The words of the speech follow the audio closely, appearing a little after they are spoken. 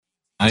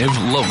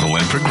Local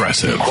and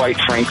progressive. Quite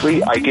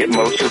frankly, I get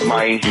most of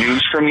my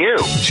news from you.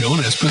 Joan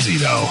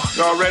Esposito.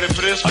 Y'all ready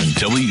for this? On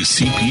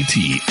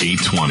WCPT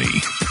 820.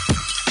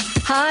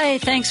 Hi,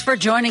 thanks for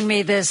joining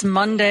me this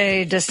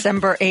Monday,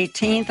 December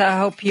 18th. I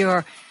hope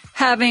you're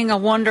having a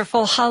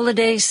wonderful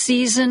holiday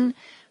season,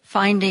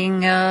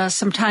 finding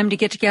some time to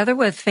get together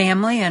with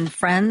family and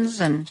friends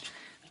and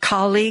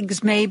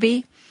colleagues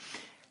maybe.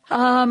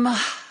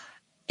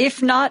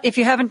 If not, if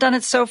you haven't done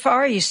it so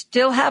far, you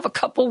still have a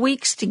couple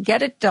weeks to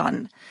get it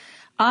done.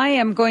 I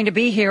am going to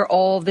be here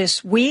all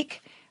this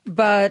week,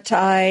 but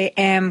I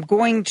am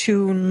going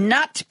to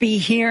not be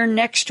here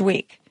next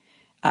week.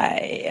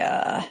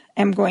 I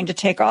am going to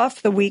take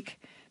off the week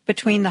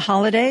between the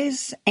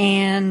holidays,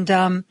 and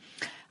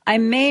I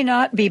may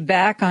not be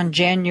back on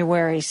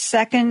January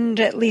 2nd,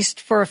 at least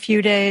for a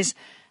few days.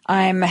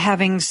 I'm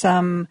having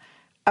some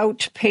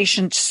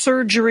outpatient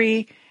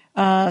surgery.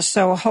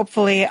 So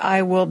hopefully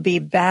I will be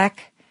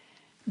back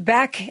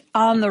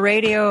on the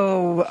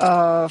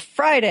radio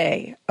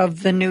Friday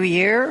of the new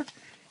year.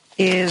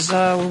 Is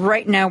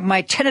right now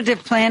my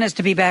tentative plan is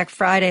to be back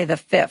Friday the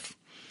 5th.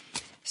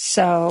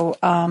 So,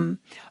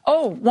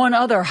 one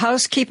other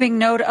housekeeping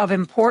note of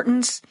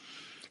importance.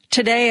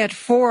 Today at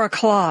 4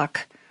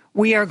 o'clock,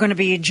 we are going to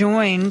be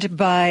joined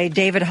by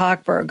David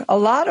Hochberg. A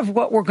lot of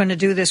what we're going to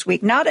do this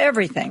week, not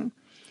everything,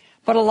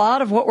 but a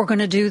lot of what we're going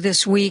to do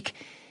this week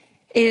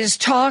is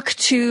talk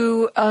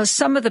to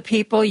some of the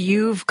people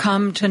you've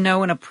come to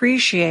know and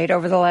appreciate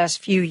over the last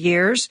few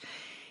years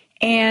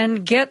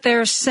and get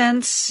their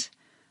sense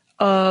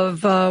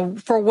of,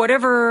 for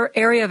whatever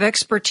area of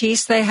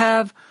expertise they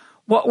have,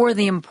 what were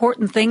the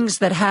important things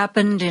that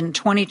happened in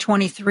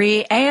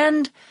 2023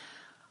 and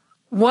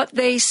what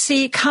they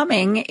see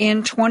coming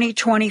in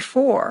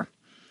 2024,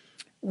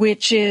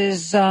 which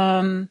is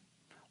one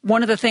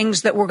of the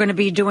things that we're going to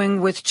be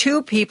doing with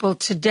two people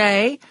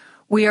today.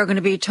 We are going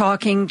to be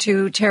talking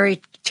to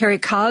Terry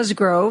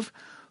Cosgrove,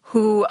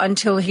 who,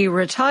 until he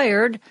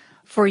retired,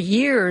 for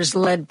years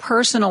led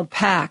Personal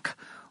PAC,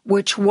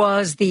 which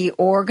was the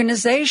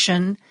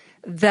organization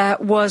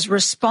that was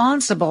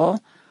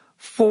responsible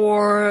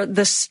for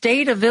the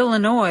state of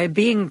Illinois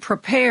being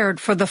prepared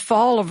for the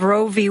fall of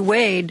Roe v.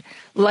 Wade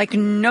like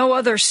no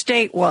other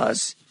state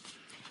was.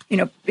 You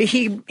know,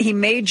 he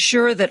made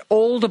sure that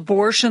old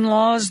abortion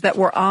laws that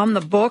were on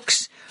the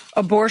books,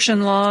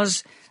 abortion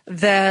laws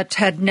that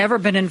had never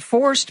been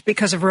enforced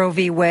because of Roe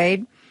v.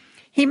 Wade,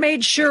 he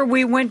made sure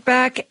we went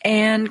back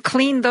and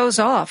cleaned those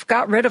off,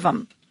 got rid of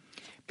them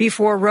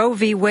before Roe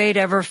v. Wade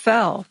ever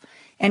fell.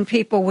 And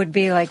people would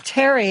be like,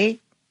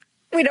 Terry,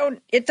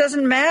 it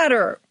doesn't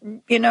matter.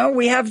 You know,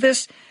 we have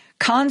this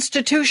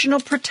constitutional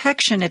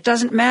protection. It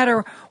doesn't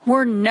matter.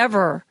 We're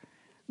never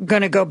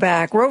going to go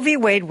back. Roe v.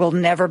 Wade will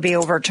never be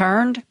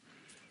overturned.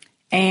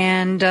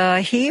 And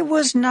he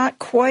was not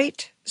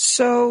quite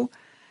so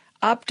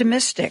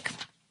optimistic.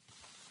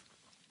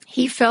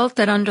 He felt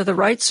that under the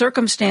right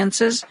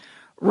circumstances,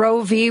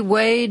 Roe v.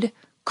 Wade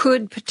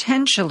could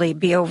potentially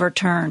be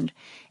overturned.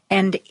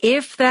 And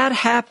if that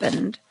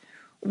happened,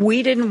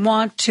 we didn't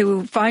want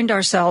to find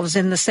ourselves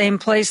in the same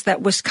place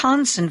that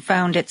Wisconsin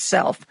found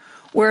itself,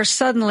 where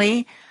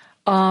suddenly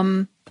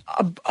a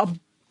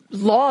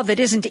law that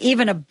isn't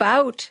even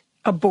about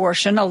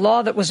abortion, a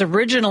law that was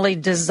originally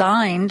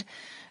designed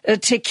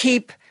to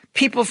keep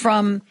people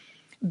from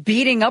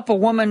beating up a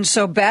woman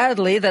so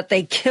badly that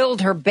they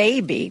killed her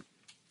baby,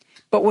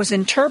 but was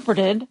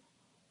interpreted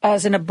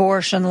as an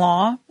abortion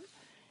law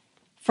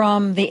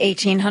from the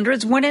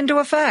 1800s, went into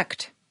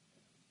effect.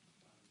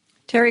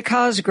 Terry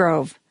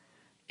Cosgrove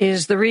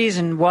is the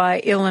reason why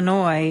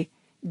Illinois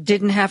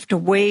didn't have to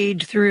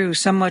wade through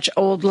so much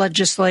old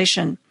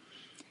legislation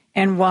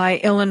and why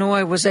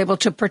Illinois was able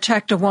to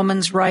protect a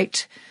woman's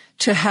right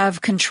to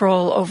have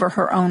control over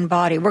her own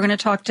body. We're going to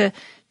talk to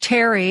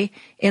Terry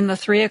in the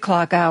 3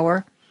 o'clock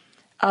hour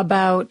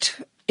about,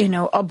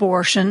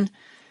 abortion.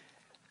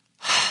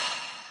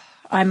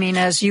 I mean,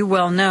 as you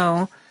well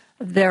know,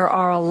 there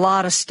are a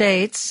lot of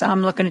states.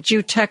 I'm looking at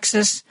you,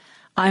 Texas.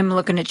 I'm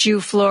looking at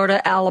you,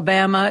 Florida,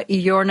 Alabama.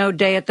 You're no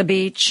day at the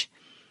beach.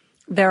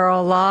 There are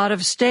a lot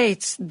of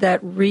states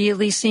that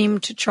really seem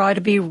to try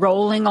to be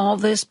rolling all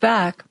this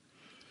back.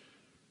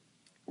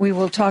 We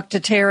will talk to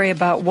Terry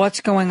about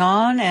what's going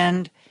on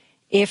and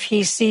if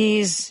he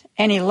sees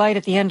any light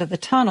at the end of the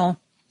tunnel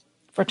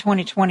for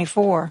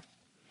 2024.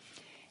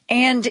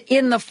 And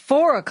in the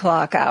 4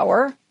 o'clock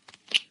hour,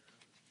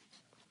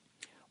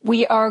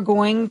 we are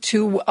going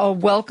to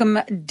welcome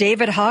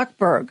David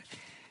Hochberg.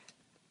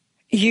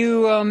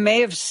 You may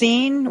have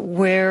seen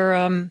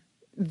where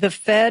the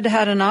Fed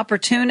had an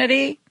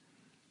opportunity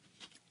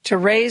to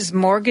raise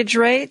mortgage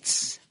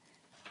rates,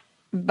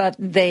 but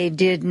they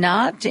did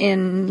not.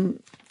 In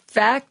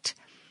fact,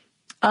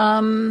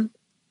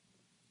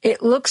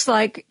 it looks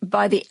like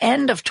by the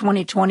end of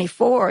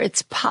 2024,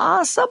 it's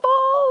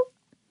possible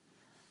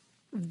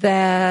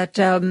that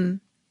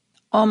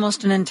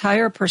almost an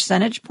entire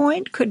percentage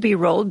point could be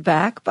rolled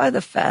back by the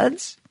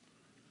feds.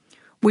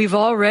 We've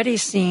already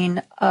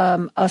seen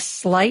a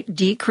slight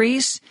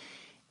decrease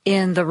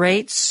in the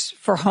rates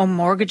for home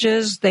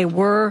mortgages. They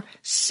were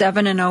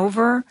 7 and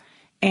over.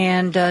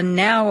 And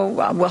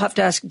now we'll have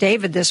to ask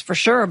David this for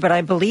sure, but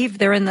I believe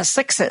they're in the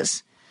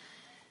 6s.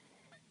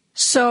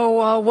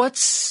 So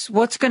what's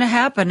going to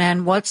happen,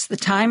 and what's the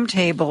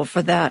timetable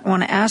for that? I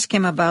want to ask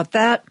him about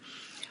that.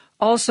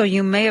 Also,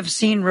 you may have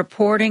seen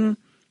reporting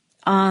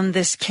on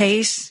this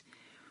case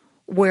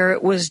where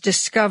it was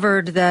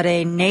discovered that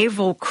a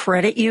naval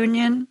credit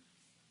union,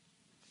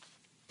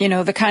 you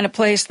know, the kind of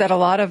place that a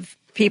lot of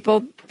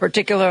people,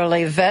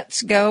 particularly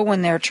vets, go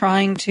when they're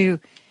trying to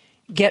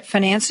get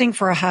financing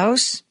for a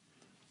house,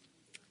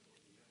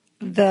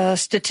 the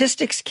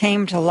statistics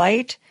came to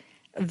light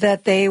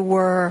that they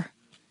were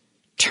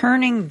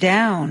turning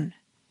down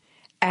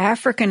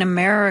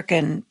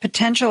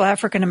potential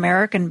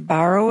African-American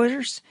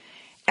borrowers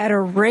at a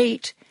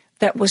rate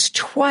that was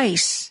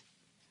twice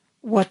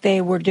what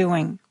they were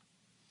doing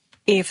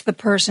if the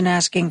person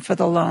asking for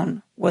the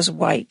loan was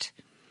white.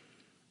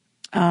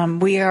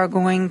 We are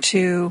going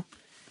to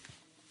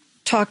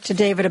talk to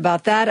David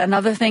about that and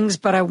other things,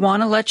 but I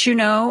want to let you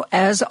know,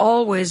 as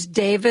always,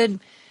 David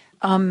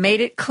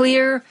made it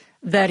clear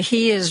that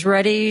he is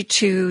ready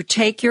to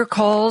take your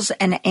calls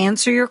and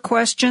answer your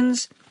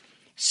questions.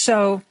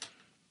 So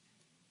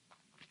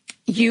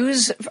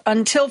use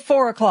until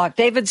 4 o'clock.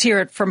 David's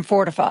here from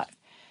 4 to 5.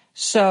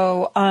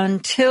 So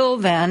until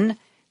then,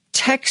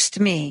 text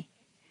me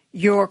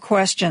your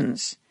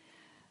questions.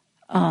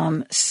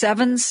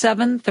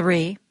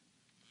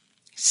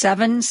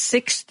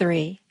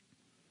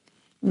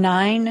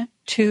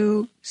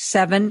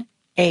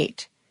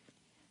 773-763-9278.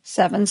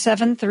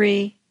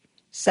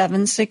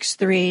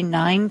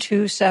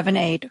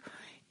 773-763-9278.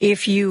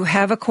 If you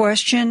have a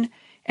question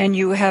and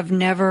you have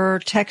never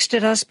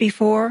texted us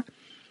before,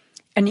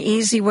 an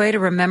easy way to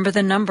remember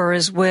the number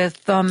is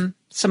with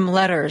some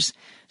letters.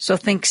 So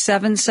think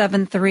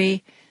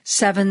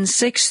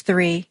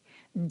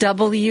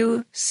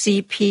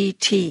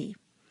 773-763-WCPT.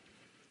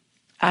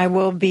 I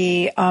will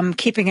be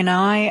keeping an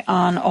eye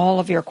on all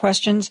of your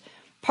questions.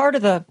 Part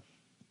of the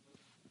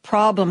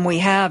problem we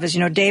have is,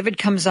 David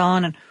comes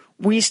on and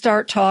we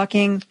start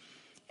talking,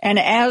 and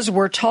as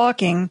we're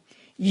talking,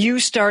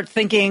 you start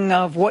thinking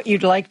of what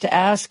you'd like to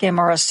ask him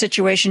or a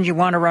situation you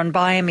want to run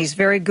by him. He's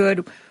very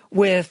good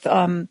with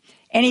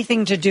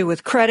anything to do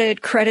with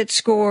credit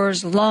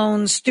scores,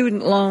 loans,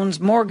 student loans,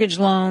 mortgage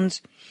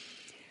loans.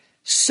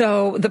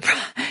 So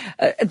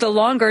the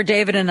longer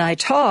David and I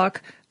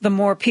talk, the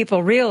more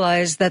people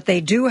realize that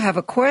they do have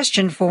a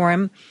question for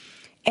him.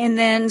 And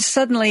then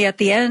suddenly at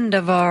the end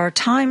of our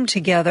time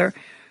together,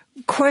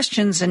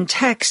 questions and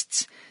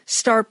texts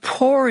start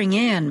pouring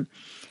in.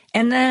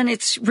 And then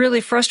it's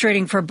really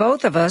frustrating for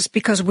both of us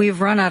because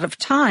we've run out of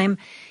time.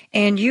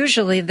 And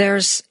usually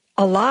there's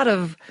a lot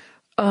of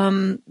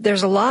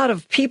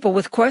people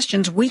with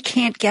questions we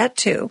can't get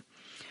to.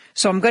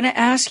 So I'm going to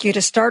ask you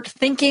to start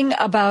thinking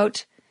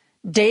about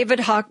David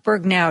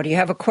Hochberg now. Do you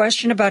have a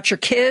question about your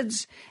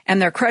kids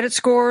and their credit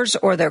scores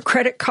or their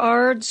credit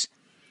cards?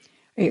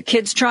 Are your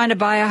kids trying to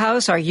buy a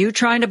house? Are you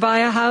trying to buy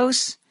a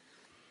house?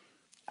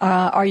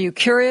 Are you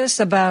curious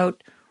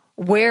about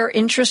where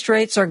interest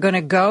rates are going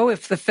to go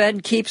if the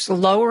Fed keeps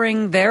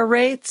lowering their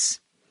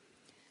rates?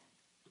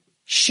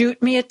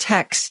 Shoot me a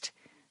text,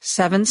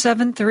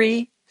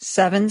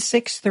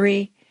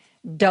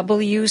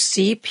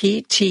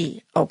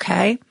 773-763-WCPT,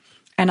 okay?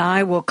 And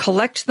I will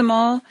collect them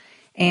all.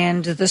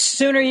 And the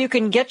sooner you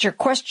can get your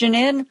question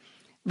in,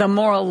 the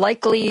more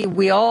likely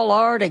we all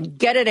are to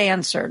get it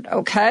answered,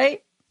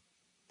 okay?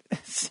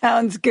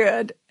 Sounds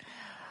good.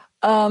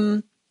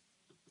 We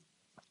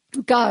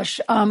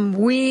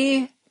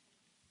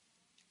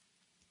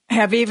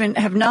have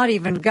not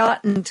even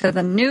gotten to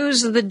the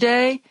news of the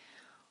day.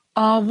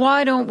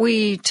 Why don't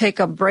we take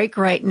a break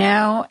right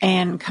now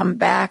and come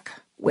back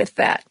with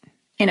that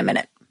in a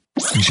minute?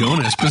 Joan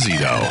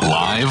Esposito,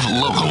 live,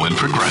 local, and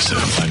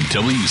progressive on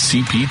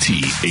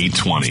WCPT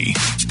 820.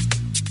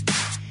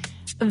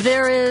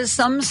 There is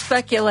some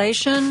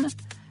speculation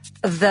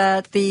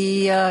that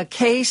the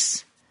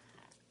case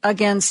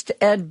against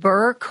Ed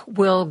Burke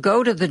will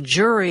go to the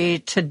jury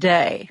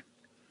today.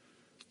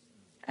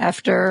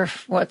 After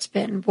let's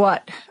hear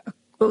what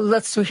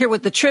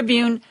the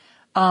Tribune,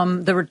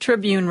 the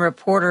Tribune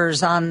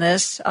reporters on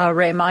this,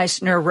 Ray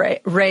Meissner,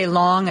 Ray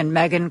Long, and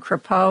Megan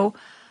Crepeau.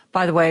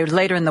 By the way,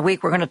 later in the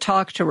week, we're going to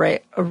talk to Ray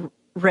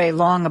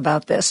Long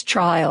about this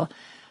trial.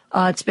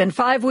 It's been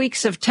 5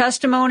 weeks of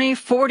testimony,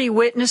 40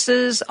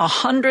 witnesses,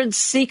 100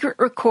 secret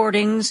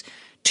recordings,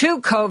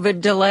 2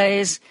 COVID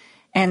delays,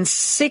 and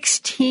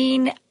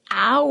 16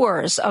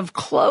 hours of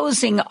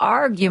closing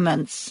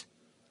arguments.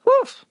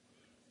 Whew.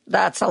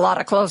 That's a lot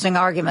of closing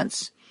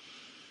arguments.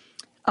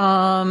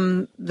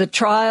 The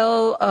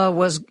trial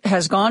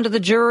has gone to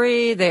the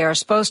jury. They are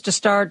supposed to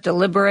start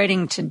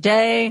deliberating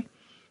today.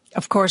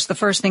 Of course, the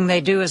first thing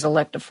they do is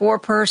elect a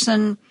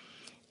foreperson,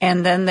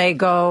 and then they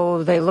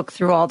look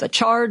through all the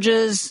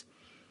charges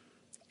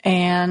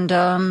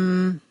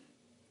and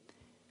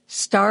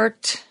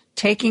start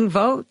taking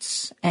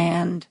votes.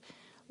 And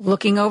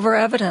looking over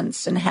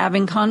evidence and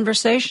having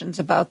conversations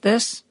about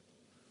this.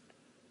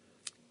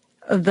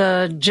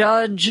 The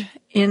judge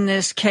in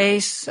this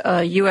case,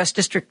 U.S.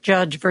 District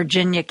Judge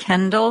Virginia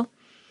Kendall,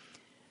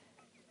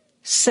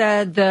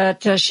 said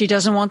that she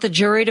doesn't want the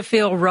jury to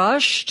feel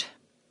rushed.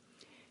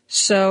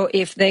 So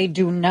if they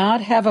do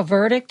not have a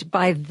verdict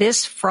by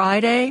this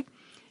Friday,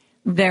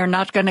 they're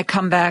not going to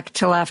come back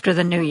till after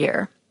the new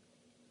year.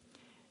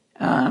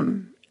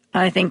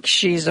 I think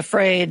she's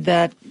afraid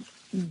that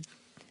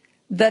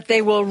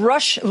they will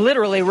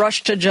literally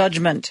rush to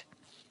judgment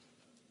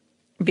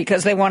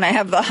because they want to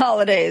have the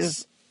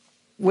holidays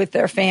with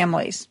their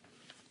families.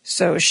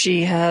 So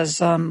she has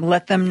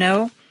let them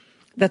know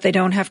that they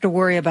don't have to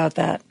worry about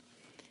that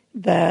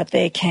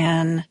they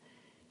can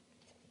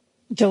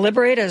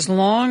deliberate as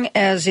long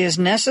as is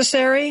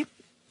necessary,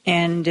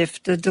 and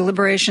if the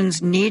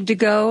deliberations need to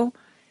go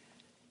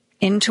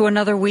into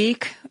another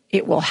week,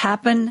 it will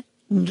happen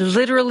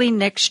literally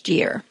next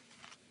year.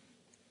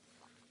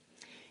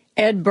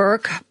 Ed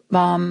Burke,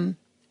 who,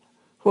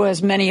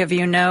 as many of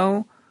you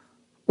know,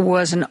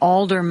 was an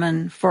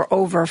alderman for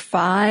over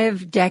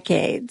 5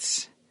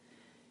 decades,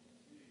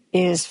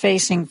 is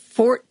facing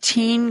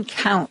 14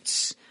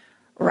 counts: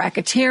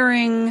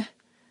 racketeering,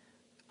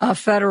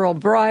 federal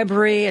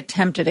bribery,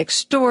 attempted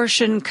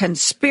extortion,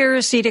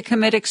 conspiracy to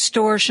commit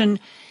extortion,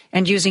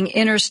 and using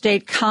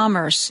interstate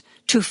commerce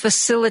to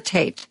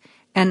facilitate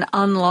an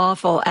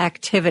unlawful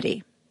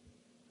activity.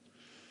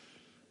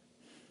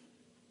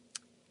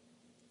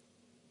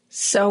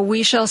 So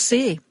we shall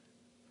see.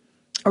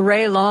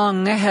 Ray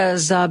Long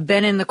has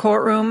been in the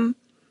courtroom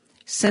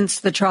since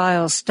the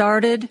trial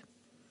started,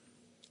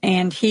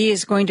 and he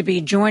is going to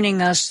be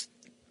joining us.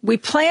 We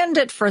planned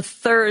it for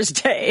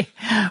Thursday.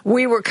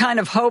 We were kind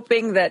of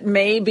hoping that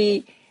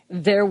maybe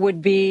there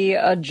would be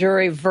a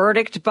jury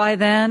verdict by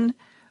then,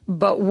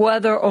 but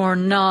whether or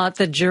not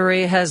the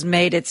jury has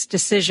made its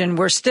decision,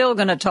 we're still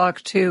going to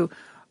talk to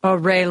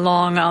Ray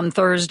Long on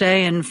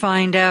Thursday and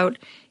find out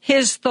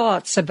his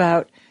thoughts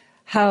about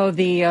how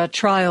the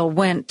trial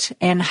went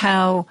and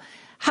how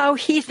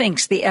he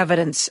thinks the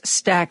evidence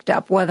stacked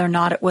up, whether or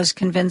not it was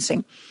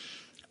convincing.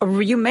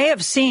 You may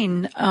have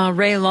seen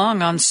Ray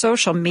Long on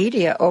social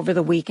media over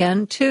the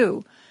weekend,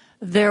 too.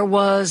 There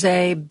was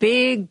a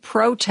big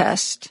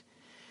protest.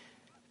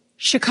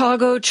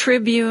 Chicago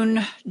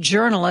Tribune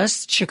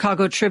journalists,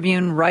 Chicago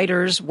Tribune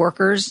writers,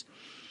 workers,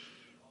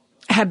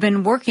 have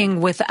been working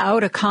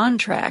without a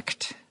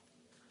contract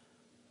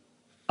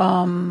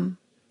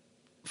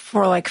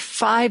for like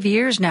 5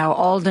 years now.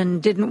 Alden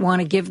didn't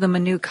want to give them a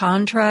new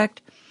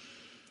contract.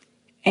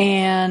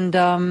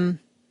 And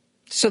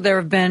so there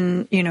have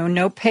been,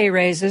 no pay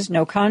raises,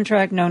 no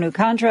contract, no new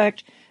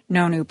contract,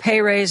 no new pay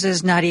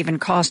raises, not even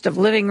cost of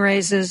living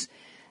raises.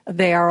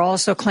 They are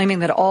also claiming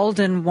that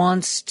Alden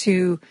wants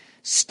to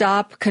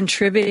stop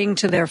contributing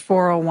to their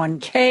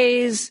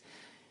 401ks.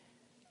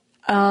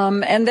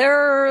 And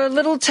they're a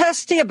little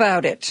testy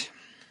about it.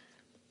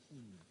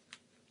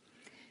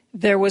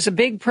 There was a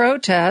big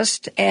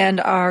protest, and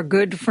our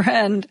good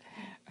friend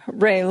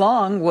Ray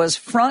Long was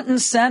front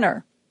and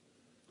center.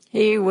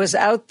 He was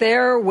out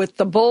there with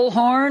the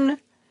bullhorn,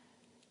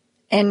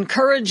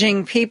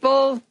 encouraging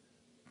people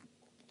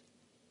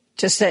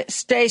to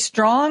stay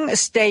strong,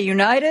 stay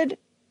united,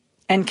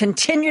 and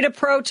continue to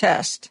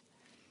protest.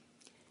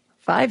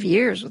 5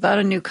 years without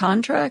a new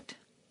contract?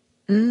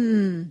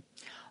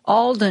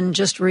 Alden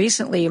just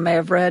recently, you may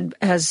have read,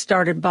 has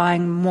started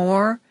buying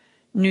more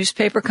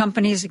newspaper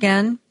companies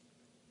again.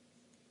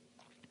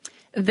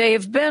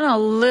 They've been a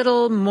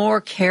little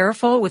more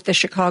careful with the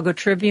Chicago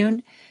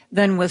Tribune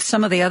than with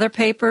some of the other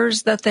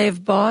papers that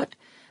they've bought,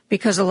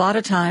 because a lot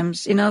of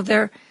times,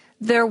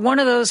 they're one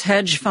of those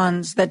hedge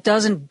funds that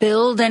doesn't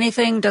build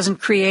anything, doesn't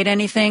create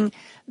anything.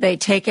 They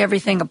take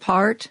everything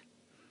apart.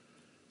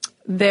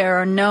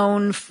 They're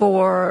known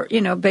for,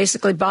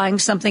 basically buying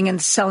something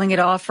and selling it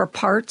off for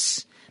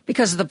parts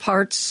because the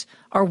parts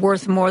are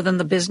worth more than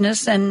the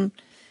business. And,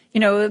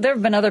 there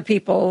have been other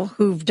people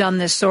who've done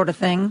this sort of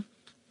thing.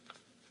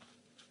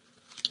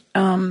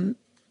 And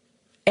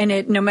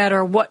no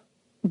matter what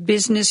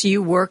business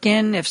you work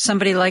in, if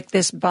somebody like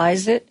this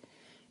buys it,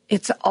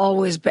 it's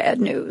always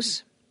bad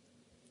news.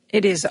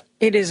 It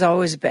is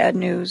always bad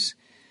news.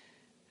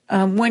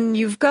 When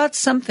you've got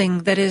something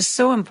that is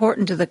so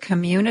important to the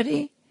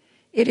community,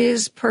 it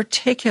is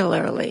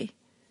particularly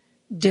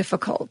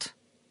difficult.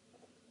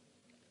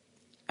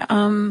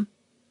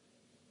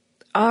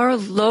 Our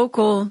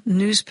local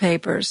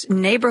newspapers,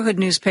 neighborhood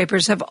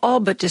newspapers, have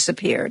all but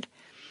disappeared.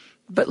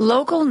 But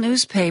local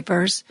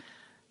newspapers,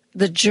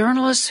 the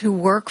journalists who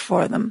work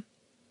for them,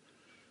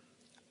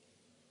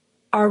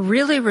 are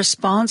really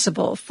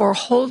responsible for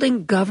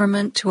holding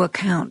government to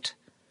account.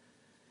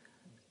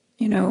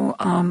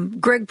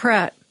 Greg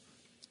Pratt,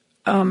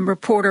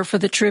 reporter for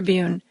the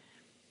Tribune,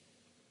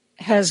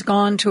 has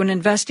gone to an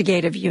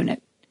investigative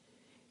unit.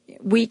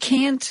 We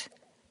can't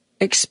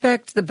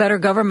expect the Better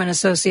Government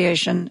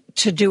Association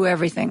to do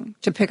everything,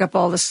 to pick up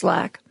all the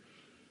slack.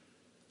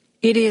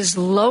 It is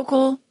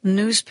local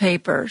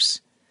newspapers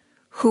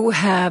who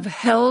have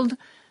held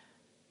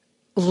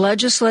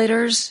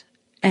legislators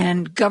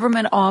and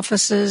government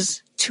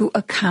offices to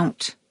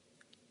account.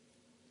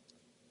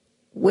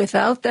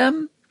 Without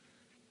them,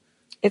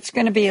 it's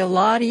going to be a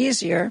lot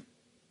easier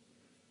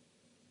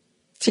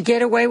to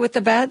get away with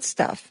the bad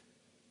stuff,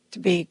 to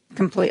be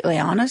completely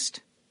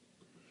honest.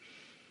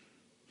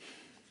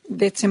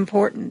 It's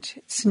important.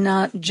 It's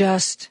not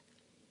just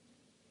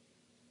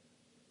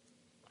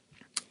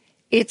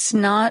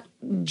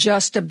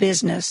a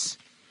business.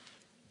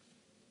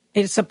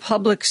 It's a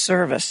public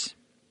service.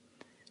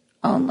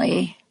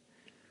 Only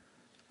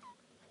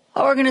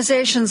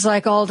organizations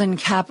like Alden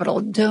Capital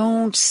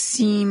don't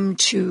seem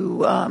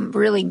to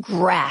really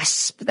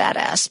grasp that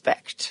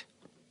aspect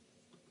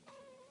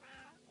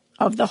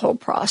of the whole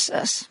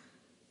process,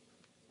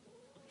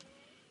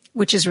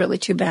 which is really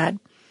too bad.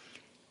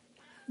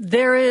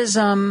 There is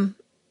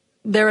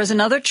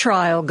another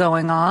trial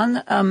going on,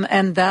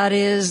 and that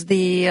is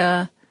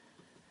the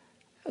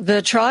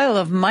trial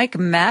of Mike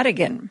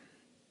Madigan.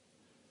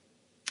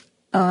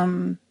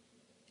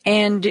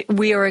 And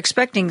we are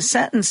expecting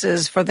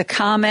sentences for the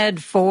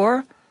ComEd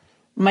 4.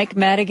 Mike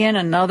Madigan,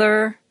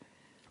 another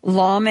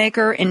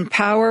lawmaker in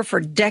power for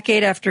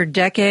decade after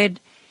decade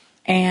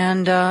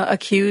and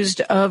accused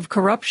of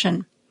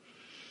corruption.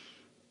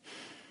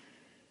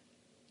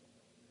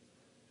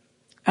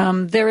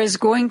 There is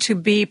going to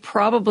be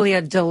probably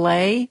a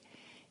delay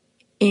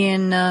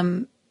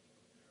in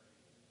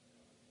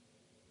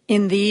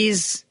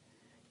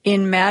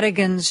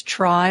Madigan's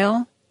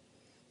trial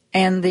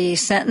and the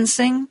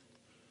sentencing,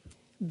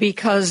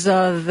 because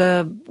of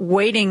the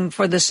waiting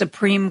for the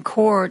Supreme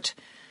Court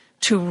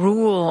to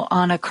rule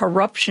on a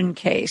corruption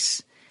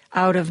case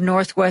out of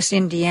Northwest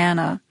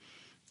Indiana.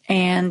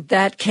 And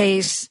that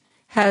case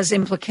has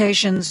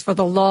implications for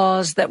the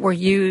laws that were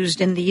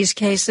used in these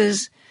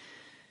cases.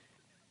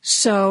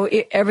 So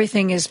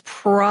everything is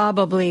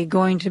probably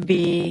going to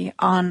be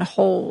on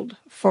hold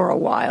for a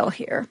while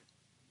here.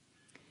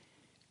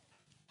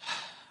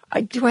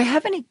 Do I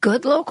have any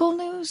good local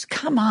news?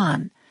 Come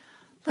on.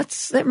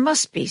 There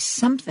must be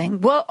something.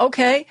 Well,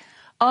 okay.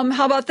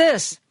 How about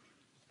this?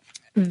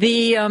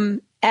 The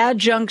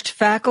adjunct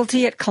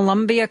faculty at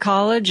Columbia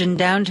College in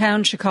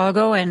downtown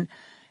Chicago, and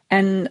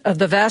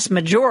the vast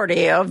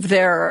majority of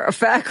their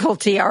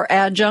faculty are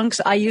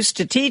adjuncts. I used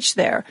to teach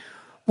there.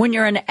 When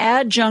you're an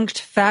adjunct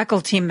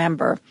faculty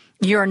member,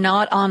 you're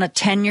not on a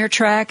tenure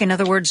track. In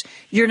other words,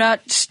 you're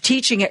not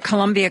teaching at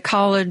Columbia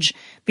College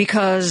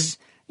because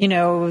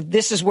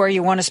this is where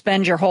you want to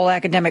spend your whole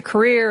academic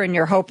career and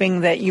you're hoping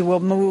that you will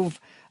move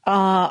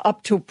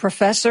up to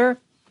professor.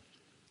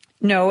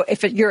 No,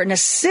 if you're an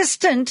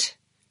assistant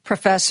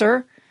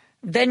professor,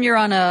 then you're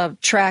on a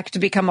track to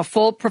become a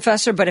full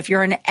professor. But if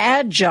you're an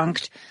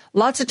adjunct,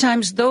 lots of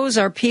times those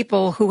are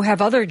people who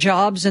have other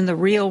jobs in the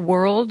real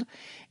world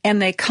and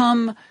they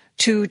come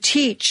to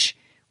teach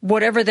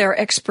whatever their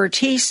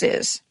expertise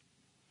is.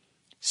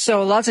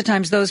 So lots of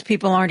times those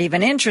people aren't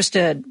even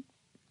interested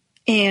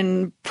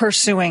in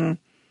pursuing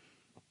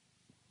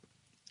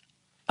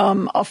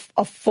a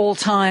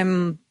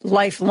full-time,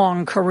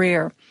 lifelong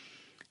career.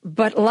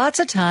 But lots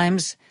of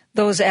times,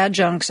 those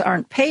adjuncts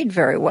aren't paid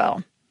very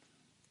well.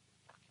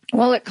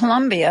 Well, at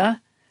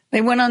Columbia, they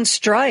went on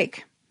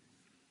strike.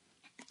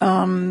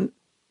 They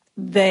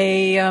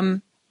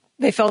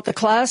felt the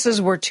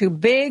classes were too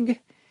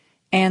big,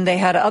 and they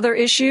had other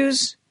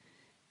issues.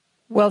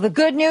 Well, the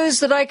good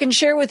news that I can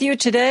share with you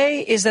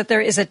today is that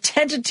there is a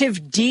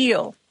tentative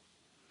deal.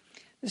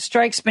 The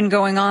strike's been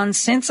going on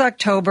since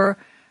October,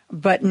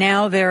 but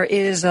now there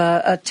is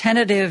a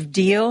tentative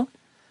deal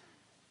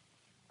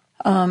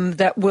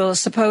that will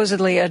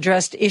supposedly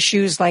address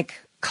issues like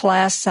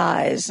class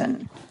size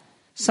and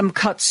some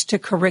cuts to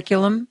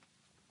curriculum.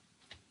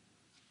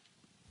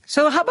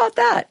 So how about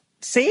that?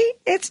 See,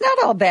 it's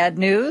not all bad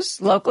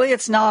news. Locally,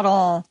 it's not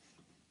all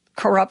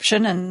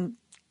corruption and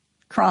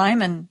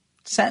crime and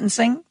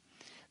sentencing.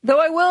 Though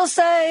I will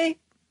say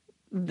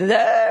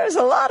there's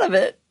a lot of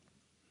it.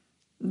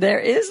 There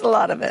is a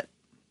lot of it.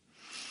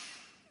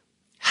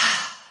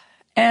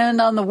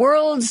 And on the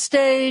world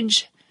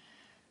stage,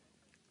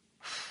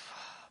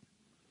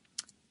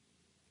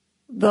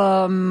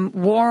 the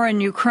war in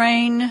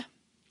Ukraine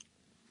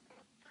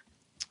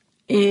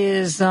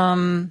is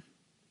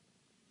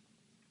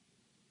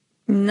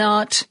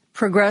not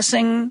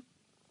progressing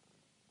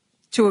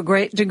to a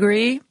great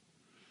degree.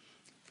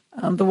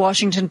 The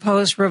Washington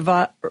Post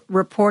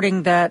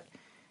reporting that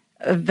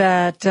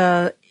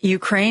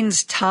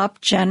Ukraine's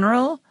top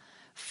general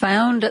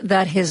found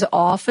that his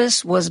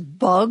office was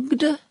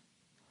bugged,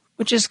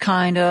 which is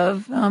kind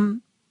of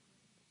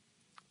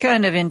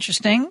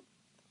interesting.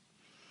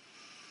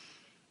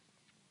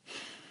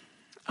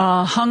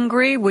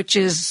 Hungary, which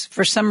is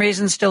for some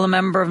reason still a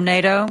member of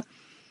NATO,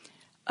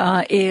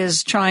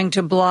 is trying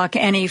to block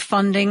any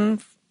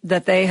funding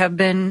that they have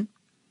been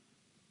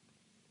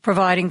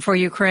providing for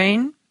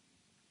Ukraine.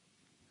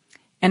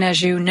 And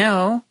as you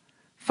know,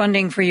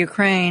 funding for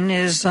Ukraine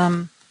is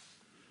on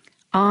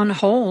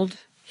hold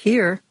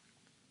here.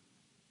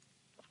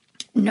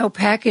 No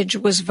package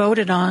was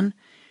voted on.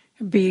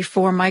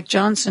 before Mike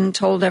Johnson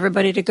told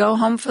everybody to go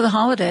home for the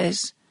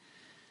holidays.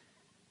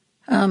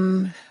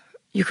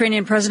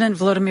 Ukrainian President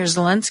Volodymyr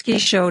Zelensky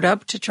showed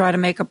up to try to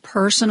make a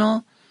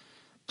personal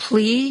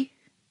plea,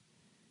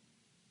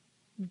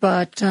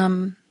 but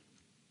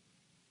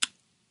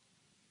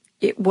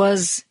it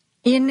was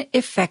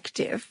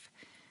ineffective.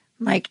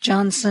 Mike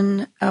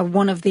Johnson,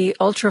 one of the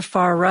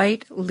ultra-far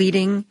right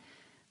leading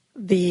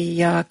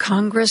the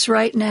Congress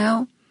right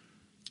now,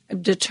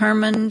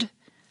 determined,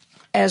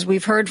 as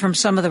we've heard from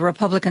some of the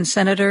Republican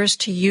senators,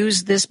 to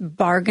use this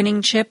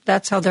bargaining chip.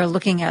 That's how they're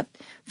looking at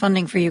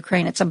funding for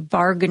Ukraine. It's a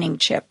bargaining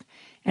chip.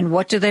 And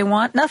what do they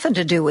want? Nothing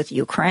to do with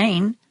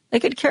Ukraine. They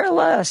could care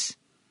less.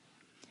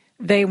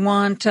 They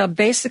want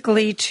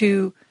basically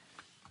to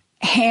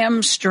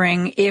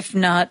hamstring, if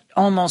not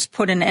almost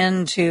put an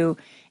end to,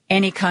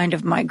 any kind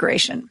of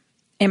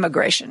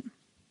immigration.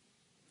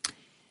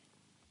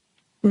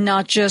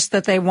 Not just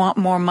that they want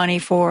more money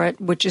for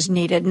it, which is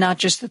needed, not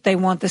just that they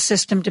want the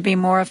system to be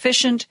more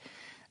efficient.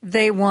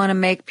 They want to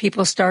make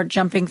people start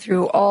jumping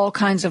through all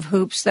kinds of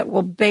hoops that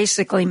will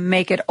basically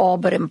make it all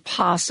but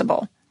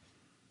impossible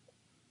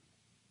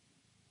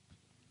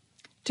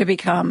to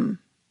become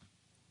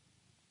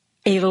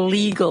a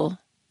legal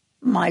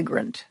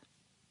migrant.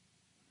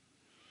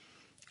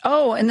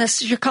 Oh, and the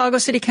Chicago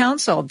City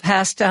Council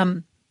passed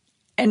an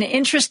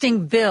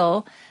interesting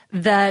bill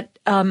that,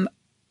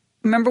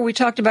 remember we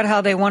talked about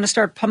how they want to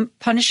start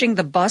punishing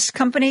the bus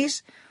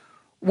companies?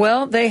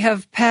 Well, they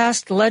have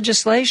passed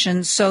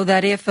legislation so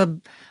that if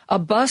a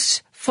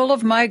bus full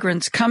of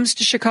migrants comes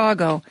to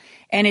Chicago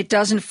and it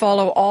doesn't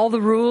follow all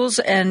the rules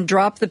and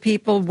drop the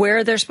people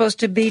where they're supposed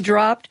to be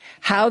dropped,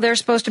 how they're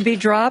supposed to be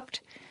dropped,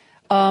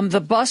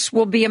 the bus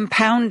will be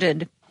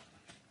impounded.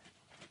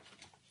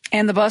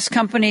 And the bus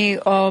company,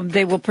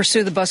 they will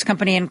pursue the bus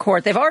company in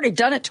court. They've already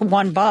done it to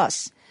one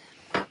bus.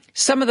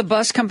 Some of the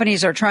bus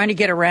companies are trying to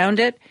get around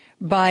it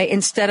by,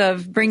 instead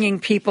of bringing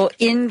people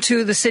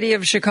into the city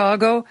of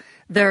Chicago,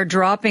 they're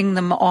dropping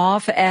them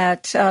off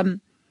at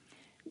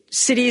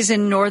cities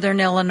in northern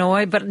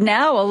Illinois. But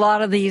now a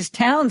lot of these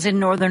towns in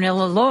northern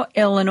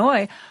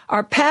Illinois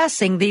are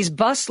passing these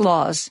bus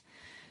laws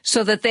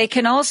so that they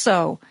can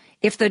also,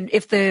 if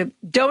they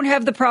don't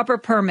have the proper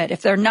permit,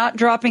 if they're not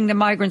dropping the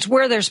migrants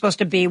where they're supposed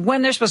to be,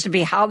 when they're supposed to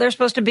be, how they're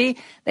supposed to be,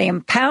 they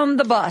impound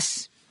the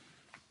bus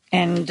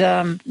and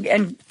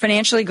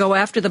financially go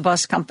after the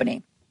bus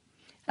company.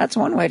 That's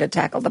one way to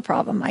tackle the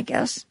problem, I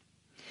guess.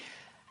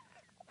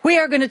 We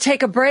are going to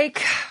take a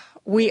break.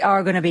 We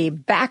are going to be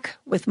back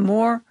with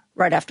more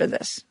right after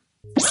this.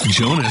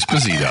 Joan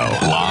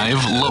Esposito,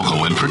 live,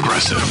 local, and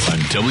progressive on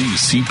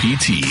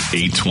WCPT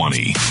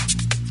 820.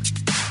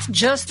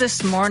 Just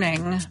this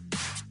morning,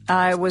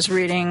 I was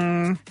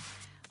reading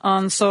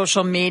on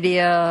social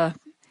media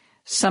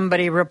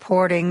somebody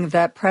reporting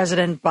that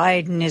President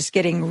Biden is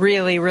getting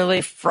really,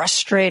 really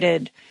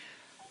frustrated.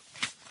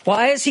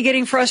 Why is he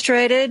getting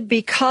frustrated?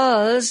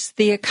 Because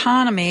the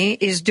economy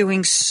is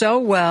doing so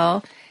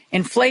well,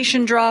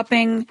 inflation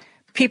dropping,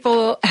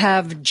 people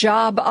have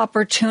job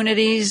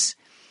opportunities,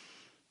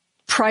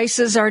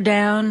 prices are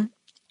down,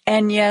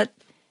 and yet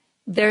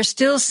there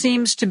still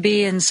seems to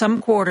be in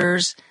some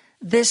quarters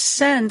this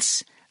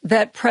sense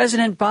that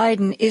President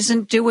Biden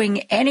isn't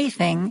doing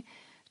anything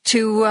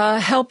to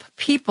help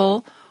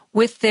people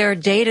with their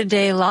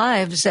day-to-day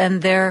lives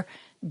and their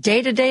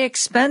day-to-day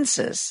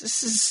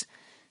expenses.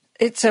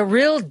 It's a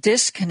real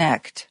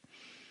disconnect.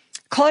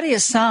 Claudia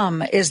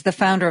Sahm is the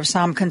founder of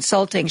Sahm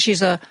Consulting.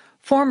 She's a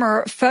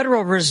former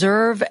Federal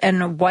Reserve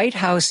and White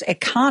House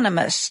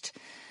economist.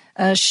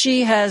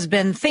 She has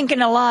been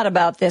thinking a lot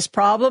about this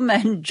problem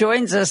and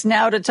joins us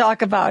now to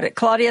talk about it.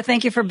 Claudia,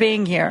 thank you for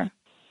being here.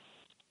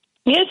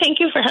 Yeah, thank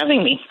you for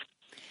having me.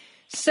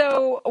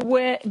 So,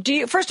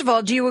 first of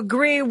all, do you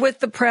agree with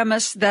the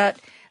premise that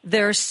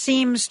there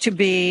seems to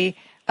be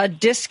a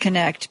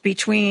disconnect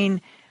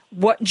between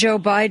what Joe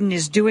Biden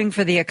is doing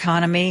for the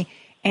economy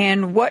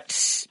and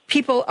what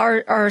people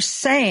are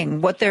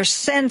saying, what their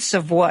sense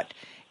of what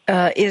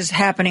is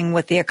happening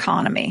with the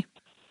economy?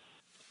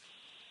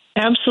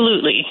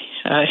 Absolutely.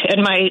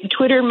 And my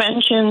Twitter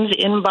mentions,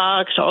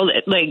 inbox, all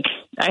that,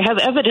 I have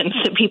evidence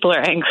that people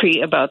are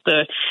angry about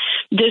the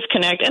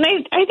disconnect. And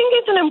I think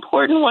it's an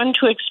important one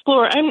to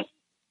explore. I'm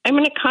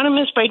an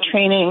economist by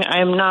training.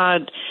 I'm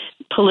not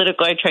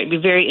political. I try to be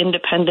very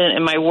independent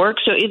in my work.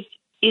 So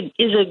it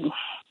is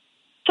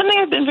something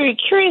I've been very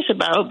curious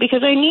about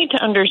because I need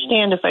to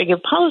understand, if I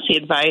give policy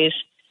advice,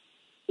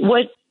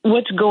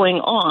 what's going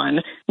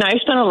on. Now, I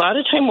spent a lot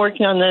of time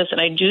working on this,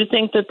 and I do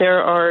think that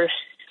there are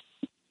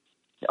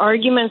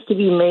arguments to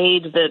be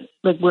made that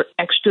we're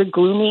extra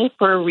gloomy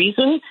for a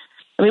reason.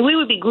 I mean, we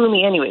would be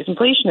gloomy anyways.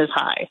 Inflation is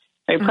high.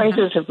 Right? Mm-hmm.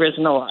 Prices have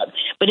risen a lot.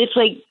 But it's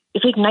like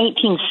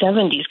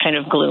 1970s kind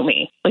of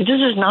gloomy. This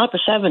is not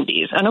the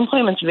 70s.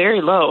 Unemployment's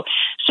very low.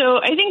 So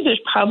I think there's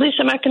probably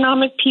some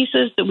economic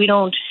pieces that we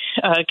don't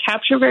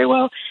capture very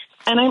well.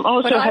 And I'm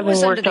also having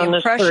worked on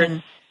this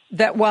for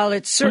that while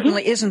it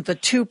certainly isn't the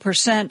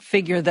 2%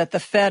 figure that the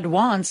Fed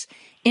wants,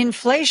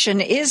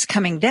 inflation is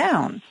coming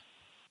down.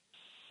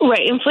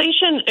 Right.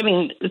 Inflation, I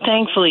mean,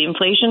 thankfully,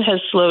 inflation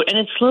has slowed, and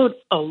it's slowed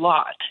a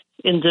lot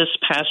in this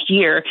past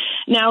year.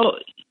 Now,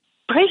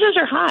 prices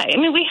are high. I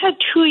mean, we had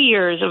 2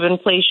 years of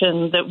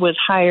inflation that was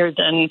higher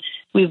than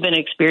we've been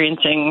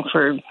experiencing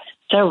for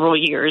several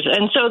years.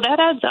 And so that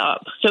adds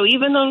up. So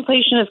even though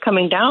inflation is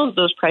coming down,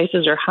 those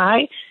prices are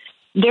high.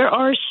 There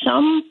are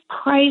some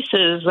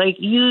prices like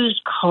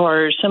used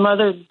cars, some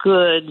other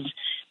goods,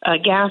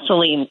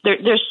 gasoline.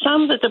 There's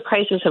some that the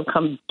prices have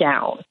come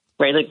down,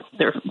 right? Like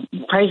their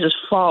prices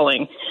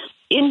falling.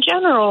 In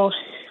general,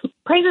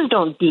 prices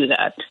don't do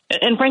that.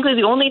 And frankly,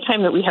 the only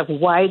time that we have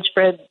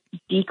widespread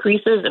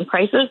decreases in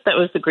prices, that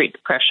was the Great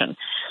Depression.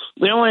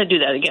 We don't want to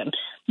do that again.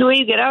 The way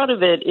you get out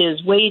of it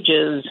is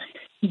wages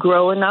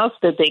grow enough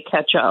that they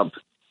catch up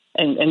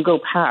and go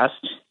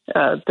past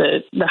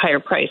the higher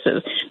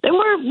prices. Then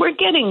we're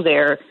getting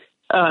there.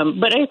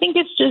 But I think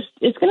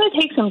it's going to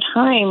take some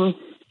time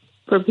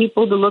for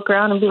people to look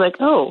around and be like,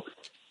 oh,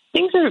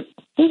 things are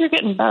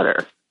getting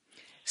better.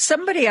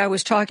 Somebody I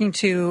was talking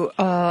to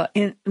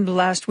in the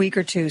last week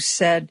or two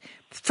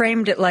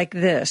framed it like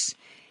this.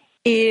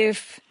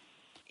 If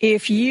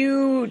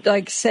you,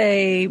 like,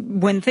 say,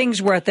 when things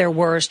were at their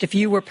worst, if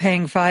you were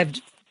paying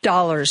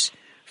 $5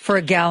 for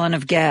a gallon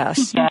of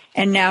gas,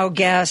 and now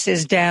gas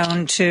is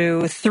down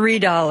to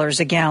 $3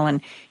 a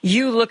gallon,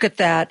 you look at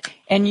that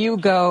and you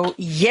go,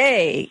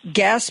 yay,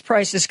 gas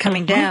prices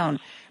coming down.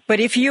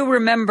 But if you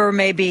remember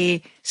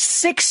maybe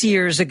 6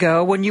 years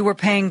ago when you were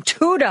paying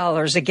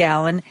 $2 a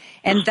gallon,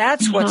 and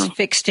that's what's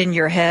fixed in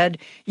your head,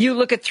 you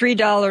look at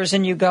 $3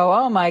 and you go,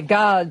 oh, my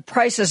God,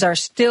 prices are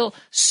still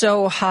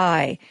so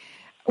high.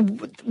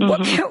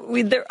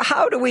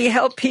 How do we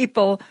help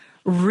people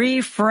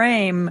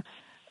reframe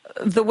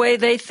the way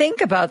they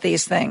think about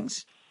these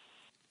things?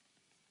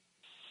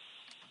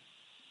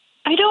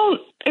 I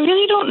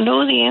really don't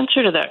know the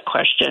answer to that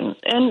question.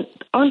 And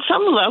on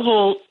some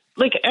level,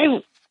 like,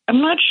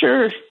 I'm not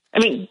sure. I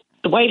mean,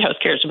 the White House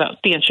cares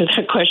about the answer to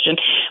that question.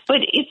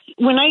 But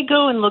when I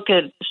go and look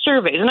at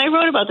surveys, and I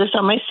wrote about this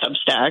on my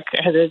Substack,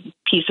 I had a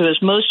piece of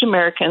this, most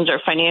Americans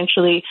are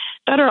financially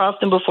better off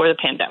than before the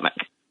pandemic,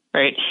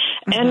 right?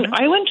 And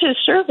I went to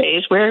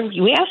surveys where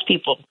we asked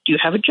people, do you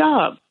have a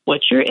job?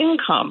 What's your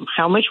income?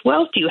 How much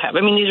wealth do you have?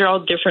 I mean, these are all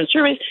different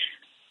surveys.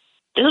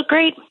 They look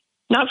great.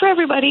 Not for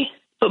everybody,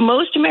 but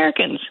most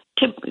Americans,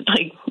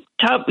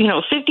 top,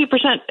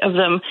 50% of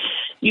them,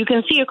 you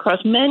can see across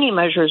many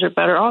measures are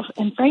better off.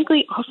 And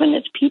frankly, often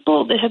it's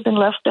people that have been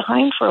left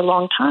behind for a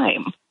long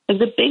time. Like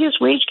the biggest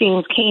wage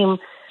gains came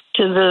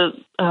to the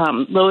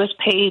lowest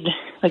paid,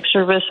 like,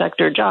 service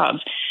sector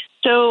jobs.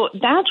 So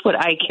that's what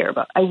I care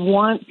about. I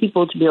want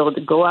people to be able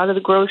to go out of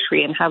the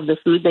grocery and have the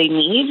food they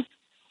need.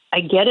 I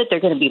get it. They're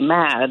going to be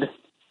mad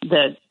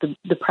that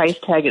the price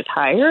tag is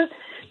higher,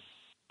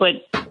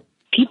 but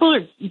people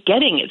are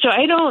getting it. So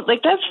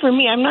that's for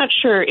me. I'm not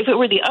sure. If it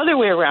were the other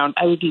way around,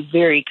 I would be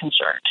very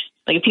concerned.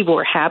 Like if people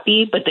were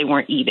happy, but they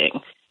weren't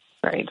eating,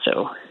 right?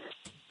 So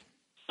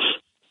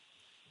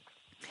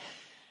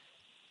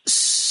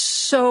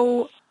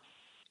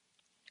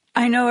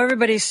I know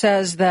everybody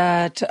says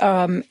that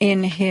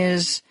in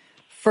his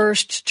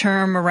first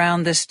term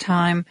around this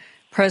time,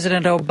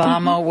 President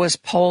Obama was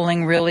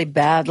polling really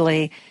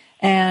badly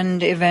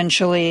and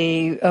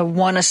eventually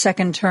won a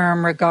second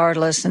term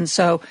regardless. And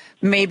so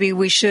maybe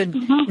we should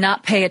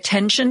not pay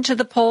attention to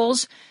the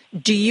polls.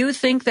 Do you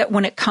think that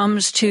when it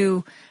comes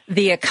to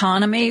the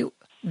economy,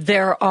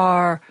 there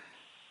are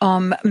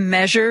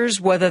measures,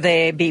 whether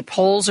they be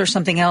polls or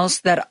something else,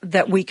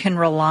 that we can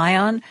rely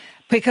on?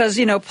 Because,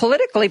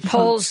 politically,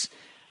 polls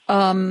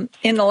in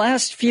the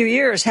last few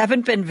years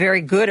haven't been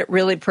very good at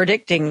really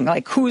predicting,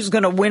 like, who's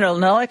going to win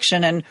an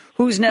election and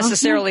who's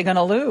necessarily going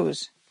to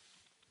lose.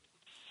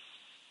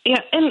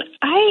 Yeah, and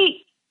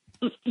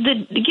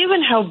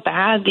given how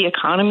bad the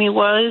economy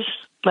was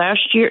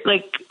last year,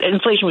 like,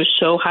 inflation was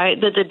so high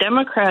that the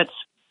Democrats,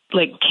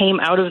 like, came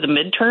out of the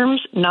midterms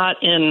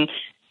not in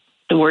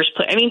the worst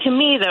place. I mean, to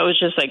me, that was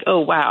just like, oh,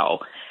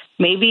 wow,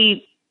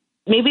 maybe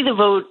the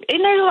vote,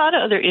 and there's a lot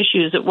of other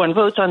issues that one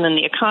votes on than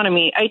the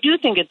economy. I do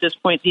think at this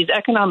point, these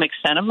economic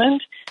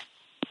sentiment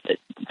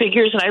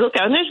figures, and I look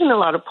out, and there's been a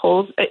lot of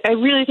polls, I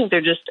really think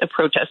they're just a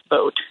protest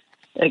vote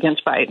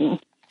against Biden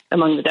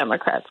among the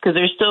Democrats, because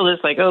there's still this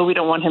like, oh, we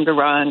don't want him to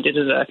run,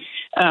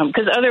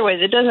 because otherwise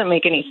it doesn't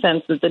make any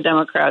sense that the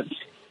Democrats,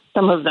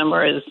 some of them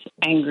are as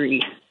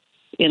angry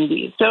in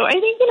these. So I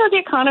think, the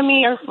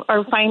economy,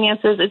 our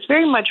finances, it's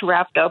very much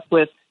wrapped up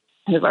with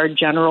kind of our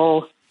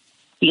general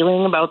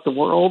feeling about the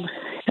world.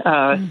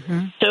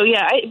 So,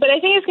 yeah, but I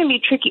think it's going to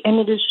be tricky, and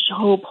it is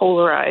so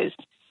polarized.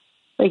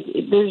 Like,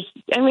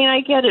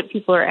 I get it,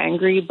 people are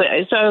angry, but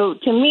so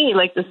to me,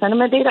 like the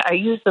sentiment data, I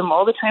use them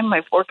all the time,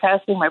 my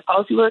forecasting, my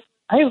policy work,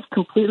 I have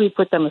completely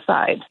put them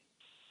aside.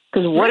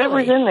 Because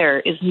whatever's in there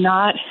is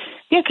not,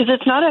 because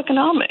it's not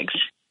economics.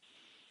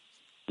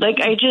 Like,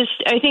 I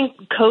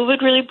think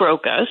COVID really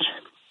broke us,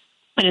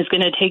 and it's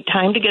going to take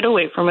time to get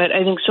away from it.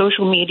 I think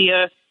social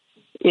media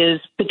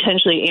is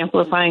potentially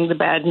amplifying the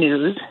bad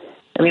news.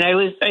 I mean,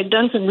 I'd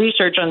done some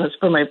research on this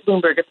for my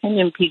Bloomberg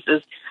opinion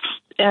pieces,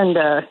 and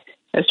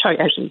I was talking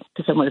actually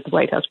to someone at the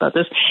White House about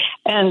this,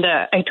 and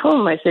I told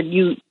him, I said,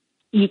 you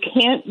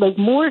can't, like,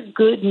 more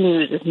good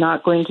news is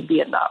not going to be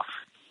enough.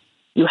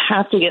 You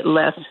have to get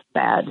less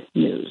bad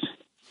news.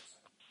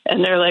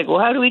 And they're like, well,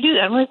 how do we do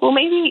that? I'm like, well,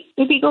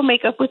 maybe go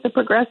make up with the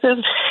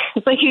progressives.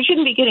 It's like, you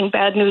shouldn't be getting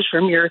bad news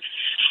from your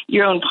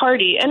own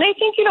party. And I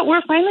think,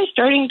 we're finally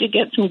starting to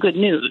get some good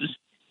news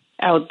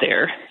out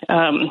there.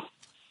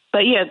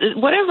 But yeah,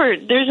 whatever,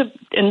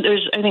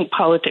 I think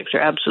politics are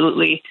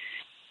absolutely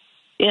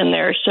in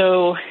there.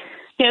 So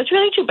yeah, it's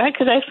really too bad,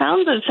 because I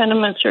found the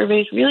sentiment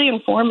surveys really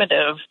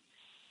informative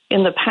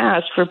in the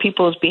past for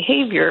people's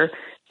behavior,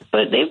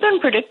 but they've been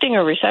predicting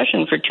a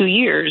recession for 2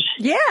 years.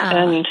 Yeah.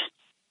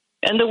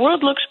 And the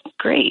world looks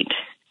great.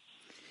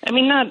 I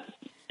mean,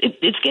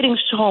 it's getting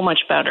so much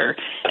better.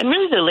 And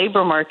really the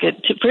labor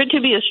market, for it to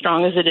be as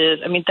strong as it is,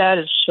 I mean, that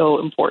is so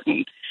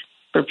important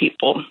for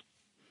people.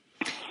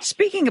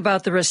 Speaking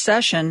about the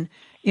recession,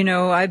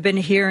 I've been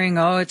hearing,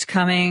 it's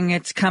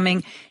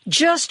coming.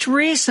 Just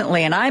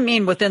recently, and I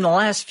mean within the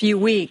last few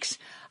weeks,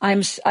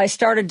 I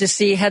started to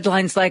see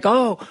headlines like,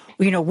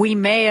 we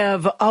may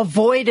have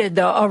avoided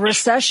a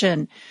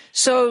recession.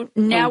 So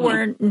now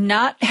we're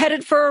not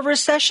headed for a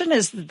recession.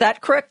 Is that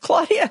correct,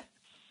 Claudia?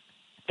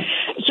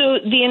 So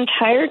the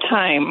entire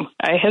time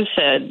I have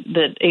said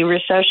that a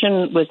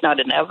recession was not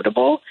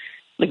inevitable,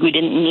 like we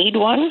didn't need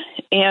one,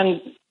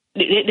 and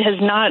it has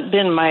not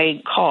been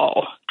my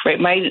call, right?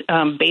 My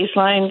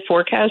baseline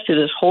forecast to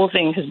this whole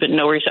thing has been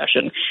no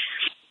recession.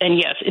 And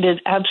yes, it is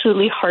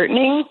absolutely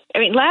heartening. I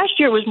mean, last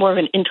year was more of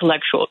an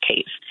intellectual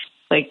case,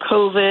 like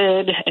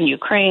COVID and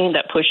Ukraine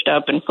that pushed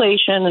up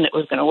inflation and it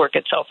was going to work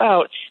itself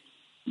out.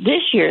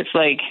 This year, it's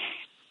like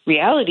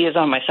reality is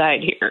on my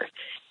side here,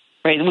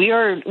 right? We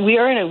are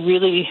in a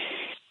really,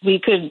 we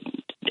could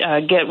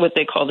get what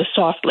they call the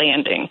soft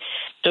landing.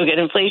 So get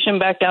inflation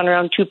back down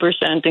around 2%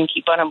 and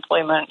keep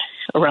unemployment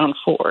around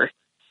 4%.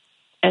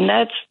 And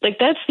that's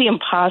the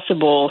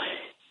impossible.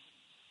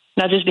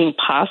 Not just being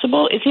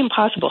possible, it's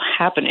impossible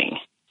happening.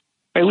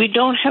 Right? We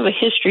don't have a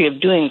history of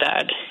doing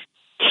that.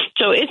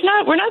 So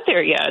we're not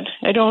there yet.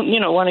 I don't,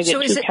 want to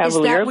get too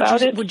cavalier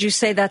about it. Would you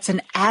say that's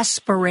an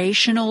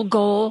aspirational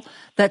goal?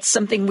 That's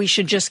something we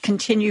should just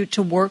continue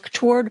to work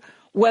toward,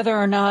 whether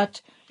or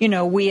not,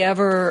 we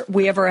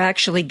ever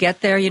actually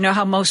get there? You know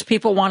how most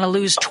people want to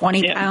lose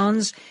 20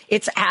 pounds?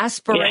 It's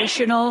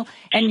aspirational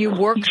and you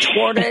work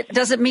toward it.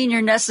 Doesn't mean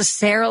you're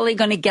necessarily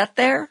going to get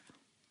there.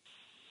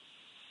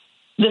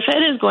 The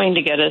Fed is going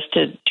to get us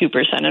to 2%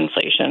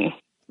 inflation.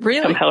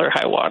 Really? Come hell or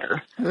high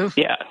water. Oof.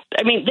 Yeah.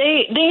 I mean,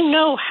 they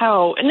know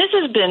how, and this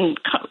has been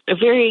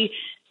very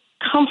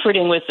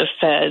comforting with the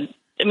Fed.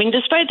 I mean,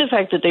 despite the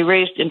fact that they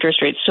raised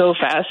interest rates so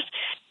fast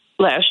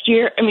last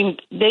year, I mean,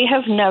 they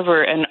have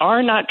never and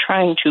are not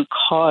trying to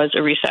cause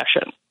a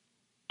recession.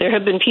 There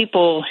have been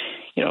people,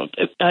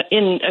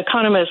 in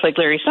economists like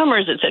Larry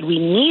Summers that said we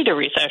need a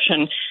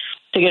recession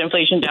to get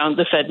inflation down.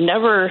 The Fed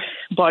never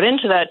bought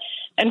into that.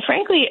 And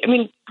frankly, I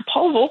mean,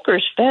 Paul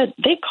Volcker's Fed,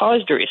 they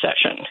caused a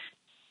recession.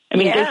 I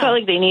mean, they felt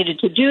like they needed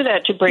to do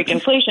that to break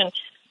inflation.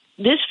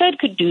 This Fed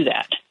could do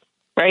that,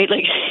 right?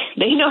 Like,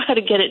 they know how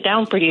to get it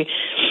down pretty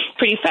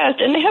fast,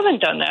 and they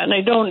haven't done that, and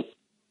I don't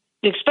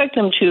expect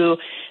them to.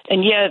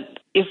 And yet,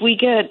 if we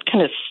get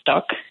kind of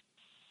stuck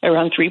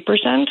around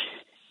 3%,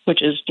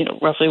 which is,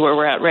 roughly where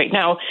we're at right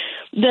now,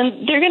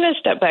 then they're going to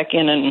step back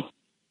in and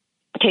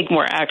take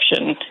more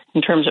action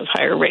in terms of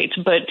higher rates.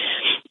 But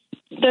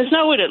that's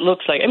not what it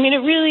looks like. I mean, it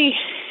really,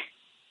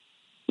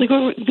 like,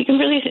 we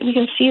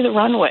can see the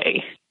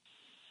runway.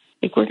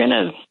 Like, we're going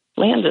to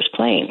land this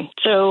plane.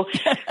 So,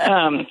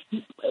 but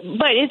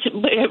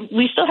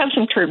we still have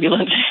some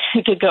turbulence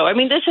to go. I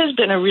mean, this has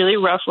been a really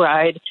rough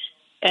ride,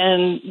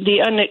 and the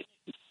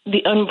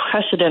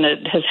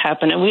unprecedented has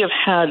happened, and we have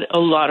had a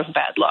lot of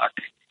bad luck.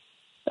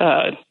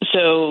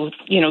 So,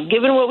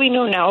 given what we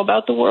know now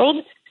about the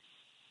world,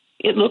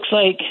 it looks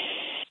like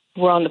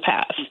we're on the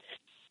path,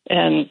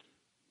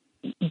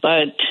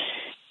 but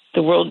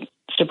the world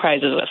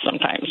surprises us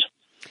sometimes.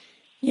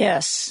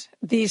 Yes,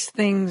 these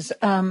things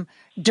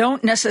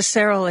don't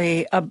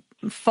necessarily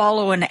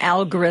follow an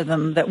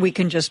algorithm that we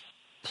can just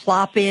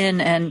plop in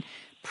and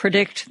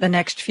predict the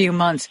next few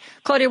months.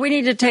 Claudia, we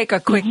need to take a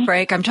quick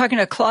break. I'm talking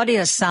to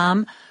Claudia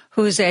Sahm,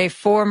 who's a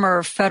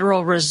former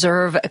Federal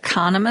Reserve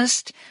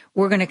economist.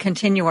 We're going to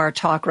continue our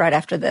talk right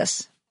after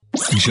this.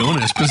 Joan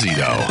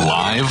Esposito,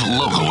 live,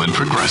 local, and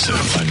progressive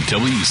on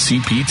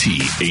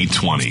WCPT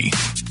 820.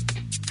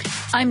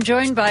 I'm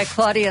joined by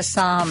Claudia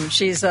Sahm.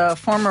 She's a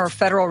former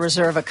Federal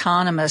Reserve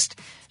economist.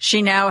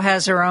 She now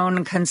has her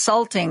own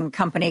consulting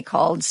company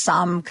called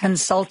Sahm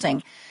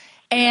Consulting.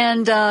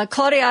 And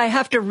Claudia, I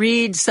have to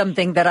read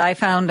something that I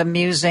found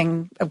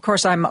amusing. Of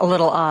course, I'm a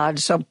little odd,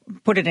 so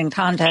put it in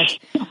context.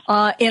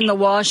 In the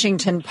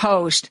Washington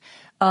Post,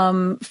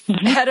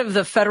 head of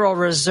the Federal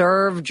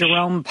Reserve,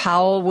 Jerome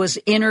Powell, was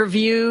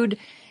interviewed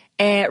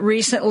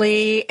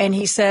recently, and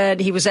he said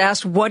he was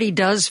asked what he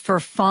does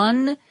for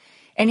fun.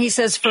 And he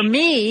says, for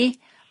me,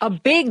 a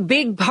big,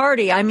 big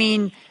party, I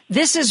mean,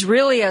 this is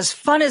really as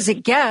fun as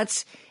it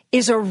gets,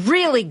 is a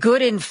really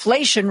good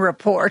inflation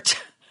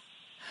report.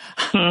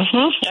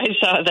 I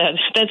saw that.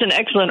 That's an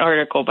excellent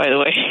article, by the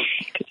way.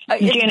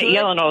 Janet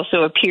Yellen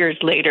also appears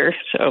later.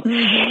 So,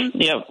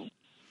 yep.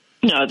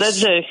 No,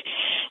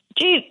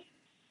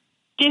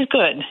 she's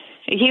good.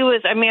 He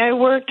was, I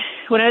worked,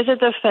 when I was at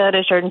the Fed,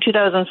 I started in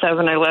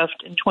 2007, I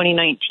left in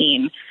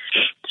 2019.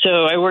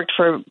 So I worked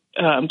for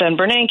Ben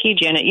Bernanke,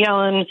 Janet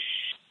Yellen,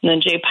 and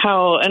then Jay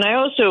Powell. And I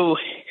also,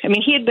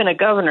 he had been a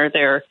governor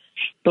there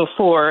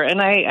before,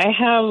 and I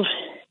have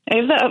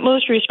the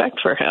utmost respect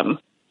for him.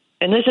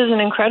 And this is an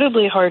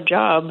incredibly hard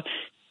job,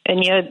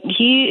 and yet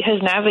he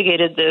has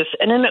navigated this,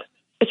 and then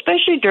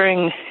especially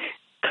in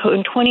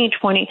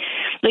 2020,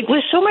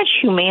 with so much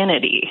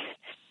humanity.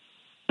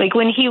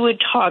 When he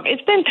would talk,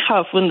 it's been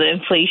tough when the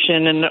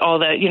inflation and all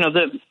that,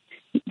 the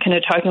kind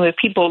of talking with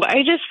people. But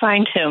I just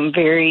find him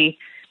very,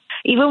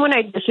 even when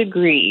I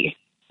disagree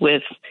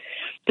with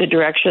the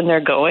direction they're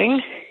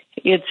going,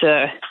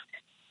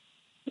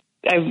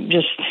 I'm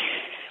just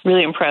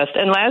really impressed.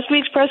 And last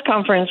week's press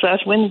conference,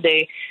 last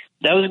Wednesday,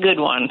 that was a good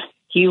one.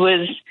 It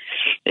was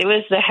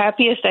the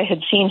happiest I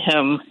had seen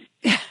him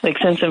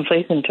since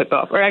inflation took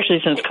off, or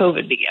actually since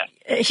COVID began.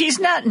 He's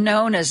not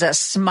known as a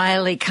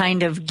smiley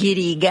kind of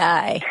giddy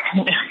guy.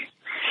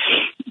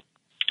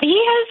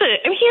 He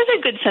has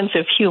a good sense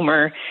of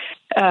humor.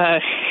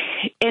 And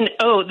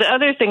the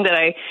other thing that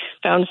I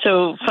found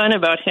so fun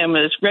about him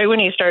is right when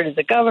he started as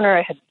a governor,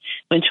 I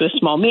went to a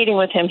small meeting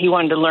with him. He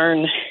wanted to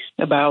learn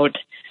about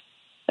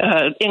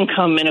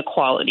income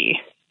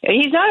inequality.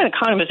 He's not an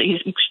economist.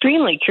 He's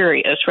extremely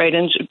curious, right?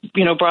 And,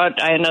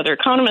 brought another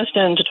economist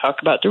in to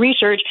talk about the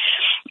research.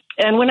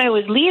 And when I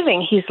was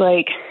leaving, he's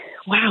like,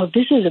 wow,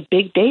 this is a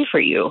big day for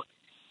you.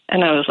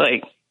 And I was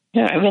like,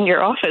 yeah, I'm in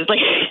your office,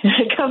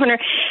 the governor.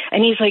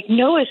 And he's like,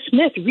 Noah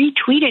Smith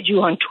retweeted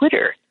you on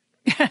Twitter.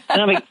 And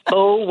I'm like,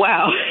 oh,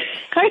 wow.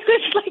 I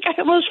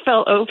almost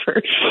fell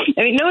over.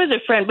 Noah's a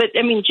friend, but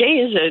Jay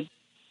is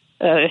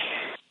a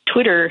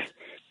Twitter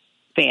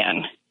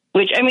fan.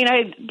 Which,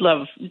 I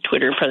love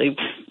Twitter. Probably,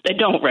 I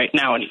don't right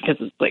now because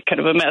it's kind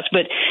of a mess.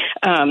 But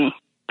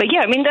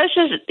yeah,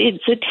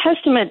 it's a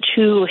testament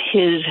to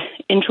his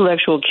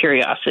intellectual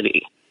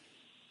curiosity,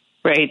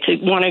 right? To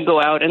want to go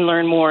out and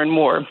learn more and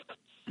more.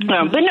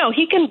 But no,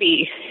 he can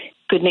be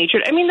good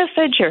natured. The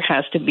Fed chair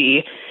has to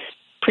be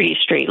pretty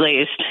straight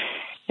laced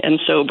and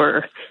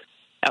sober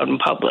out in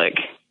public.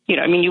 You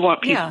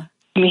want people. Yeah.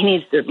 He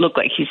needs to look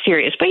like he's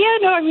serious. But yeah,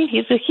 no,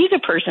 he's a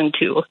person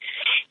too.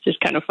 It's just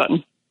kind of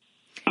fun.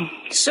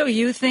 So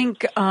you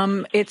think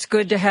it's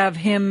good to have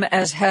him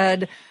as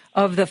head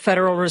of the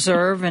Federal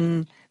Reserve,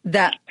 and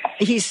that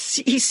he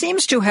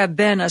seems to have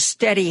been a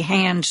steady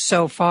hand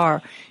so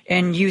far,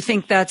 and you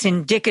think that's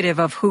indicative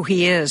of who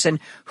he is and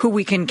who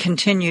we can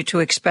continue to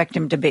expect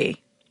him to be?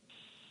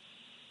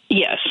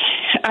 Yes.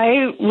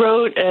 I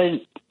wrote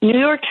a New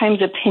York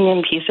Times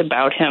opinion piece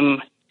about him,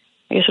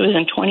 I guess it was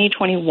in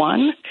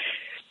 2021,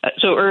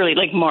 so early,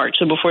 March,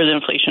 so before the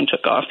inflation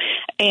took off.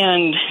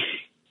 And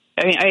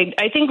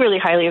I think really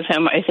highly of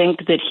him. I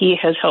think that he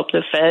has helped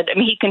the Fed.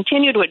 He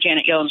continued what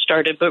Janet Yellen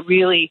started, but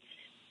really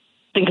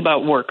think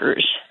about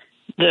workers,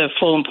 the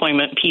full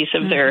employment piece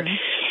of their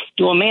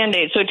dual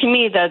mandate. So to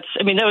me, that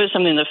was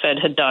something the Fed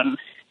had done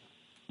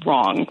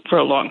wrong for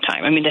a long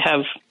time. To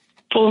have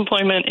full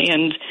employment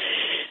and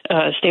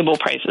stable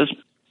prices.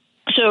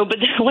 So, but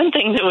the one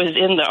thing that was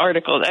in the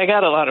article, I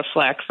got a lot of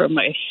flack from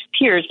my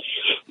peers,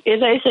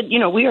 is I said,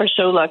 we are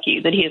so lucky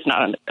that he is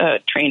not a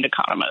trained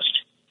economist.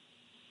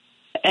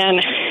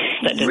 And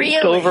that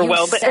didn't go over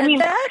well. But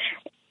that?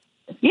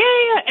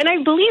 Yeah, and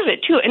I believe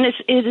it too. And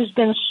it has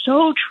been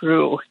so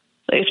true,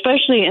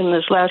 especially in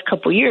this last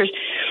couple of years.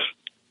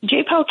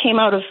 Jay Powell came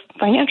out of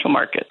financial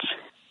markets,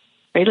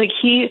 right?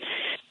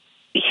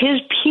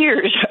 His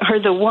peers are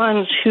the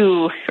ones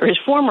or his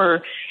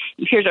former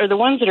peers are the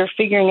ones that are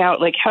figuring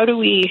out, how do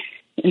we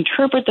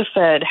interpret the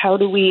Fed? How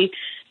do we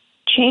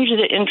change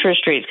the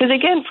interest rates? Because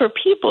again, for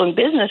people and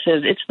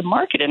businesses, it's the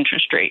market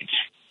interest rates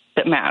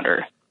that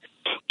matter.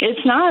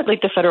 It's not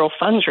like the federal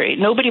funds rate.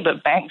 Nobody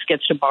but banks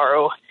gets to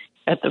borrow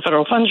at the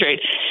federal funds rate.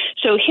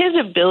 So his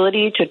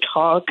ability to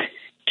talk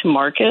to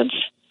markets,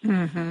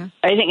 I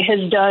think,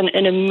 has done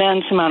an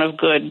immense amount of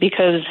good,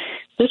 because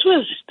this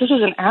was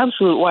an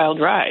absolute wild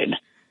ride.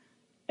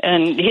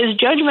 And his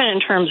judgment in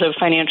terms of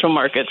financial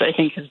markets, I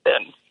think, has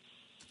been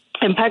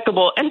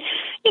impeccable. And,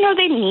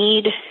 they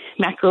need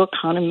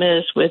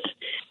macroeconomists with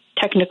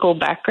technical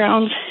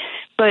backgrounds,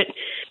 but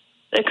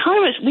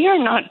economists, we are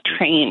not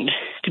trained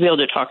to be able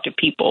to talk to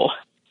people.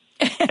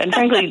 And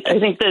frankly, I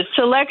think the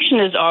selection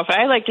is off.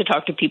 I like to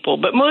talk to people,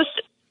 but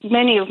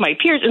many of my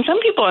peers and some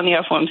people on the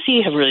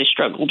FOMC have really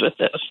struggled with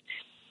this,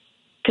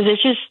 because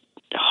it's just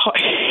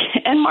hard.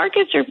 And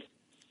markets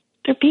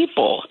they're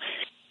people,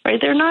 right?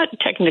 They're not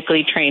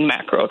technically trained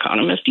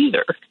macroeconomists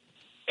either.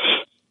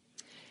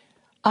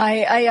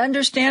 I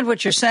understand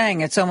what you're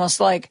saying. It's almost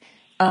like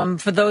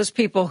for those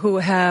people who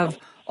have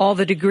all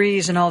the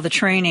degrees and all the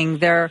training,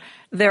 they're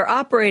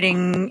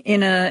operating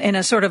in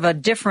a sort of a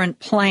different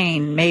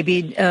plane,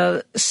 maybe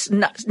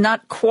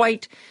not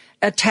quite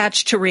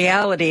attached to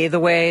reality the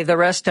way the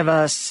rest of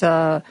us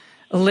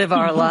live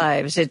our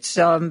lives. It's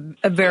a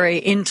very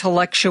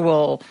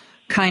intellectual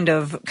kind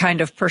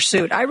of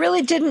pursuit. I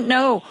really didn't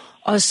know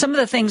some of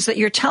the things that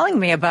you're telling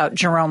me about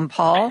Jerome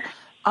Powell.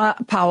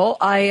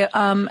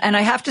 And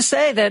I have to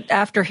say that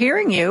after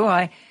hearing you,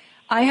 I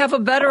have a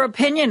better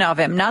opinion of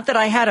him. Not that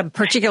I had a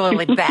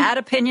particularly bad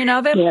opinion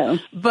of him,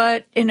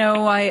 but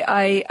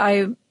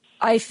I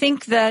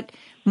think that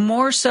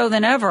more so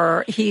than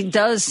ever, he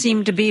does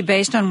seem to be,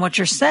 based on what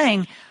you're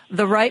saying,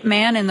 the right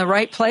man in the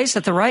right place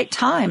at the right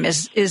time.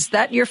 Is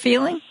that your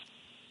feeling?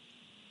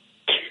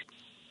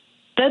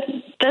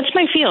 That's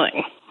my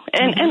feeling.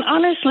 And and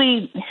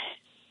honestly,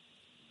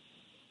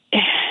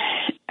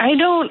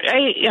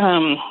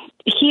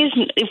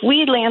 if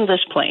we land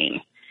this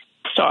plane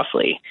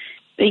softly,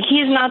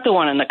 he's not the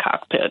one in the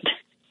cockpit.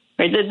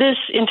 Right? This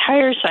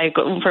entire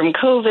cycle from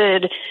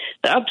COVID,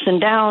 the ups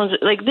and downs,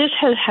 this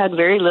has had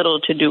very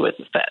little to do with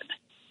the Fed.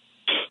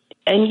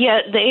 And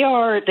yet they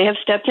have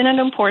stepped in at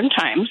important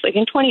times. Like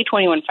in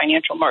 2020, when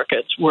financial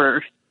markets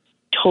were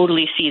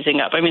totally seizing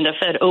up. I mean, the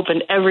Fed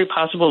opened every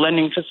possible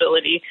lending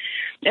facility.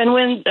 And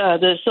when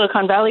the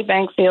Silicon Valley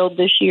Bank failed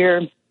this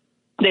year,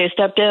 they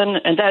stepped in.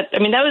 And that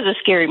was a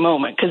scary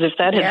moment, because if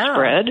that had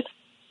spread,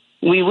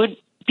 we would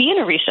be in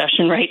a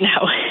recession right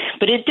now.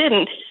 But it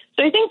didn't.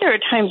 So I think there are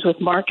times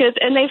with markets,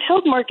 and they've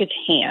held markets'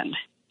 hand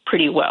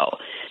pretty well.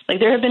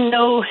 There have been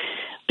no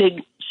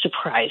big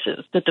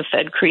surprises that the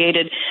Fed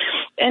created.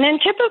 And in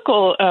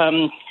typical,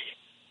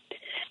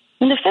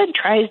 when the Fed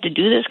tries to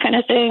do this kind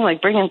of thing,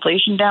 like bring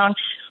inflation down,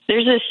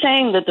 there's this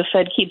saying that the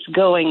Fed keeps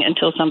going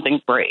until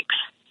something breaks,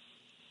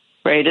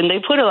 right? And they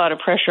put a lot of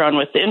pressure on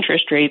with the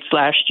interest rates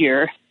last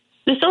year.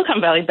 The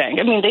Silicon Valley Bank,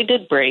 they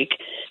did break,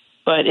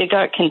 but it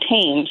got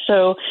contained.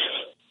 So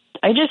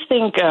I just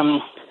think,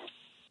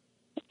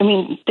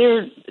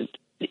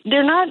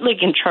 they're not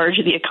in charge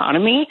of the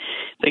economy.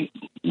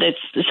 That's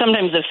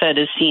sometimes the Fed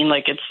is seen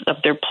like it's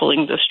up there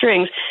pulling the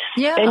strings,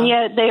 and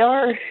yet they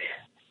are.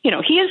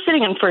 He is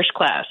sitting in first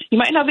class. He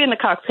might not be in the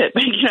cockpit,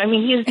 but he's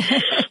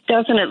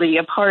definitely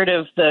a part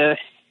of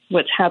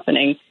what's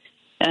happening.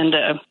 And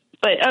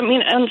but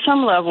on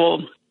some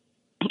level,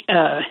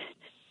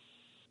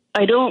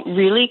 I don't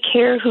really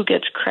care who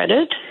gets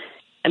credit.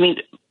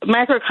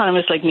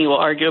 Macroeconomists like me will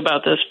argue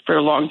about this for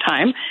a long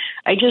time.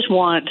 I just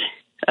want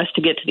us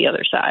to get to the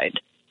other side.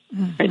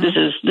 Mm-hmm. Right? This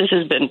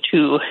has been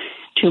too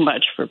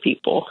much for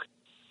people.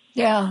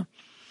 Yeah.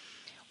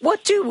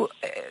 What does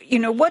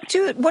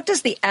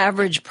the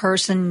average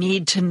person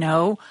need to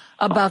know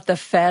about the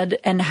Fed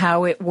and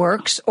how it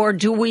works? Or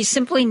do we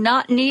simply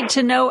not need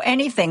to know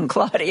anything,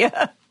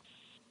 Claudia?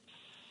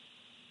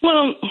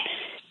 Well,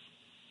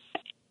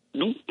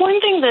 one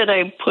thing that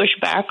I push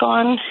back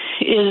on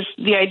is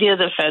the idea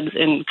the Fed's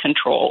in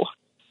control.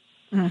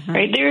 Mm-hmm.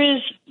 Right?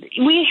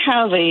 We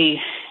have a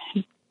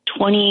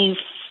 $25+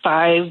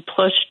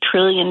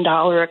 trillion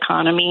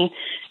economy.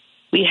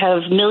 We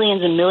have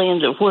millions and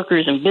millions of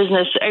workers in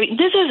business.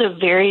 This is a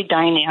very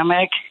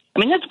dynamic.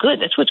 That's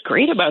good. That's what's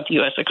great about the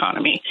U.S.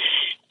 economy.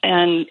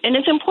 And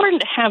it's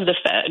important to have the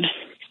Fed.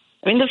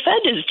 The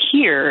Fed is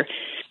here.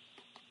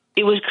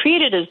 It was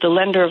created as the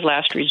lender of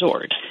last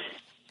resort,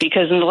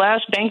 because in the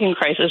last banking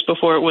crisis,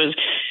 before it was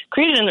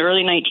created in the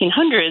early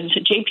 1900s,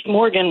 J.P.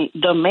 Morgan,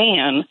 the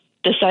man,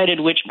 decided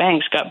which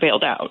banks got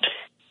bailed out.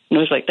 And it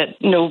was like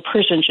that no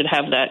person should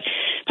have that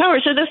power.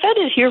 So the Fed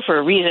is here for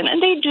a reason,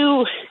 and they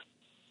do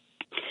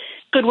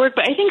good work,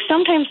 but I think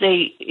sometimes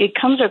it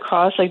comes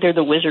across like they're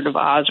the Wizard of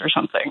Oz or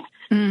something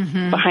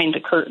behind the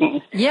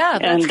curtain. Yeah,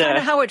 that's kind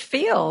of how it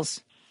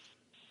feels.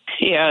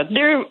 Yeah,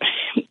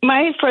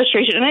 my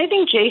frustration, and I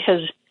think Jay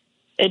has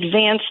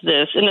advanced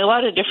this in a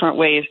lot of different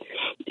ways,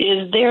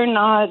 is they're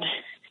not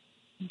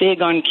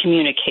big on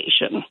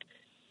communication.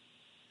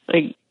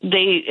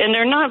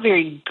 They're not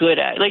very good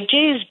at it.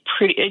 Jay is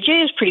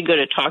pretty good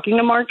at talking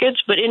to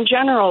markets, but in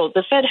general,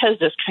 the Fed has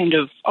this kind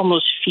of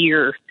almost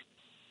fear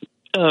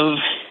of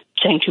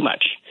saying too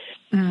much.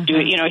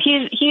 Mm-hmm.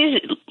 He's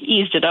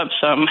eased it up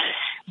some,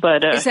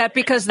 but is that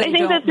because they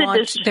don't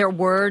want their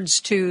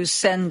words to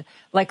send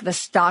the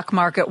stock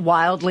market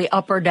wildly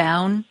up or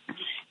down?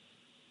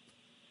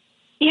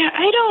 Yeah,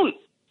 I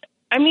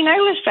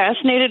was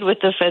fascinated with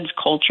the Fed's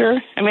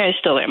culture. I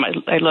still am.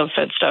 I love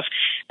Fed stuff,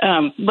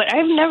 but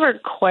I've never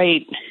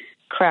quite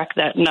cracked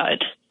that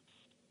nut.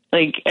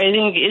 I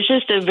think it's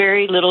just a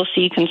very little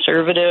C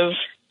conservative.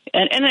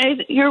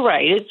 And you're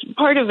right. It's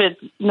part of it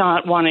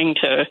not wanting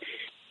to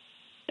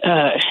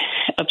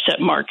upset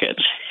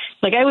markets.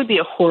 I would be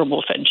a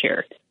horrible Fed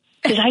chair,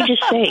 because I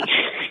just say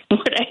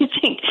what I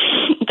think.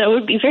 That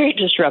would be very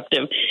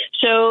disruptive.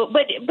 So,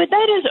 but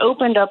that has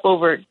opened up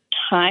over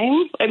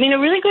time. A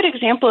really good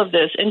example of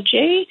this, and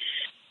Jay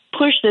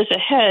pushed this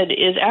ahead,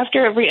 is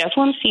after every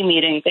FOMC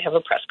meeting, they have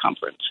a press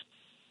conference.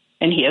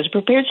 And he has a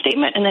prepared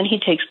statement, and then he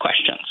takes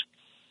questions.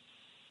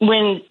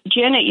 When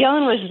Janet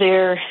Yellen was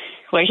there,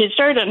 she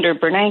started under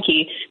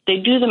Bernanke, they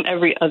do them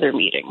every other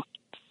meeting.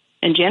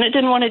 And Janet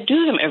didn't want to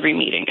do them every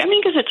meeting.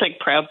 Because it's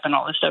prep and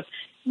all this stuff.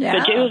 Yeah.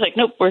 But Jay was like,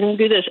 nope, we're going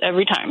to do this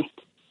every time.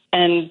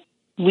 And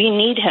we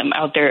need him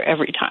out there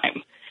every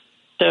time.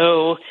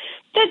 So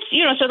that's,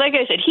 so like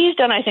I said, he's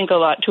done, I think, a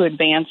lot to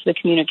advance the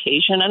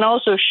communication and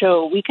also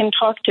show we can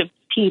talk to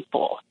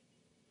people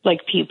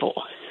like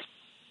people.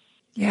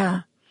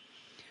 Yeah.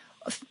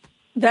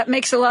 That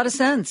makes a lot of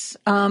sense.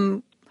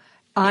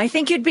 I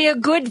think you'd be a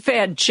good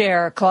Fed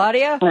chair,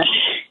 Claudia.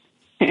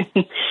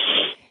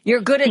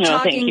 You're good at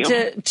talking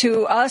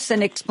to us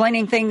and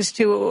explaining things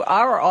to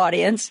our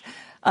audience.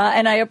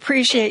 And I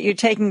appreciate you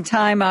taking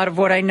time out of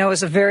what I know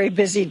is a very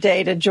busy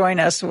day to join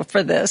us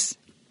for this.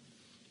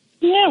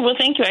 Yeah, well,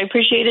 thank you. I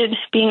appreciated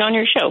being on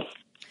your show.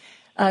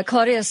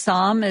 Claudia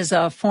Sahm is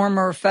a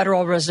former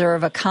Federal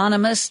Reserve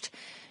economist.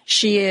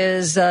 She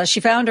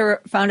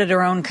founded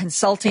her own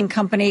consulting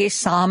company,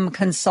 Sahm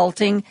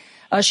Consulting.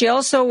 She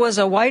also was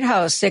a White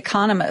House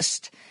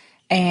economist.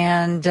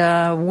 And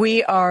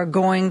we are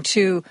going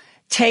to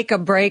take a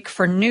break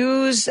for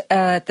news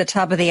at the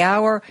top of the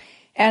hour.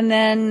 And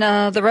then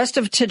the rest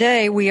of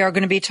today, we are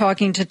going to be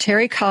talking to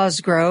Terry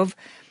Cosgrove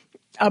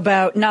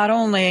about not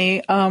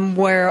only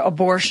where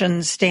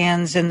abortion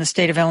stands in the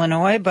state of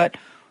Illinois, but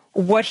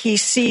what he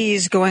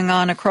sees going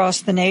on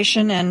across the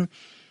nation and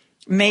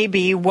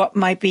maybe what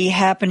might be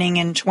happening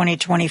in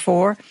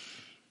 2024.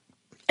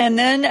 And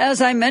then, as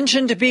I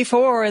mentioned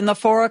before, in the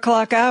 4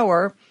 o'clock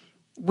hour,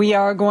 we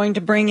are going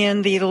to bring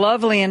in the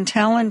lovely and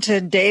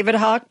talented David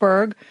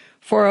Hochberg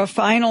for a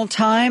final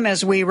time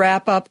as we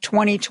wrap up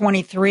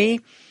 2023.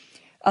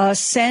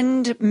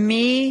 Send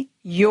me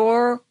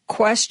your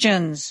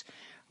questions.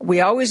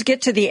 We always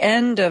get to the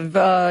end of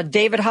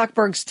David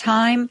Hochberg's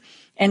time,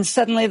 and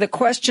suddenly the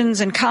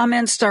questions and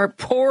comments start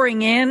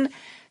pouring in.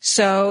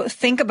 So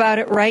think about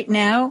it right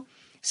now.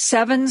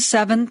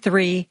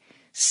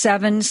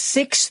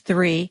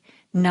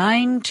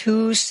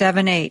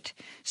 773-763-9278.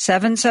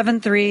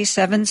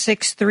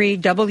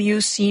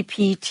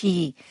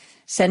 773-763-WCPT.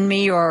 Send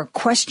me your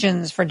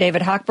questions for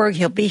David Hochberg.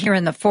 He'll be here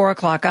in the 4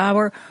 o'clock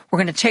hour. We're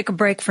going to take a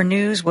break for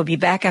news. We'll be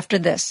back after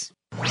this.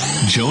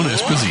 Joan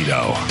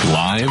Esposito,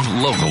 live,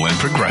 local, and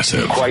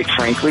progressive. Quite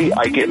frankly,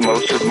 I get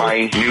most of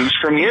my news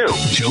from you.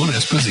 Joan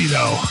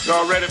Esposito.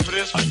 Y'all ready for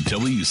this? On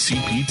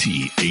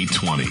WCPT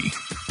 820.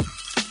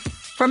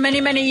 For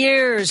many, many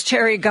years,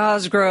 Terry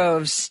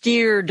Cosgrove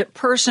steered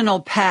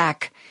personal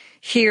PAC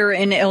here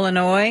in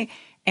Illinois.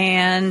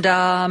 And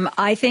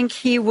I think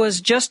he was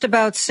just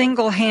about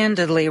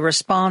single-handedly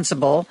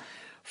responsible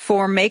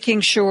for making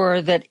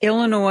sure that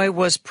Illinois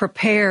was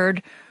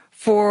prepared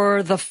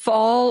for the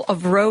fall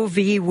of Roe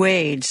v.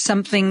 Wade,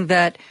 something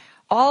that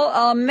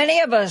many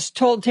of us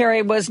told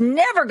Terry was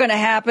never going to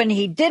happen.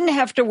 He didn't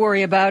have to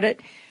worry about it,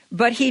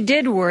 but he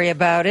did worry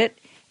about it,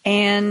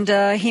 and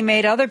he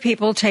made other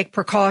people take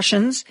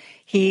precautions.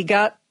 He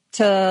got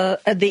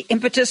the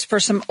impetus for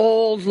some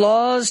old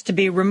laws to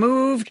be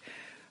removed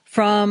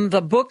from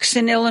the books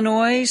in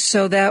Illinois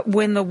so that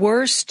when the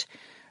worst,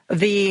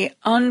 the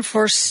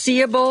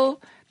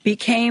unforeseeable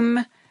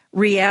became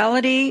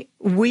reality,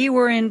 we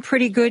were in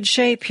pretty good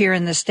shape here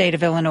in the state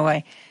of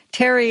Illinois.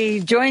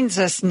 Terry joins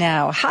us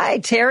now. Hi,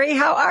 Terry.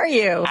 How are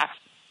you?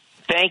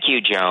 Thank you,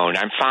 Joan.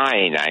 I'm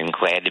fine. I'm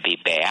glad to be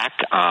back,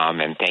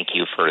 and thank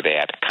you for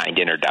that kind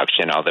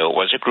introduction. Although it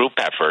was a group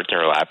effort, there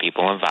are a lot of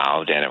people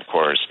involved, and of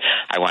course,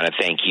 I want to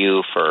thank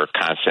you for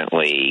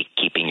constantly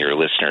keeping your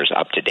listeners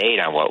up to date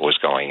on what was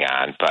going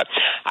on. But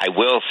I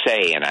will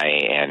say, and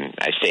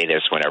I say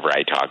this whenever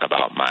I talk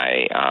about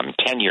my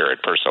tenure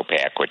at Personal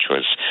PAC, which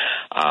was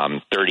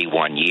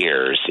 31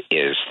 years,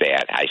 is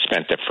that I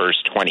spent the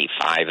first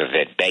 25 of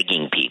it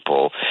begging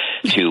people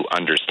to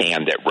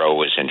understand that Roe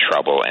was in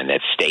trouble and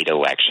that state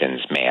elections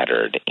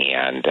mattered,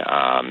 and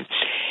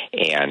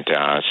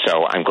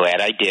so I'm glad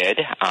I did.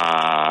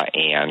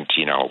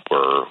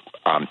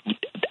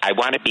 I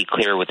want to be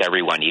clear with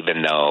everyone,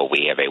 even though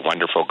we have a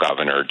wonderful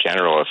governor,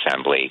 General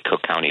Assembly,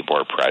 Cook County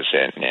Board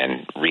President,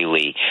 and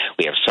really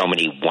we have so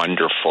many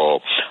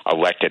wonderful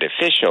elected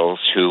officials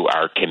who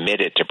are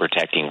committed to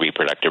protecting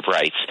reproductive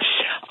rights.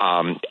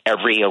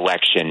 Every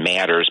election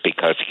matters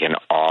because it can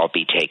all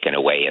be taken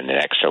away in the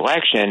next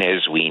election,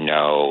 as we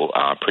know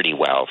pretty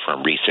well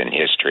from recent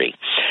history.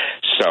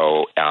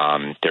 So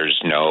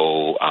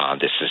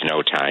this is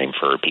no time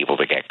for people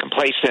to get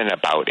complacent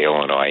about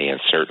Illinois, and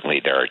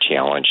certainly there are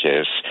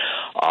challenges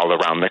all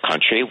around the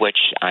country, which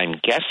I'm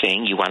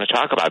guessing you want to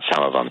talk about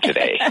some of them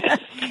today.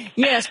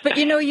 Yes, but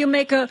you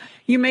make a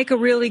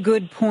really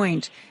good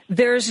point.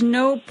 There is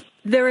no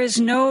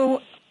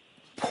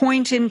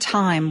point in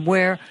time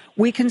where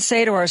we can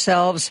say to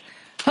ourselves,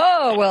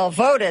 oh, well,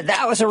 voted.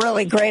 That was a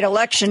really great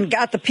election.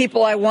 Got the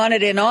people I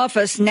wanted in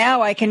office.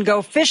 Now I can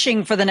go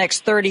fishing for the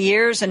next 30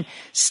 years and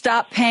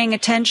stop paying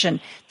attention.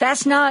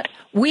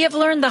 We have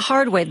learned the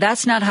hard way.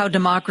 That's not how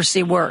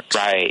democracy works.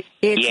 Right.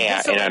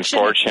 It's and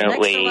unfortunately, it's the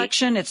next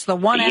election, it's the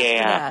one after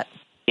that.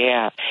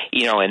 Yeah,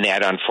 and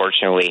that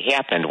unfortunately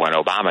happened when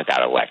Obama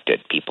got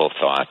elected. People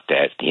thought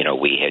that,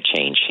 we had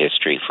changed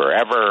history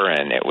forever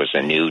and it was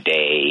a new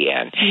day,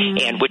 and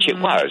which it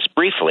was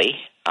briefly.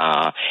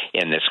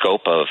 in the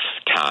scope of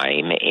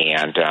time.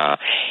 And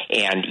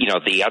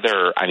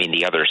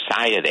the other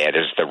side of that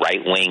is the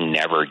right wing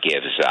never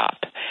gives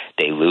up.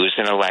 They lose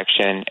an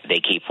election,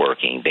 they keep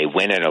working. They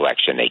win an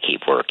election, they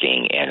keep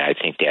working. And I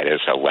think that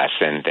is a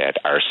lesson that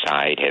our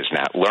side has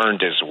not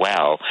learned as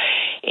well.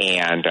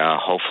 And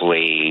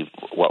hopefully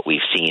what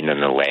we've seen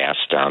in the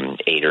last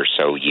 8 or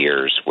so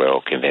years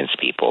will convince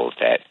people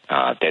that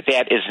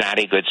that is not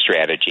a good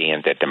strategy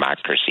and that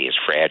democracy is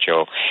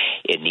fragile.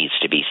 It needs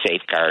to be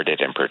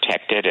safeguarded and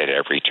protected at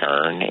every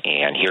turn.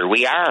 And here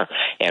we are.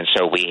 And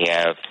so we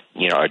have,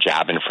 a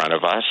job in front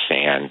of us.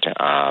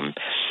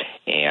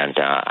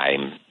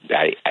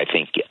 I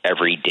think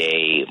every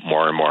day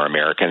more and more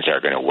Americans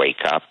are going to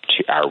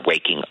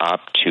waking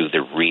up to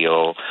the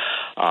real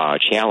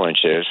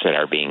challenges that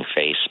are being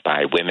faced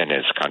by women in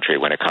this country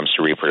when it comes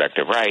to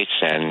reproductive rights.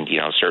 And,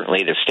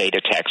 certainly the state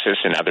of Texas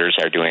and others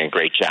are doing a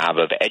great job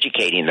of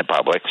educating the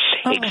public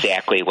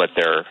exactly what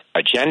their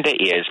agenda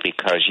is,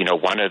 because,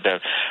 one of the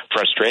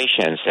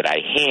frustrations that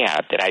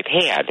I've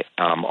had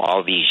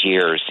all these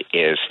years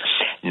is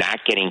not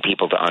getting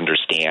people to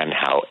understand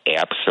how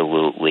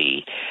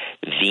absolutely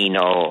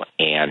venal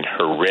and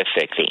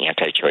horrific the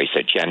anti-choice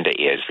agenda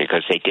is,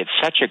 because they did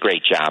such a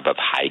great job of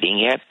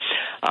hiding it,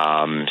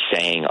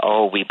 saying,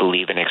 we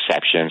believe in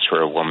exceptions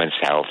for a woman's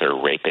health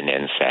or rape and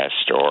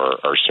incest, or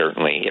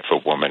certainly if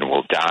a woman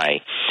will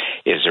die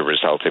as a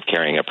result of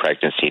carrying a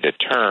pregnancy to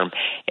term.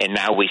 And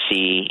now we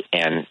see,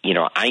 and,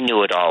 I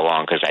knew it all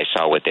along because I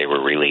saw what they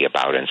were really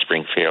about in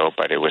Springfield,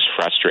 but it was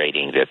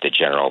frustrating that the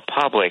general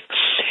public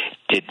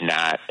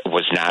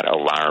was not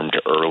alarmed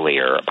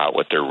earlier about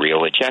what their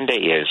real agenda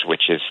is,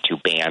 which is to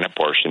ban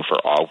abortion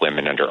for all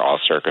women under all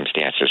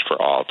circumstances for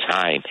all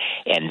time.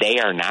 And they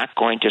are not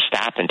going to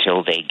stop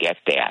until they get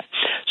that.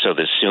 So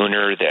the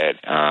sooner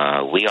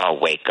that we all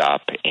wake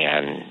up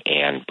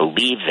and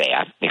believe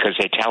that, because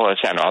they tell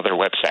us on all their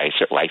websites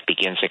that life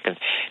begins at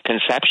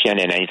conception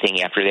and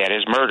anything after that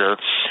is murder,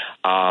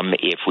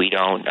 if we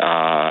don't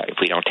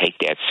take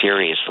that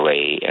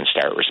seriously and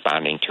start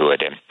responding to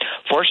it. And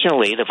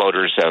fortunately, the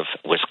voters of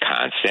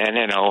Wisconsin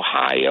and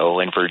Ohio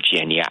and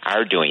Virginia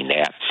are doing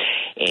that,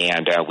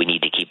 and we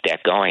need to keep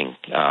that going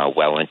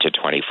well into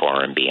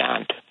 24 and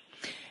beyond.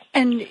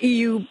 And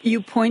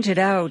you pointed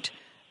out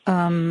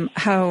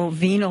how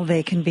venal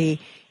they can be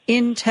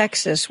in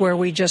Texas, where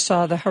we just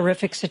saw the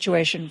horrific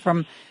situation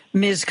from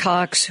Ms.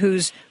 Cox,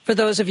 who's, for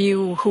those of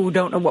you who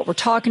don't know what we're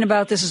talking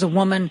about, this is a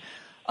woman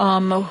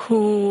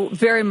who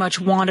very much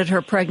wanted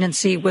her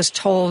pregnancy, was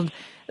told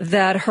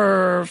that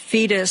her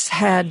fetus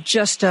had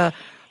just a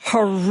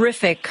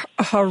horrific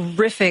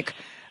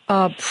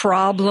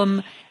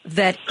problem,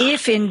 that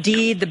if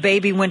indeed the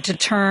baby went to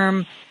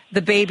term,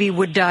 the baby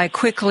would die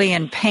quickly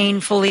and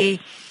painfully.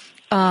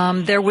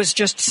 There was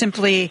just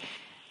simply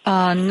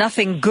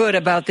nothing good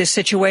about this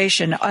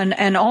situation.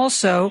 And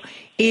also,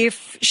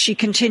 if she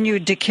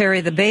continued to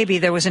carry the baby,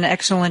 there was an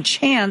excellent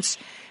chance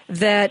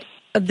that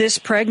this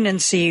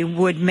pregnancy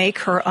would make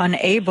her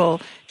unable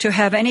to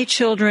have any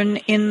children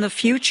in the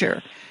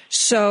future.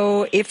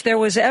 So if there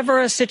was ever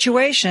a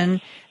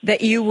situation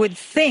that you would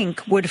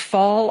think would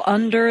fall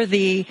under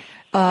the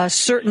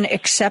certain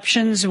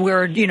exceptions,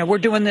 we're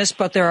doing this,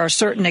 but there are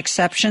certain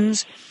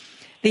exceptions,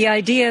 the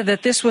idea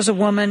that this was a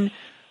woman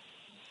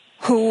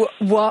who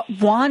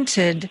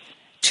wanted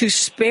to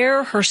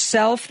spare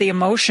herself the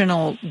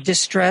emotional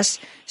distress,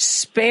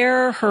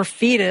 spare her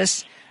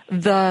fetus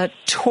the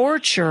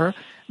torture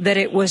that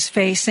it was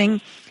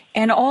facing,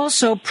 and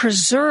also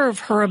preserve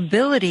her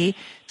ability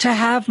to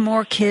have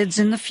more kids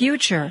in the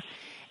future.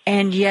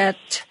 And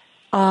yet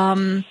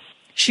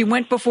she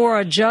went before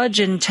a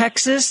judge in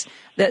Texas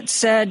that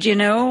said,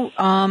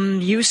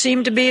 you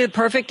seem to be the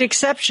perfect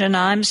exception.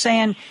 I'm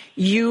saying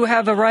you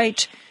have a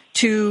right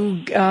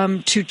to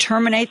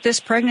terminate this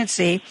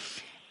pregnancy.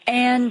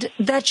 And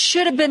that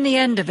should have been the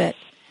end of it.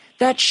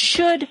 That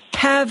should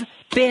have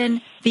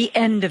been the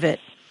end of it.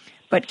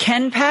 But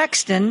Ken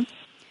Paxton,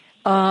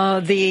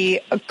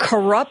 the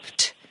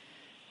corrupt,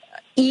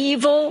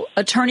 evil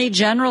Attorney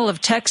General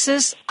of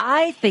Texas,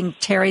 I think,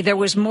 Terry, there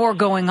was more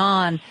going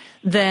on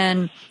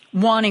than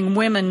wanting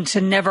women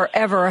to never,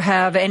 ever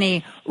have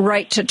any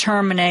right to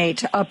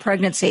terminate a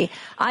pregnancy.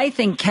 I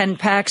think Ken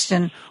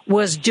Paxton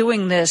was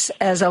doing this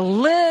as a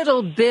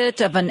little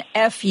bit of an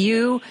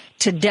FU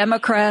to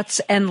Democrats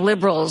and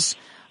liberals,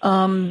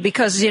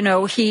 because,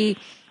 he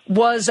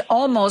was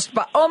almost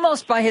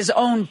by his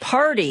own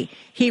party,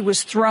 he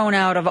was thrown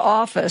out of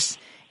office,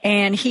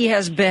 and he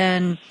has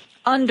been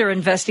under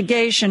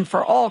investigation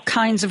for all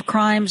kinds of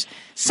crimes.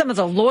 Some of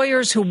the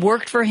lawyers who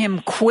worked for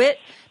him quit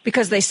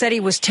because they said he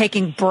was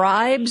taking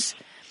bribes.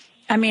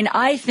 I mean,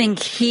 I think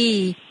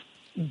he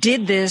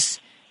did this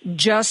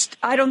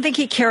I don't think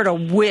he cared a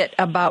whit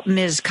about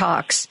Ms.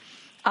 Cox.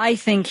 I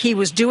think he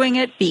was doing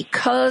it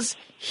because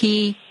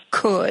he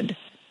could.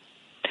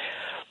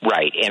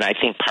 Right, and I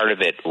think part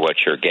of it, what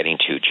you're getting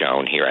to,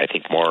 Joan, here, I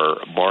think more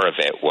of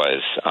it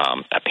was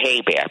a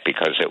payback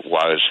because it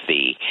was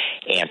the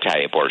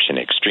anti-abortion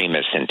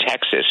extremists in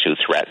Texas who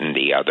threatened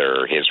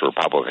his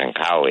Republican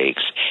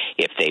colleagues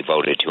if they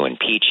voted to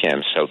impeach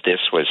him. So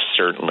this was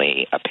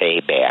certainly a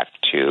payback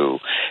to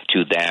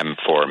them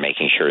for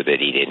making sure that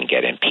he didn't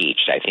get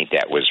impeached. I think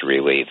that was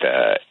really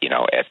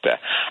at the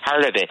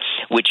heart of it,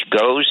 which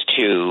goes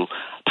to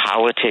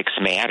politics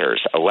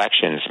matters,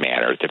 elections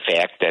matter. The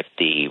fact that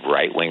the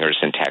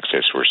right-wingers in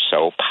Texas were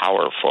so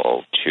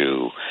powerful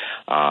to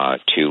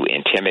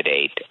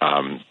intimidate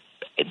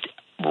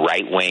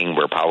right-wing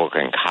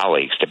Republican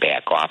colleagues to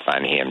back off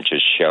on him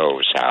just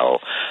shows how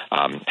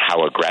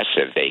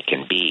aggressive they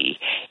can be,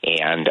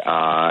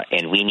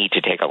 and we need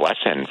to take a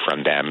lesson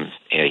from them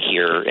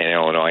here in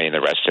Illinois and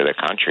the rest of the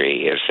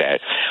country. Is that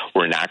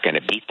we're not going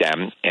to beat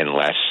them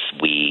unless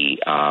we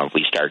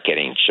start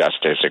getting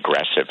just as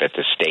aggressive at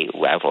the state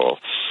level,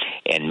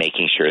 and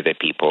making sure that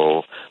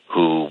people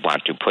who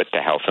want to put the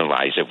health and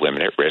lives of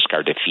women at risk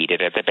are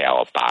defeated at the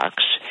ballot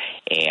box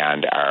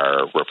and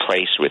are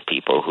replaced with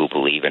people who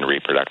believe in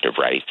reproductive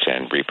rights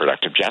and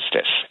reproductive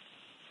justice.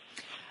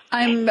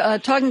 I'm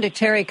talking to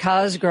Terry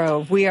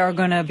Cosgrove. We are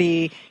going to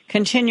be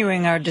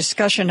continuing our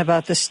discussion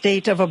about the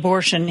state of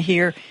abortion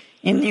here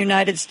in the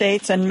United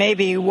States and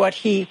maybe what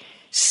he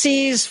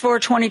sees for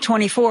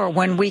 2024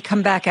 when we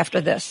come back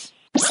after this.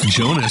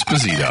 Joan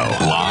Esposito,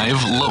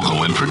 live,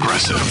 local, and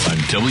progressive on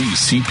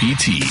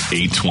WCPT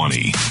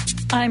 820.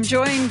 I'm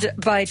joined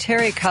by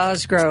Terry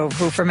Cosgrove,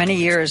 who for many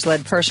years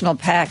led Personal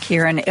PAC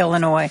here in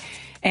Illinois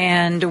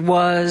and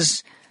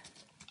was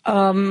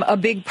a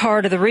big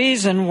part of the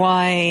reason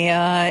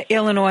why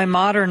Illinois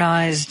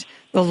modernized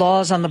the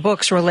laws on the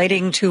books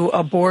relating to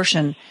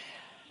abortion.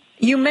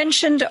 You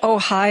mentioned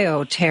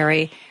Ohio,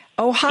 Terry.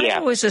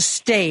 Ohio is a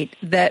state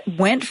that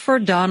went for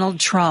Donald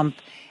Trump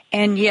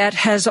and yet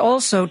has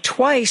also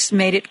twice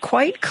made it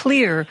quite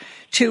clear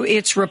to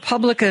its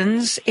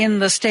Republicans in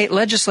the state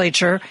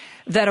legislature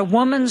that a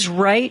woman's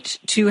right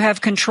to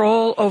have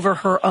control over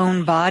her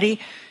own body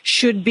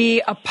should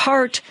be a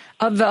part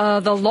of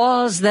the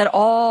laws that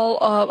all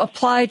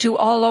apply to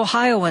all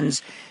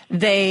Ohioans.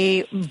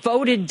 They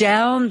voted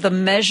down the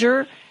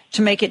measure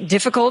to make it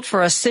difficult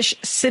for a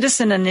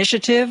citizen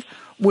initiative,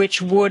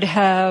 which would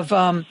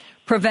have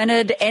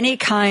prevented any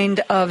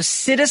kind of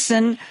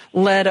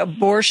citizen-led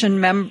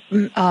abortion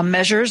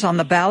measures on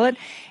the ballot.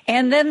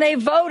 And then they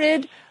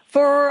voted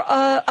for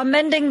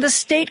amending the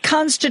state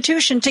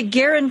constitution to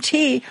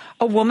guarantee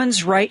a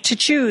woman's right to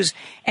choose.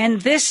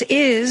 And this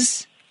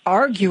is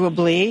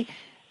arguably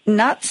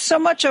not so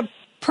much a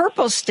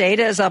purple state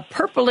as a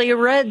purpley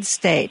red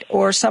state,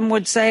 or some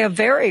would say a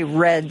very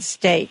red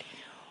state.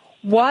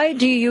 Why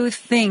do you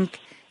think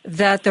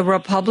that the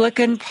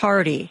Republican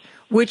Party,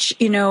 which,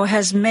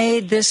 has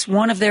made this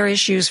one of their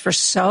issues for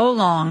so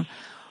long,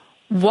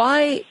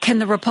 why can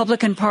the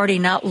Republican Party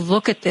not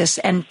look at this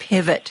and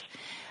pivot?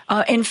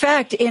 In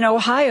fact, in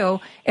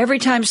Ohio, every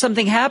time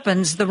something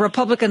happens, the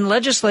Republican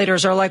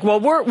legislators are like,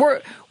 well,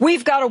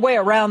 we've got a way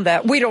around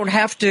that. We don't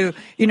have to,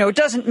 it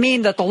doesn't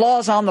mean that the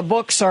laws on the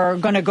books are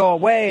going to go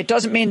away. It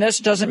doesn't mean this,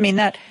 it doesn't mean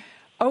that.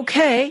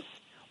 Okay.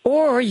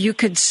 Or you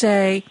could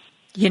say,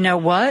 you know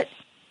what?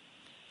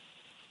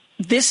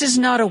 This is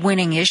not a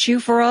winning issue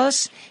for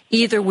us.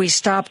 Either we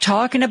stop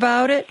talking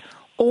about it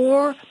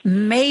or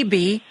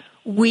maybe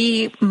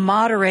we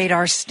moderate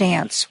our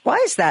stance. Why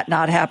is that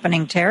not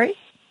happening, Terry?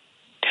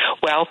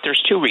 Well,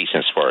 there's two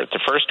reasons for it.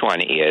 The first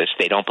one is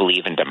they don't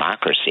believe in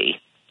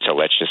democracy. So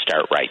let's just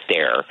start right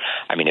there.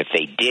 I mean, if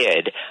they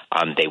did,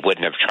 they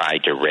wouldn't have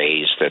tried to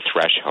raise the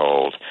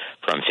threshold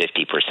from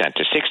 50%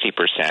 to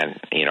 60%,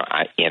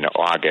 in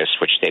August,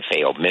 which they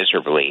failed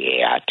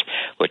miserably at,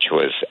 which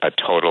was a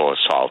total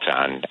assault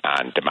on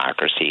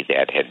democracy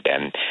that had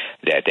been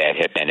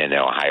in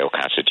the Ohio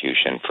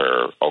Constitution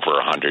for over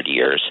 100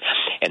 years.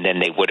 And then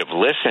they would have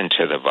listened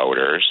to the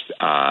voters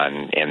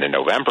in the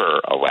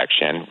November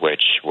election,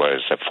 which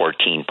was a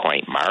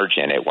 14-point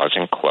margin. It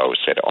wasn't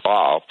close at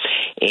all.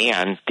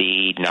 And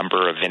the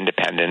number of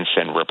independents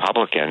and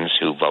Republicans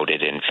who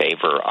voted in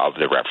favor of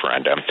the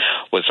referendum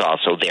was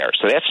also there.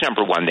 So that's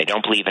number one. They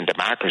don't believe in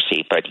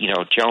democracy. But,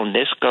 Joan,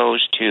 this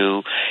goes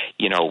to,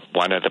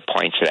 one of the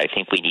points that I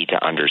think we need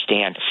to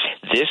understand.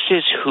 This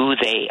is who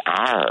they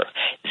are.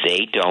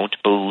 They don't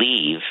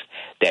believe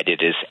that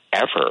it is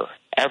ever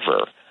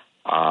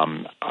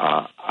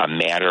a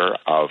matter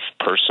of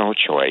personal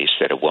choice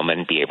that a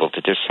woman be able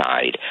to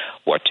decide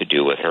what to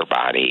do with her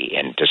body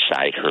and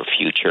decide her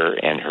future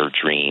and her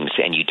dreams.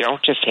 And you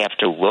don't just have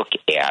to look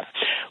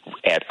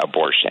at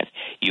abortion.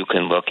 You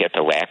can look at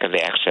the lack of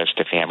access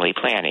to family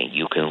planning.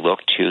 You can look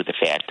to the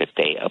fact that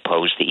they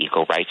oppose the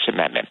Equal Rights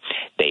Amendment.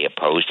 They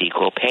oppose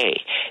equal pay.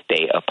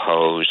 They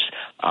oppose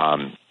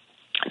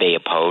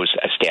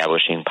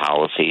establishing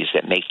policies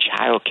that make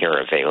child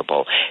care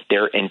available.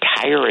 Their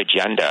entire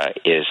agenda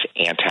is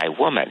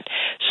anti-woman.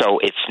 So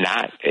it's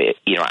not,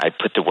 I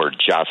put the word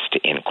just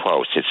in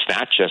quotes. It's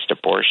not just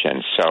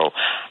abortion. So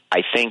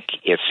I think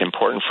it's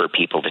important for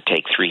people to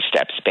take 3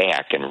 steps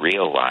back and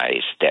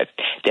realize that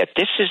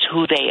this is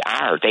who they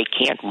are. They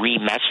can't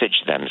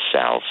re-message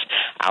themselves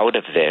out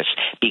of this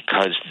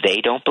because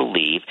they don't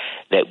believe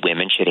that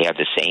women should have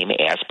the same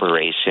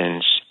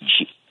aspirations,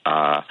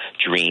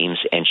 dreams,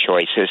 and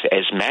choices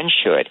as men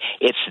should.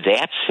 It's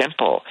that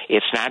simple.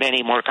 It's not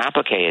any more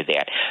complicated than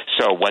that.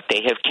 So what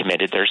they have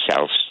committed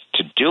themselves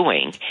to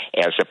doing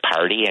as a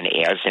party and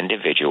as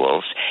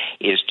individuals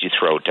is to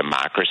throw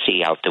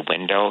democracy out the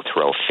window,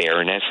 throw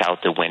fairness out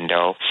the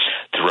window,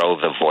 throw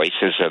the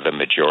voices of the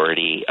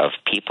majority of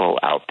people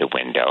out the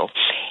window,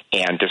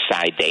 and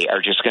decide they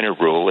are just going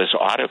to rule as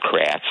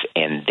autocrats,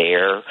 and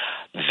their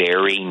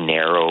very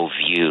narrow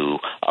view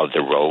of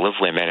the role of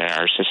women in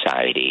our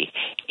society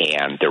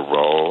and the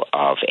role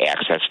of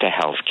access to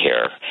health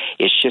care,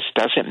 it just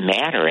doesn't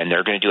matter, and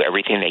they're going to do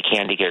everything they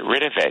can to get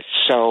rid of it.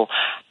 So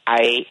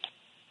I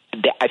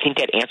think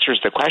that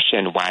answers the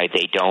question why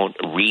they don't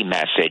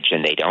re-message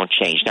and they don't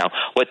change. Now,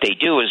 what they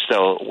do is,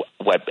 though,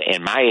 what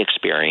in my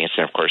experience,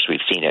 and of course we've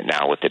seen it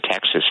now with the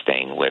Texas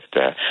thing, with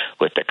the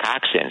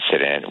Cox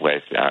incident,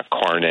 with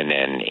Cornyn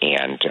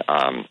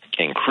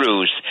and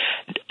Cruz,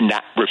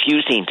 not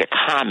refusing to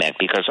comment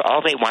because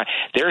all they want,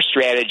 their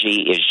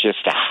strategy is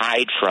just to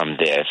hide from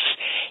this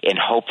and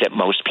hope that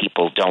most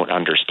people don't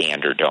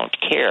understand or don't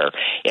care.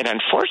 And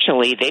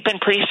unfortunately, they've been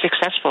pretty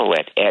successful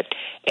at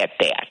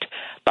that.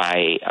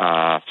 By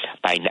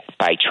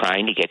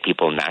trying to get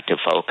people not to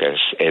focus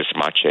as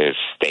much as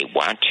they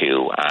want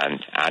to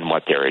on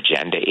what their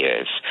agenda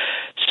is.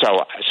 So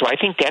I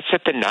think that's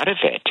at the nut of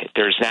it.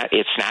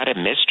 It's not a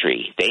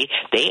mystery.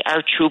 They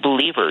are true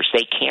believers.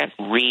 They can't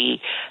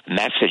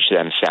re-message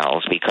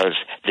themselves because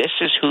this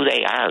is who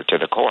they are to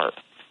the core.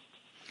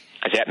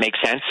 Does that make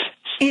sense?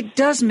 It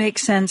does make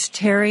sense,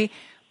 Terry,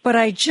 but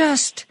I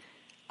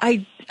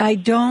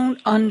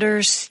don't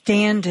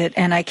understand it,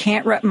 and I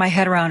can't wrap my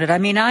head around it. I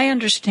mean, I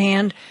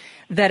understand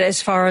that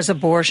as far as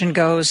abortion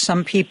goes,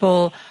 some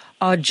people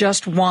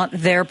just want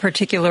their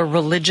particular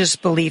religious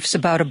beliefs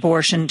about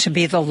abortion to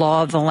be the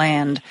law of the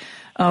land,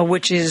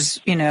 which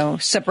is,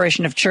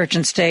 separation of church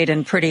and state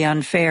and pretty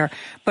unfair.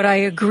 But I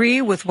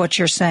agree with what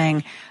you're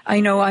saying.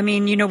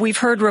 We've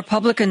heard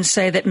Republicans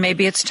say that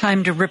maybe it's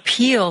time to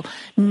repeal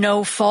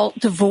no-fault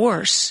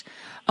divorce.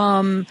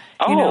 And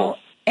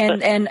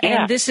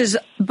this is,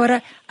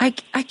 but I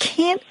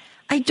can't,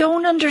 I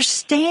don't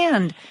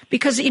understand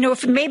because,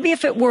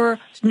 if it were,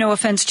 no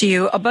offense to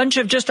you, a bunch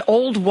of just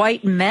old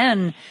white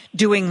men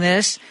doing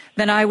this,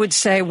 then I would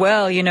say,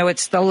 well,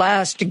 it's the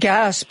last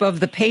gasp of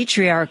the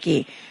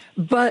patriarchy.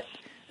 But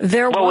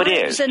their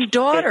wives and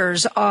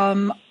daughters,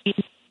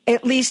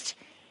 at least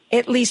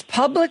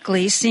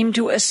publicly, seem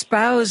to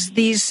espouse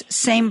these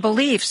same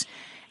beliefs.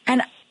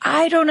 And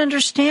I don't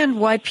understand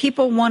why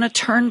people want to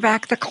turn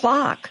back the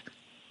clock.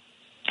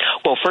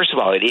 Well, first of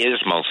all, it is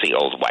mostly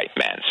old white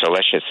men, so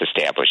let's just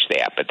establish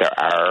that. But there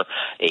are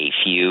a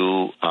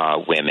few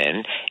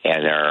women,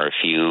 and there are a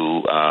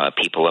few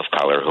people of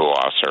color who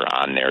also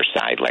are on their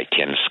side, like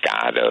Tim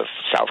Scott of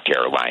South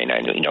Carolina.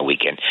 And,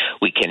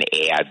 we can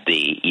add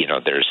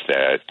there's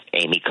the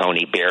Amy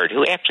Coney Barrett,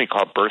 who actually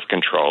called birth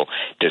control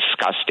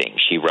disgusting.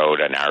 She wrote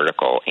an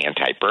article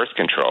anti-birth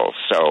control.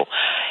 So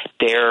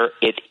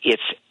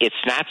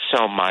it's not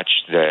so much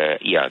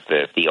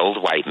the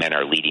old white men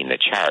are leading the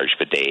charge,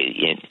 but they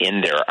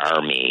in their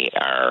army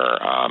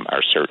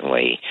are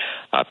certainly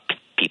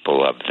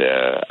people of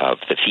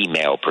the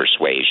female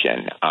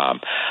persuasion.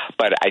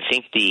 But I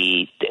think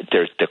the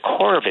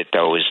core of it,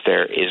 though, is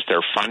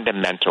their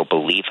fundamental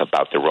belief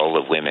about the role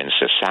of women in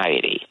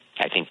society.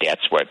 I think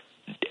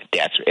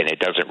and it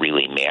doesn't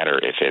really matter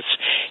if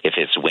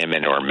it's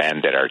women or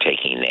men that are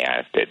taking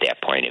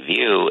that point of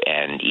view.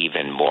 And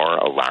even more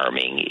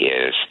alarming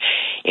is,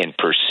 in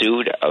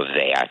pursuit of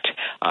that,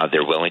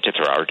 they're willing to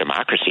throw our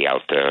democracy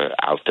out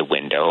the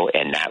window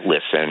and not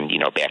listen.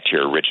 Back to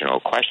your original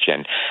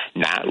question,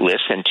 not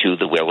listen to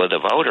the will of the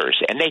voters.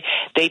 And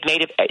they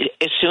made it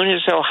as soon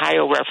as the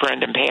Ohio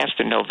referendum passed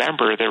in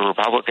November. The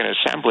Republican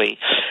Assembly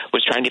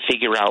was trying to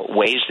figure out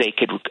ways they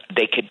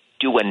could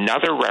do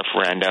another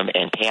referendum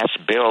and pass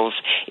bills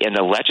in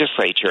the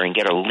legislature and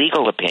get a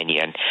legal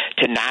opinion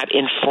to not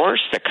enforce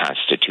the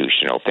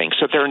constitutional thing.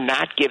 So they're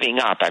not giving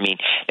up. I mean,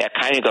 that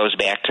kind of goes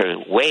back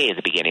to way at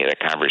the beginning of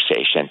the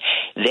conversation.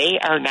 They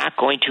are not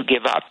going to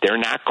give up. They're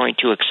not going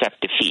to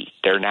accept defeat.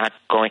 They're not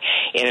going,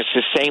 and it's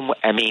the same.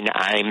 I mean,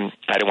 I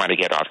don't want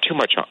to get off too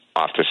much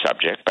off the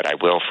subject, but I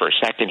will for a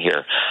second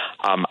here.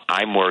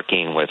 I'm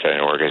working with an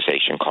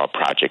organization called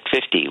Project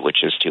 50,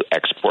 which is to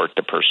export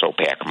the personal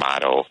PAC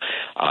model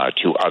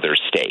to other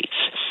states.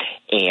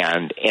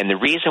 And the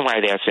reason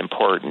why that's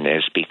important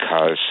is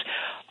because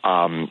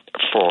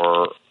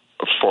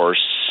for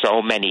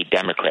so many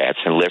Democrats,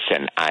 and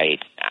listen,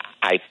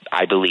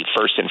 I believe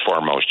first and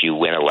foremost you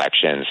win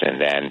elections,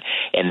 and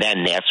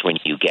then that's when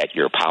you get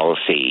your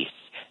policy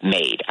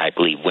made. I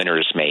believe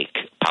winners make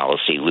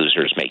policy,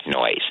 losers make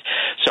noise.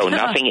 So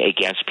nothing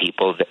against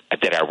people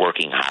that are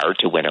working hard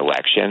to win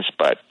elections,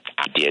 but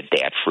I did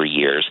that for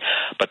years.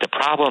 But the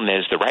problem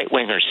is the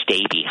right-wingers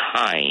stay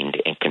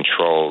behind and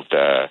control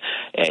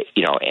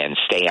and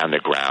stay on the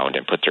ground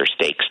and put their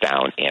stakes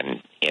down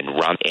and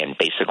run and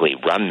basically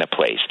run the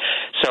place.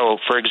 So,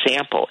 for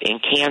example, in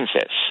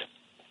Kansas,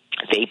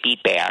 they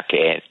beat back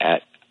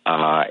a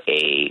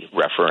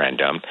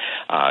referendum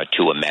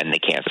to amend the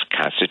Kansas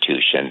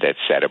Constitution that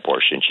said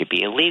abortion should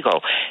be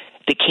illegal.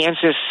 The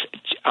Kansas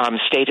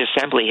State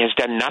Assembly has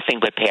done nothing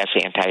but pass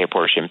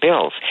anti-abortion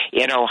bills.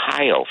 In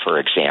Ohio, for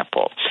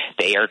example,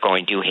 they are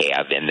going to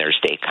have in their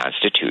state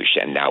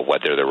constitution, now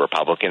whether the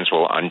Republicans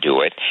will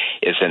undo it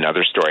is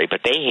another story,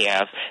 but they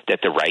have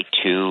that the right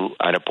to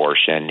an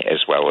abortion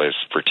as well as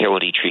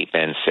fertility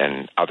treatments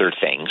and other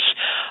things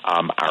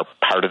are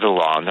part of the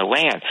law in the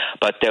land.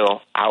 But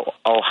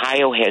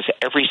Ohio has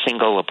every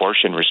single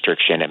abortion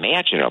restriction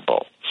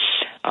imaginable.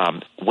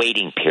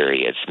 Waiting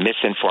periods,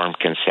 misinformed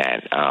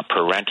consent,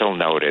 parental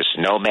notice,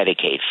 no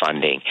Medicaid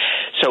funding.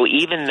 So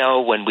even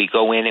though when we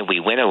go in and we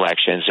win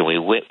elections and we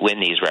win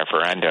these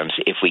referendums,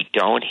 if we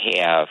don't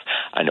have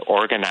an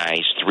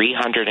organized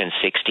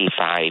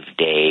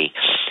 365-day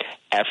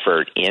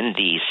effort in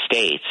these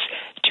states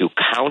to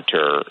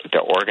counter the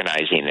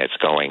organizing that's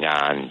going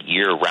on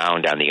year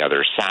round on the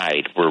other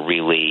side, we're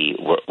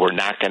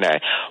not going to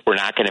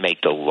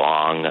make the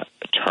long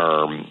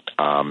term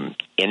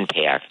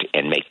impact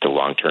and make the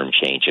long term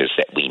changes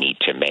that we need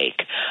to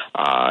make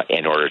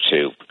in order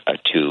to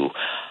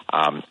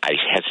I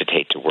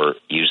hesitate to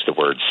use the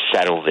word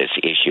settle this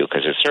issue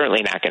because it's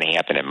certainly not going to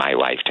happen in my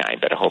lifetime,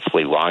 but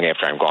hopefully long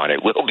after I'm gone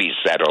it will be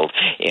settled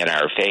in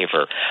our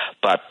favor.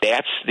 But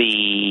that's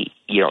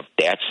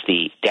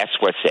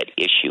what's at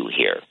issue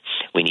here.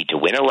 We need to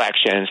win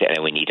elections, and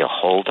then we need to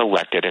hold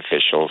elected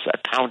officials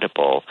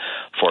accountable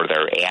for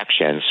their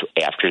actions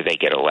after they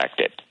get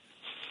elected.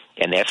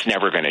 And that's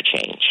never going to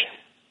change.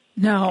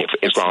 No,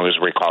 as long as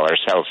we call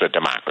ourselves a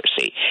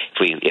democracy.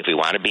 If we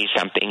want to be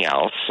something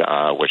else,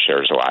 which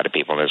there's a lot of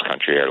people in this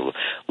country are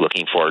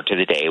looking forward to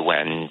the day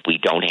when we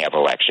don't have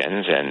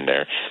elections and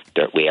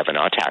we have an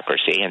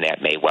autocracy, and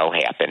that may well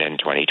happen in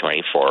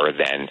 2024.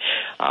 Then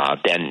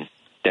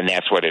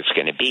that's what it's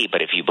going to be.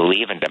 But if you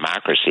believe in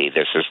democracy,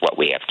 this is what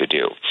we have to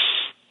do.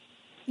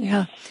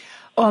 Yeah.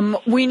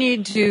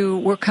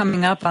 We're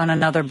coming up on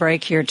another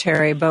break here,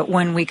 Terry, but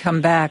when we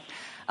come back,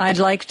 I'd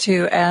like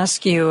to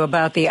ask you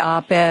about the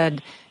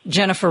op-ed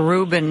Jennifer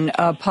Rubin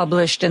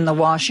published in the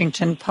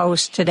Washington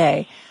Post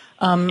today.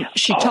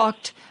 She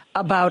talked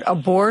about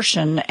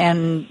abortion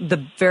and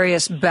the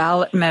various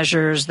ballot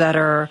measures that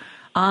are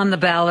on the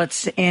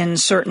ballots in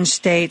certain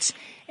states,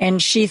 and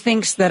she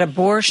thinks that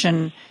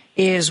abortion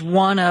is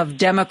one of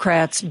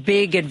Democrats'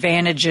 big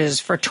advantages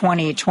for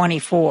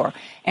 2024.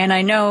 And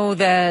I know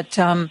that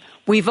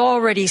we've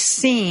already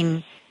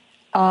seen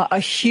a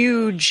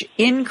huge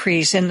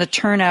increase in the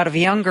turnout of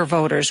younger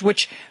voters,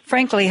 which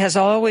frankly has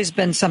always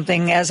been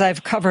something, as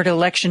I've covered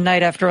election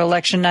night after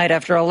election night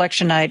after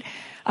election night,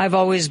 I've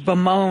always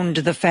bemoaned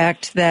the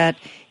fact that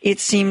it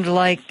seemed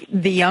like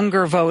the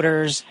younger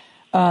voters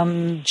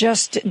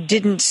just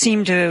didn't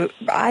seem to,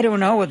 I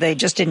don't know, they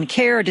just didn't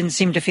care, didn't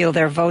seem to feel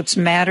their votes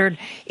mattered.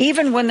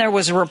 Even when there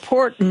was a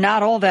report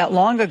not all that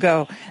long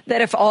ago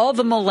that if all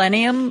the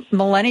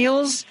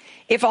millennials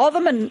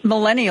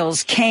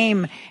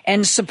came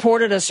and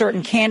supported a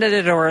certain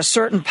candidate or a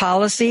certain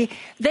policy,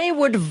 they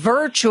would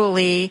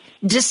virtually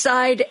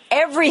decide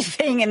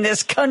everything in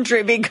this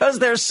country because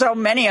there's so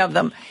many of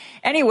them.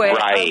 Anyway,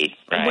 right.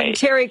 When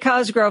Terry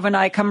Cosgrove and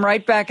I come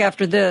right back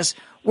after this,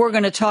 we're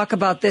going to talk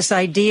about this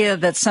idea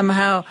that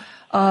somehow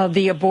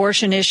the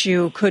abortion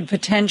issue could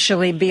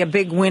potentially be a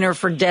big winner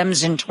for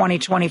Dems in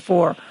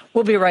 2024.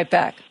 We'll be right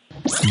back.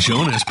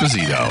 Joan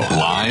Esposito,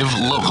 live,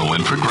 local,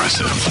 and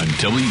progressive on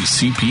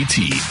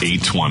WCPT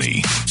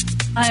 820.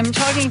 I'm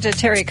talking to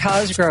Terry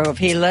Cosgrove.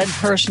 He led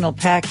Personal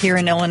PAC here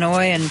in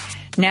Illinois, and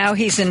now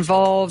he's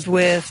involved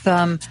with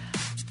a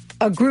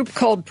group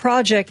called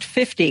Project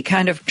 50,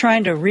 kind of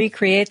trying to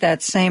recreate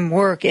that same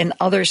work in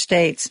other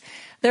states.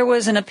 There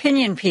was an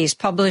opinion piece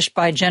published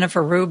by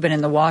Jennifer Rubin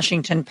in the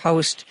Washington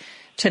Post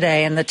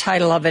today, and the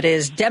title of it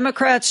is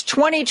Democrats'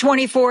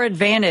 2024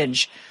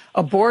 Advantage,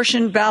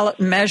 Abortion Ballot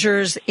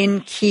Measures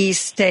in Key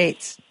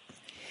States.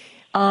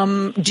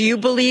 Do you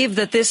believe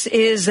that this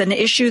is an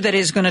issue that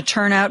is going to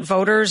turn out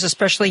voters,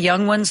 especially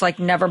young ones, like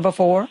never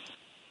before?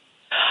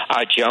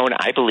 Joan,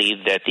 I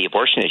believe that the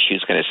abortion issue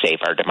is going to save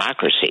our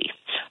democracy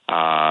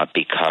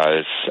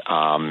because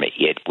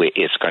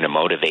it's going to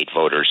motivate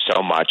voters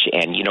so much.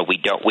 And,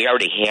 we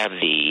already have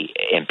the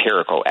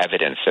empirical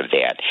evidence of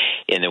that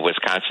in the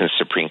Wisconsin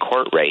Supreme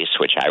Court race,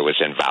 which I was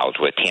involved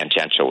with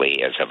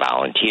tangentially as a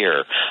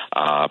volunteer,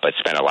 but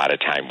spent a lot of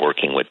time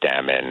working with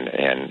them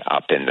and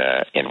up in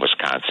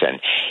Wisconsin,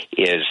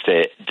 is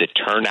the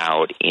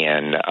turnout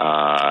in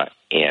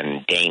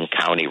Dane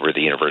County, where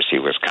the University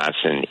of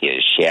Wisconsin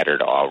is,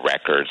 shattered all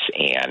records,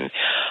 and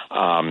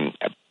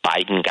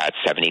Biden got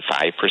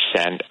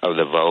 75% of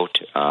the vote.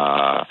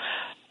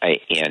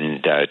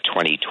 in the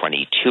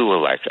 2020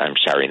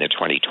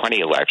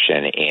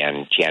 election,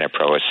 and Janet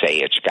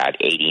Proasevich got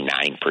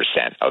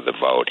 89% of the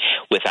vote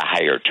with a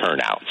higher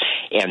turnout.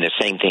 And the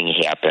same thing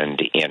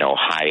happened in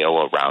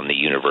Ohio around the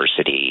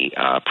university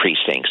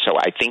precinct. So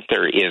I think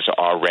there is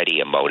already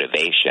a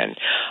motivation.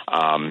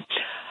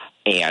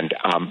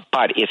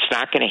 But it's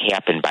not going to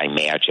happen by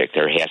magic.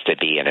 There has to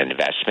be an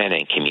investment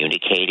in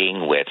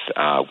communicating with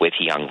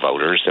young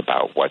voters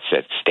about what's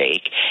at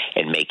stake,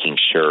 and making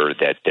sure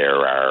that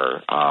there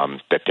are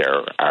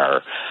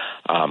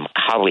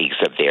colleagues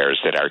of theirs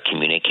that are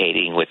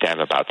communicating with them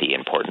about the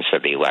importance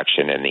of the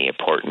election and the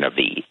importance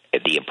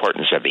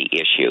of the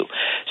issue.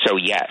 So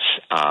yes,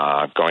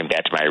 going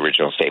back to my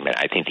original statement,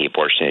 I think the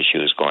abortion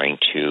issue is going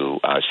to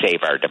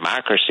save our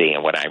democracy.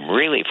 And what I'm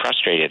really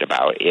frustrated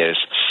about is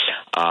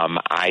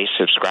I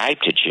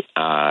subscribed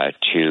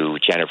to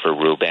Jennifer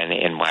Rubin,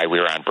 and while we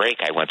were on break,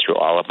 I went through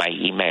all of my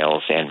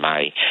emails and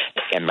my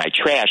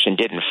trash and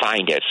didn't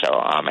find it. So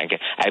I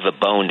have a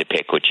bone to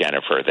pick with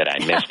Jennifer that I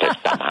missed it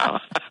somehow.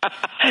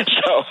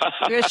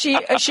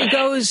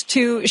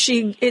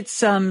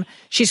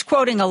 She's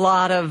quoting a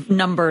lot of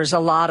numbers, a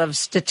lot of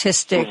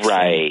statistics,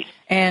 right?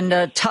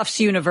 And Tufts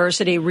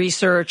University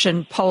research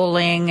and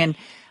polling and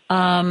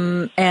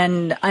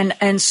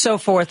so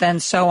forth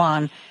and so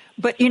on.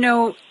 But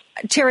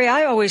Terry,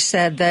 I always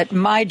said that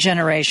my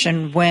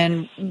generation,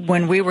 when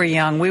we were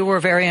young, we were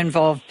very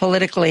involved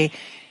politically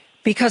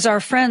because our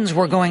friends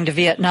were going to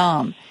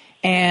Vietnam.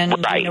 And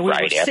we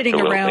were sitting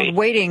around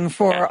waiting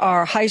for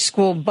our high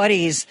school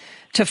buddies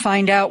to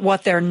find out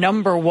what their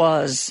number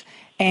was.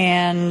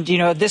 And,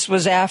 this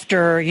was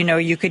after,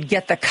 you could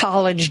get the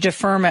college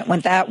deferment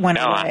when that went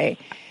away.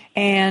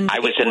 And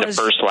I was in the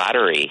first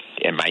lottery,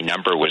 and my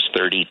number was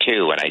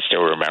 32, and I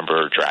still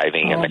remember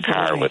driving in the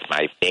car with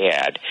my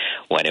dad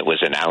when it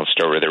was announced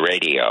over the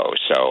radio.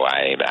 So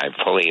I'm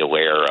fully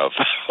aware of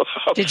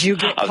Did you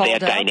get called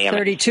that up? dynamic.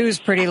 32 is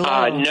pretty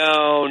low.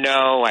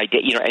 No, I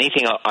did.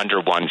 Anything under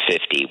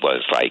 150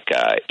 was like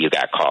you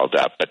got called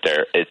up, but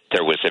there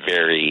was a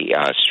very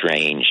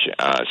strange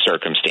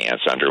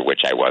circumstance under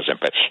which I wasn't.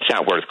 But it's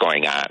not worth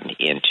going on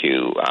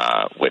into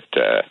with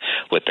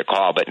the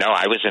call. But no,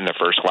 I was in the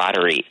first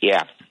lottery.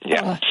 Yeah.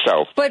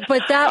 So, but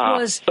that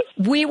was,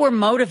 we were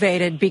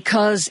motivated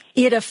because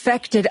it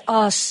affected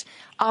us,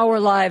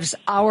 our lives,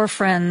 our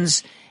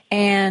friends,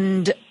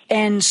 and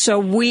so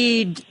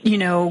we,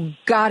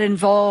 got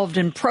involved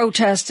and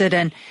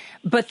protested,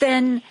 but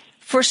then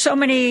for so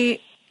many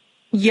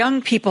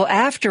young people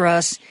after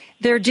us,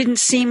 there didn't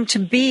seem to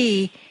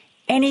be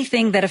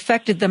anything that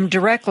affected them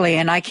directly.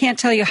 And I can't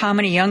tell you how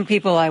many young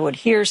people I would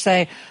hear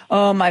say,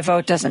 "Oh, my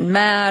vote doesn't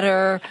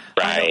matter.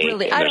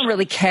 Right. I don't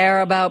really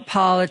care about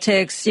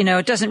politics.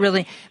 It doesn't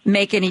really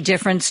make any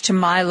difference to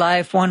my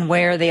life one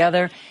way or the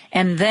other."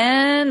 And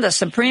then the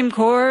Supreme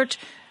Court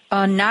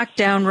knocked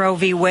down Roe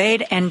v.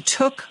 Wade and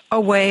took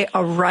away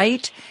a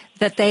right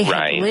that they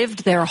had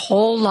lived their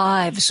whole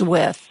lives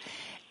with.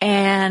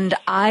 And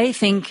I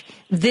think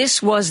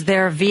this was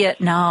their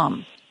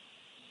Vietnam.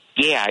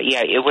 Yeah,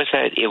 it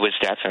was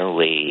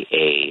definitely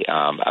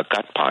a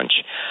gut punch.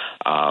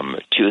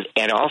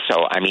 And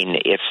also, I mean,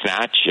 it's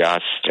not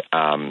just.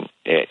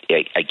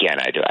 Again,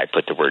 I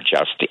put the word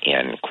 "just"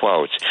 in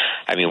quotes.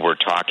 I mean, we're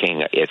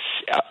talking.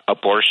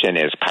 Abortion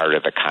is part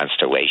of a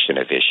constellation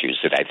of issues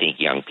that I think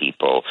young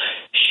people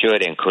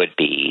should and could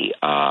be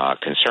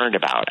concerned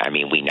about. I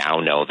mean, we now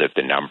know that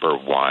the number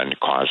one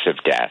cause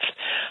of death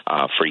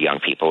for young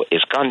people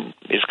is gun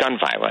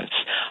violence.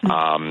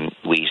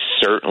 We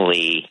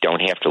certainly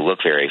don't have to look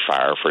very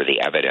far for the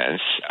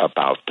evidence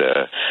about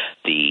the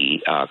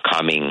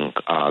coming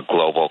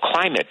global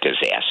climate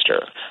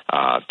disaster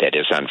that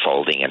is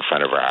unfolding in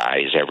front of our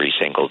eyes every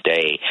single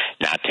day,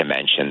 not to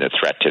mention the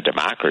threat to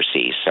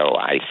democracy. So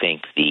I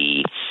think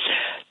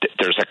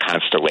there's a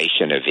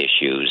constellation of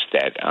issues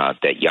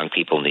that young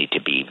people need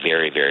to be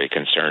very, very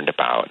concerned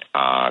about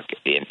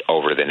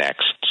over the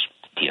next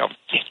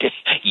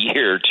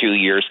year, 2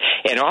 years,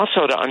 and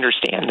also to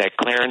understand that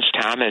Clarence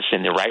Thomas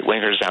and the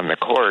right-wingers on the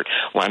court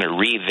want to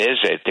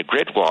revisit the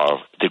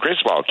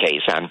Griswold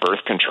case on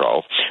birth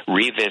control,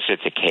 revisit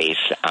the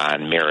case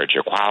on marriage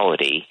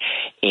equality,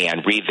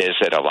 and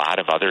revisit a lot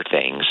of other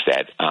things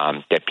that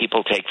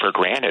people take for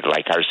granted,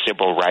 like our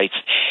civil rights.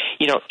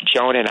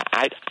 Joan, and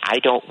I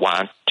don't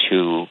want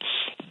to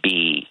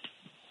be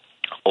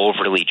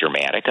overly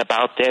dramatic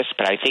about this,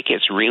 but I think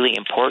it's really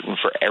important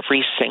for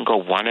every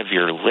single one of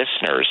your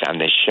listeners on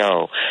this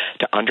show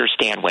to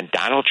understand when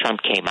Donald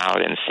Trump came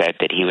out and said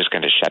that he was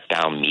going to shut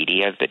down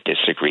media that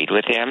disagreed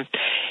with him,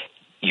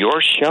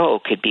 your show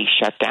could be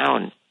shut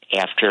down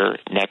after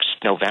next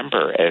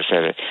November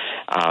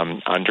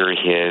under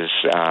his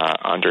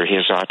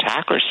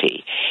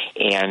autocracy.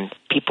 And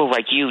people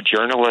like you,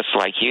 journalists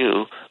like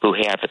you, who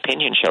have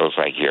opinion shows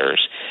like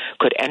yours,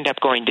 could end up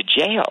going to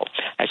jail.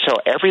 And so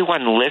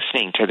everyone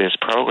listening to this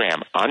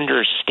program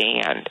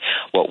understand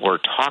what we're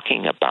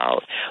talking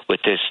about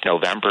with this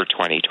November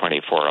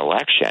 2024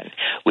 election.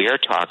 We are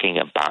talking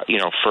about,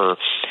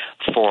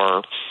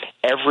 for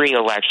every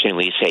election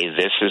we say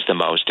this is the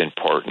most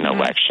important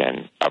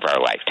election of our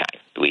lifetime.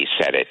 We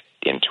said it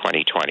in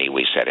 2020,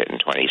 we said it in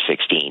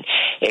 2016,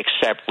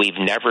 except we've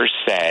never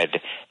said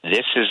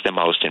this is the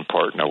most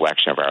important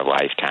election of our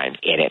lifetime,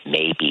 and it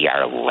may be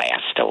our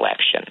last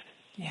election.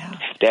 Yeah,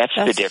 that's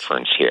the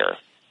difference here.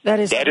 That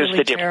is really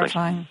the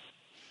terrifying. Difference.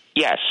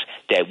 Yes,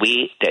 that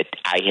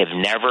I have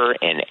never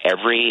in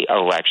every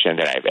election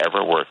that I've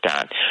ever worked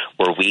on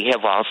where we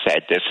have all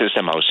said this is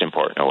the most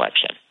important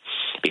election.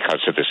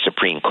 Because of the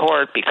Supreme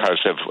Court, because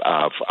of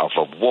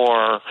a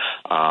war,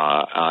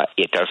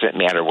 it doesn't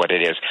matter what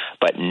it is,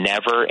 but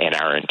never in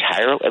our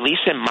entire, at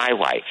least in my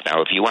life.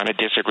 Now, if you want to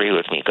disagree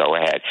with me, go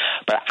ahead.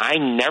 But I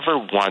never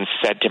once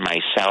said to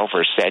myself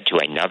or said to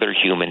another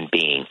human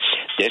being,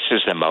 this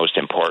is the most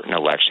important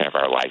election of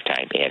our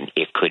lifetime, and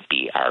it could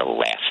be our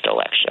last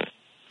election.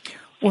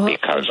 Well,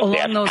 because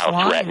along those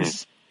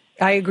lines,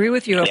 I agree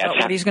with you about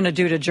what he's going to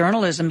do to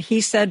journalism.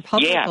 He said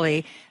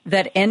publicly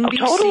that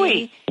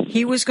NBC,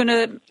 he was going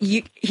to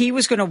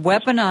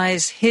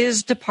weaponize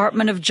his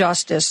Department of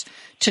Justice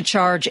to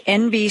charge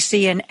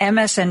NBC and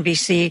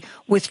MSNBC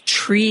with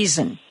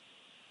treason.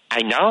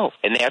 I know,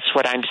 and that's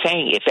what I'm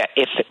saying. If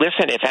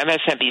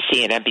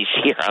MSNBC and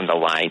NBC are on the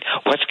line,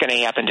 what's going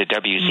to happen to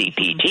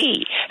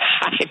WCPT?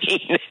 I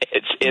mean,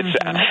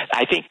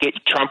 I think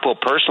Trump will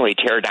personally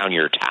tear down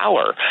your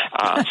tower.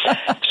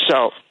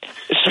 So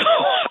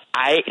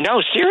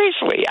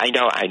seriously, I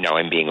know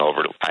I'm being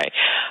over,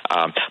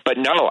 but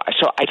no.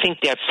 So I think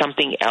that's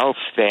something else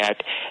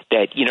that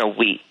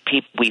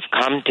we've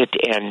come to,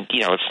 and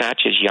it's not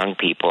just young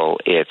people.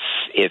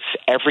 It's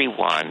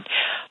everyone,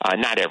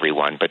 not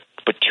everyone, but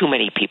too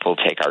many people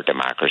take our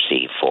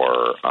democracy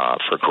for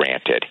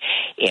granted,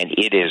 and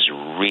it is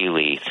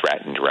really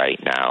threatened right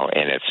now.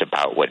 And it's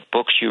about what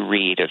books you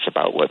read, it's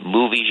about what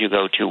movies you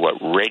go to, what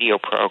radio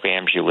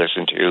programs you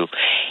listen to,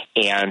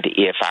 and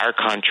if our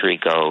country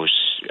goes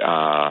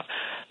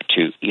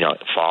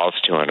falls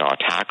to an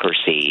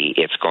autocracy,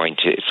 it's going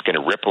to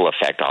ripple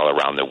effect all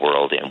around the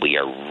world, and we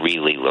are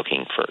really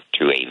looking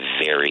to a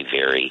very,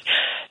 very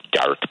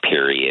dark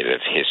period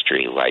of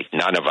history like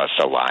none of us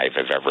alive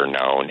have ever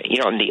known.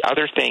 And the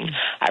other thing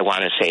I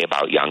want to say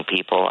about young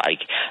people, I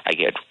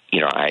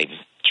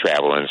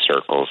travel in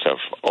circles of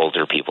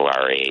older people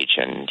our age,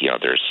 and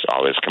there's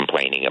always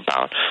complaining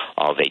about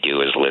all they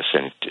do is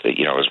listen to,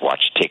 is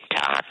watch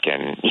TikTok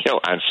and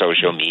on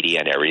social media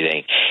and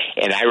everything.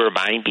 And I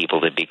remind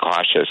people to be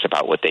cautious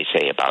about what they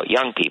say about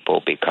young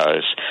people,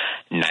 because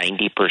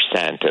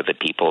 90% of the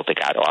people that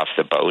got off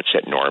the boats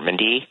at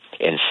Normandy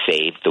and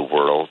saved the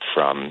world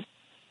from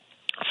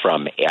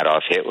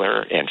Adolf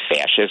Hitler and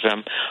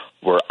fascism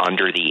were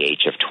under the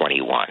age of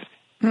 21.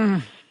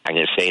 I'm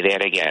going to say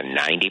that again.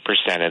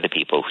 90% of the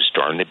people who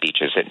stormed the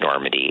beaches at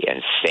Normandy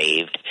and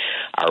saved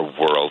our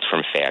world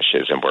from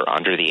fascism were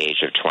under the age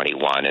of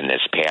 21. And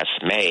this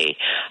past May,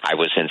 I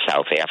was in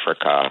South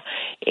Africa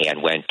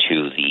and went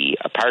to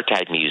the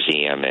Apartheid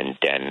Museum, and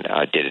then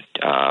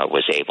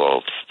was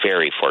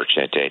very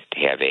fortunate to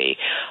have a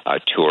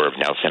tour of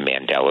Nelson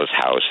Mandela's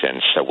house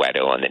in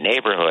Soweto in the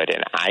neighborhood.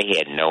 And I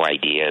had no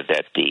idea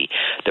that the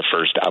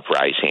first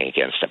uprising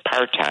against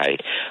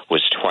apartheid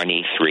was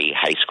 23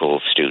 high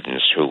school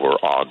students who were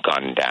all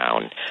gunned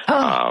down.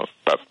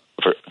 But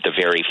for the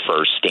very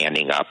first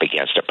standing up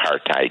against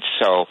apartheid.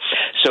 So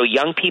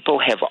young people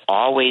have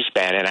always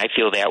been, and I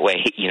feel that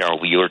way,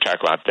 you were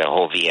talking about the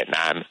whole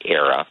Vietnam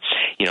era.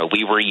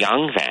 We were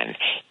young then,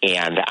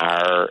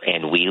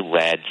 and we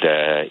led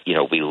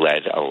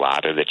a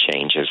lot of the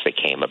changes that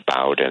came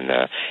about in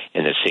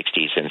the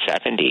 60s and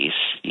 70s.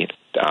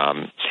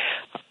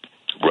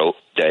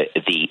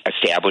 The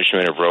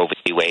establishment of Roe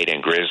v. Wade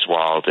and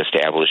Griswold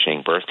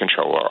establishing birth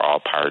control are all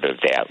part of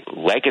that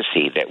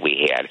legacy that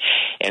we had.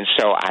 And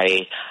so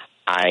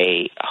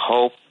I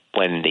hope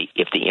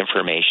if the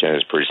information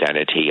is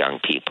presented to young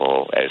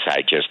people, as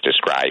I just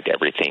described,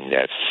 everything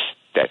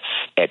that's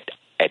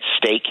at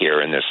stake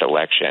here in this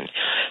election,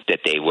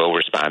 that they will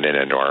respond in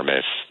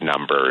enormous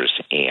numbers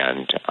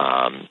and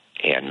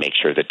make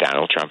sure that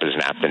Donald Trump is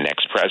not the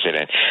next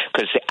president.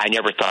 Because I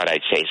never thought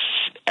I'd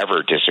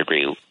ever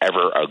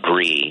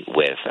agree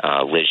with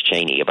Liz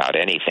Cheney about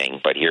anything,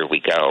 but here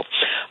we go.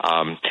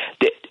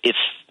 It's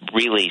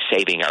really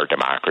saving our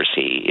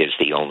democracy is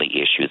the only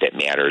issue that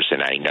matters,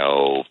 and I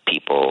know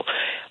people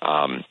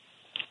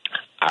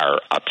are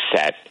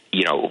upset.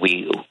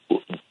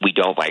 We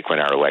don't like when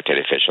our elected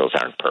officials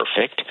aren't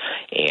perfect,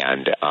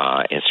 and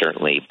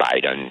certainly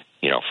Biden,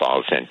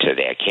 falls into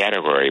that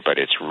category. But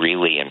it's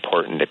really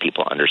important that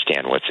people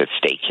understand what's at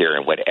stake here,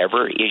 and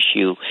whatever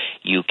issue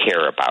you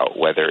care about,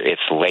 whether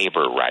it's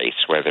labor rights,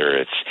 whether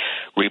it's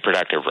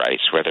reproductive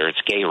rights, whether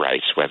it's gay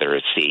rights, whether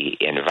it's the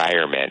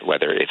environment,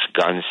 whether it's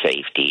gun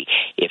safety.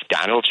 If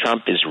Donald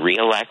Trump is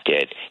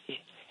reelected,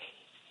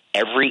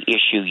 every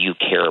issue you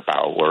care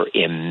about will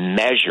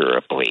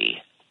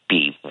immeasurably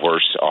be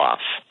worse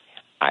off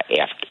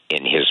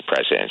in his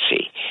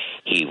presidency.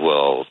 He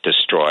will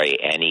destroy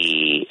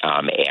any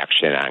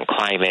action on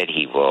climate.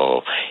 He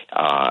will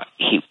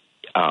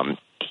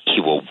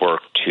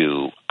work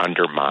to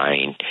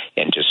undermine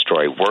and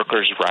destroy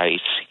workers'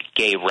 rights,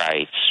 gay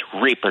rights,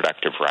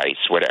 reproductive rights,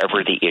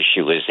 whatever the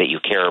issue is that you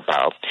care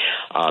about,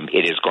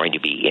 it is going to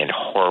be in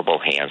horrible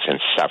hands and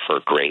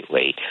suffer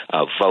greatly.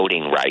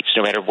 Voting rights,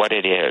 no matter what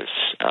it is,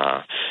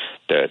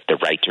 the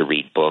right to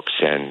read books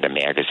and the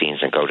magazines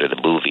and go to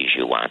the movies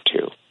you want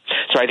to.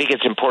 So I think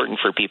it's important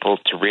for people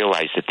to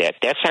realize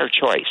that's our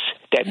choice.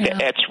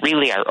 That's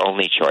really our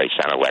only choice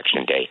on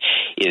Election Day,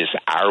 is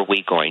are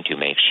we going to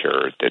make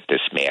sure that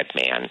this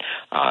madman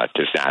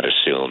does not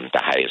assume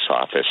the highest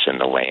office in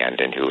the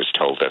land and who has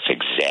told us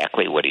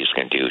exactly what he's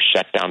going to do,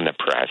 shut down the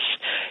press,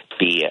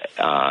 be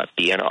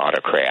an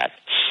autocrat,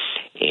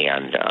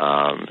 and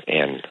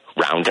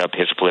round up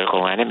his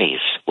political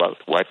enemies.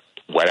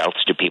 What else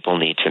do people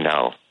need to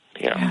know?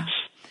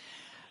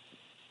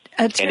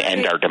 And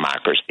end our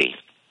democracy.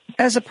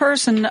 As a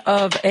person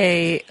of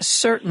a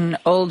certain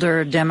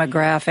older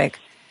demographic,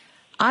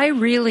 I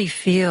really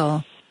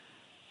feel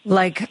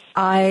like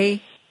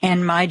I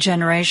and my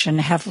generation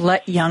have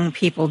let young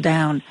people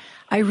down.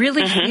 I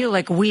really feel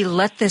like we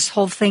let this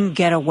whole thing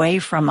get away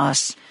from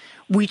us.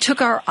 We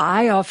took our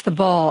eye off the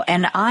ball,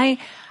 and I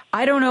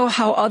don't know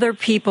how other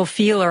people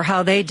feel or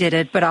how they did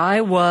it, but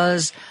I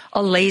was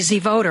a lazy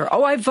voter.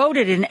 Oh, I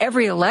voted in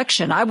every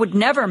election. I would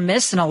never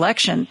miss an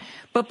election.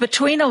 But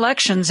between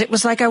elections, it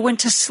was like I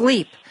went to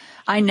sleep.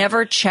 I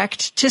never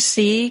checked to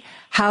see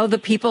how the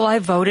people I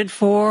voted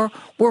for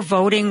were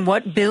voting,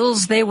 what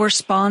bills they were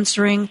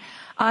sponsoring.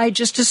 I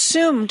just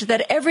assumed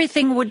that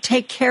everything would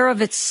take care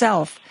of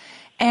itself.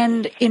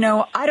 And,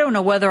 I don't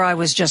know whether I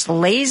was just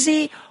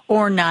lazy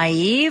or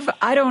naive.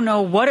 I don't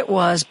know what it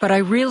was, but I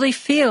really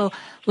feel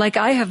like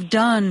I have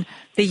done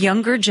the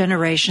younger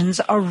generations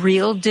a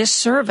real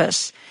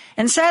disservice.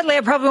 And sadly,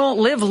 I probably won't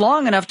live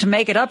long enough to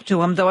make it up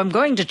to them, though I'm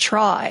going to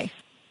try.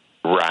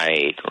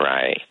 Right.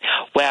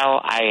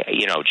 Well,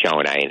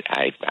 Joan,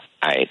 I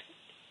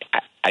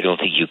don't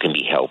think you can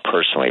be held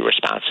personally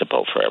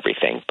responsible for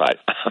everything, but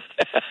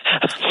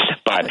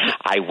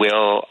I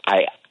will.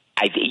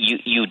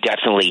 You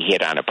definitely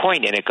hit on a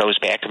point, and it goes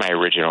back to my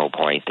original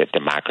point that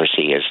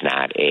democracy is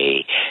not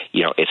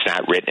it's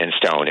not written in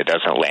stone. It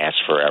doesn't last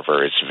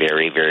forever. It's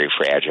very, very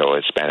fragile.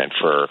 It's been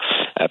for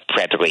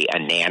practically a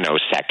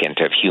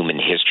nanosecond of human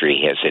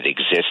history as it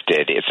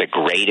existed. It's a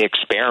great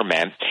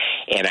experiment,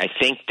 and I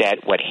think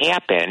that what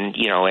happened,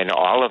 and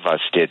all of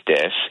us did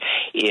this,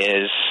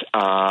 is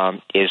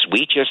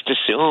we just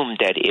assumed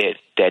that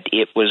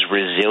it was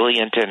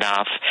resilient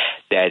enough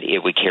that it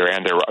would carry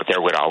on.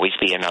 There would always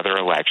be another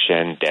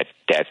election,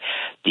 that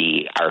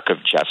the arc of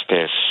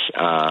justice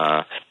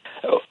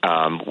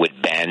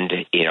would bend,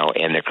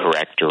 in the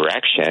correct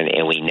direction,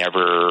 and we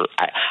never.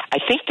 I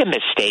think the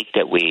mistake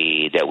that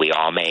we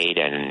all made,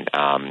 and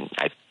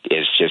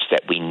is just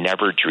that we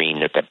never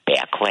dreamed that the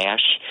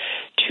backlash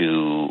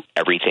to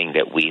everything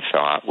that we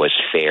thought was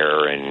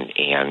fair and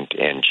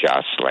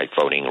just, like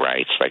voting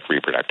rights, like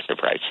reproductive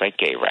rights, like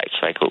gay rights,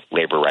 like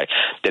labor rights,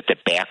 that the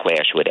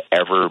backlash would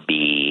ever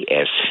be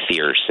as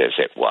fierce as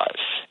it was.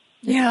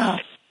 Yeah,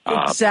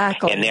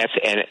 exactly.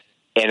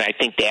 And I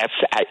think that's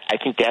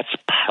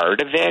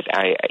part of it.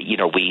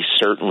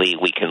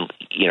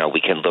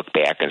 We can look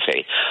back and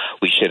say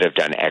we should have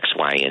done X,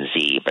 Y, and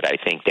Z, but I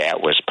think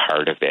that was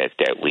part of it,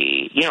 that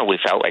we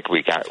felt like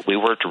we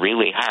worked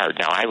really hard.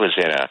 Now, I was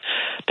in a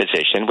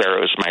position where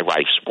it was my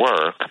life's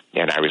work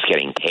and I was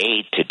getting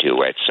paid to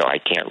do it, so I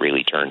can't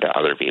really turn to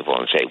other people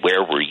and say,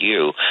 where were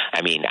you?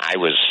 I mean, I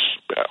was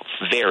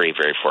very,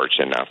 very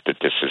fortunate enough that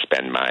this has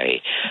been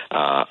my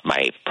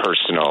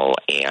personal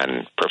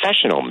and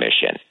professional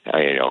mission,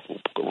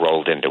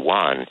 rolled into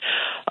one.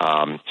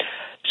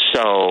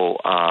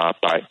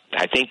 But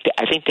I think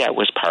that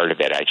was part of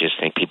it. I just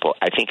think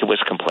I think it was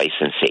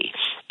complacency,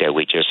 that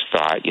we just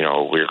thought, we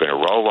were going to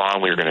roll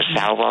on, we were going to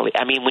solve all the.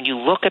 I mean, when you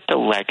look at the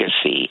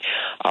legacy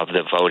of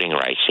the Voting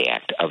Rights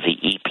Act, of the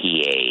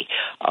EPA,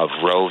 of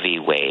Roe v.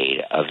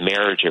 Wade, of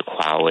marriage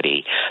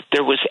equality,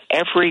 there was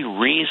every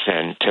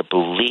reason to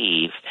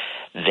believe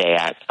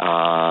that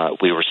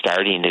we were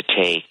starting to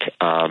take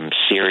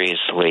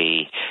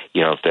seriously,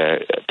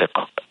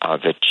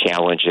 the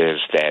challenges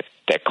that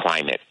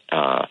climate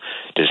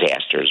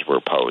disasters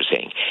were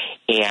posing.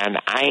 And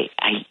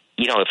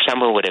if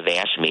someone would have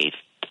asked me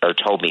or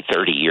told me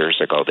 30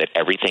 years ago that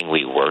everything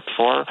we worked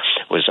for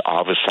was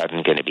all of a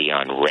sudden going to be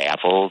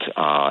unraveled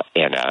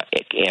in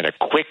a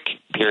quick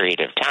period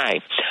of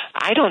time,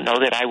 I don't know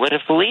that I would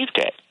have believed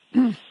it.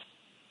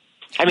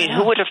 I mean,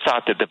 who would have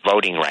thought that the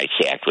Voting Rights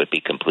Act would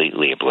be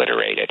completely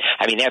obliterated?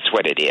 I mean, that's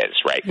what it is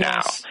right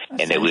now.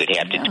 And that we would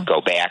have to go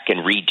back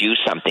and redo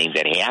something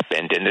that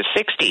happened in the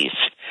 60s.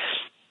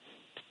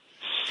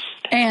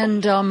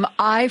 And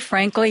I,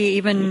 frankly,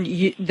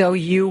 even though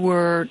you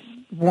were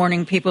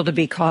warning people to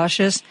be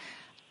cautious,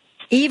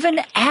 even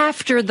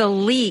after the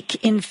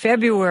leak in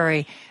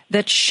February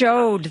that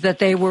showed that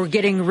they were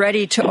getting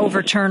ready to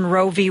overturn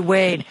Roe v.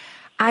 Wade,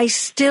 I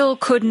still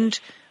couldn't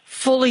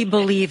fully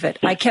believe it.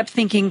 I kept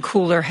thinking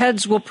cooler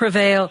heads will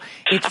prevail.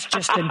 It's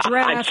just a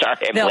draft. I'm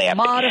sorry, they'll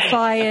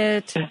modify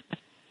it.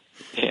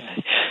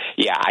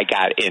 Yeah,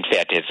 in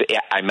fact,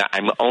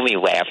 I'm only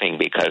laughing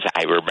because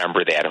I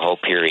remember that whole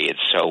period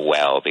so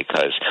well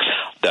because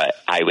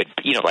I would,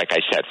 like I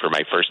said, for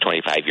my first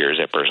 25 years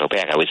at Personal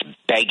Bank, I was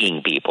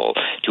begging people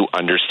to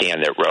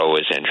understand that Roe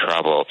was in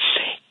trouble.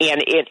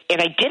 And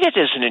I did it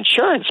as an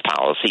insurance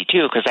policy,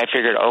 too, because I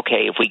figured,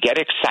 okay, if we get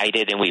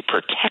excited and we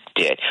protect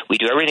it, we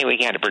do everything we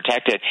can to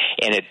protect it,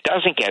 and it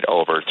doesn't get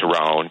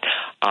overthrown,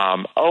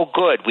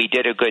 good, we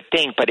did a good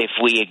thing. But if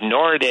we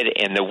ignored it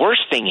and the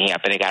worst thing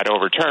happened, it got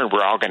overturned,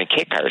 we're all going to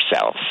kick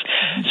ourselves.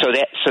 So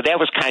that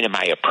was kind of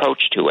my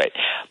approach to it.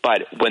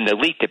 But when the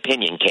leaked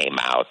opinion came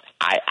out,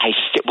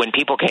 when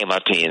people came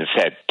up to me and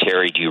said,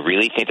 Terry, do you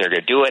really think they're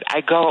going to do it?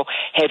 I go,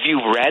 have you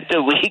read the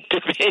leaked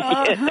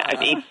opinion? I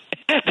mean,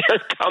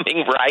 they're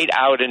coming right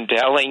out and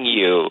telling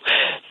you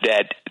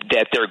that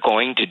they're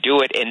going to do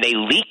it, and they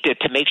leaked it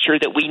to make sure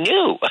that we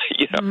knew.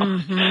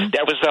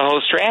 That was the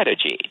whole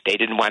strategy. They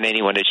didn't want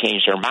anyone to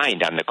change their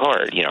mind on the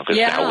court, because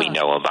now we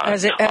know about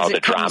all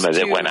the drama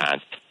that went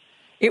on.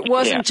 It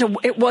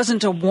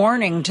wasn't a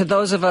warning to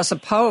those of us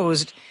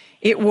opposed.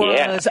 It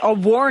was a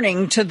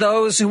warning to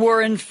those who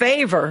were in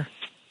favor.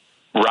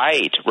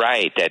 Right.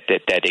 That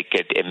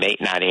it may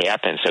not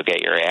happen. So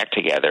get your act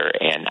together.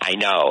 And I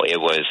know it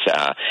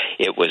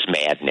was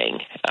maddening.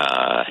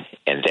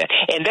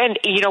 And then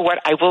you know what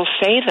I will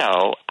say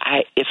though,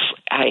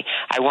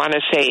 I want to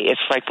say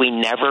it's like we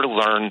never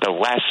learned the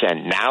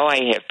lesson. Now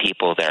I have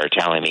people that are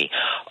telling me,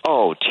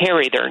 "Oh,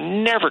 Terry, they're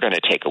never going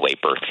to take away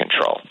birth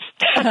control."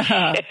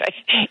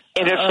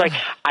 And it's like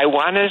I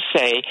want to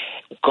say.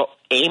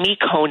 Amy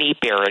Coney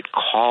Barrett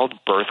called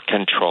birth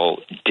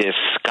control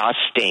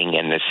disgusting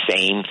and the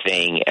same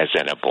thing as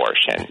an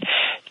abortion.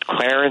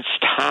 Clarence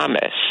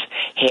Thomas,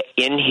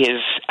 in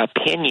his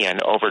opinion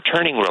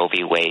overturning Roe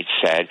v. Wade,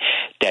 said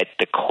that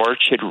the court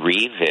should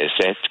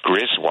revisit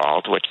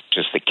Griswold, which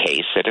is the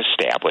case that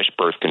established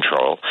birth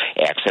control,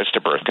 access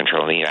to birth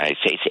control in the United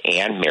States,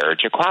 and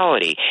marriage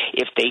equality.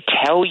 If they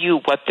tell you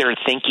what they're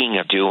thinking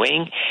of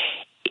doing,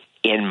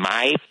 in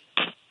my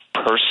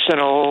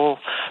personal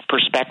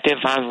perspective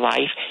on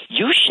life,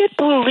 you should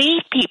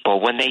believe people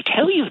when they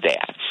tell you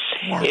that.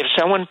 Yeah. If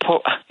someone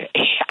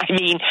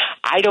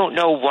I don't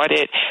know what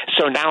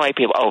so now I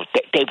people,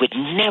 they would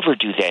never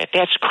do that.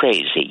 That's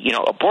crazy.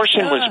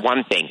 Abortion was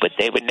one thing, but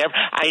they would never,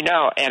 I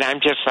know, and I'm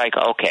just like,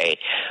 okay,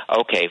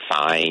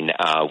 fine.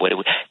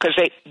 Because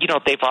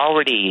they've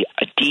already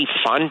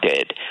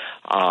defunded,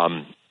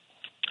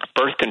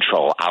 birth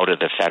control out of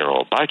the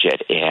federal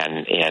budget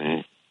and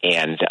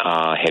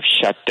have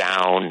shut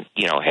down,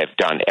 have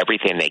done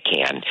everything they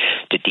can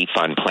to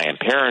defund Planned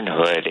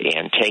Parenthood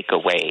and take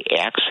away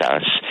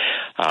access,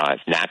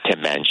 not to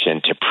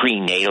mention to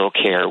prenatal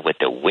care with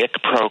the WIC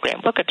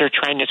program. Look, they're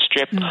trying to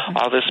strip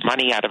all this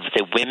money out of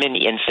the women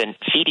infant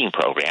feeding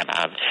program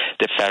out of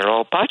the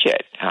federal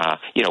budget.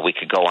 We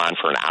could go on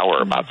for an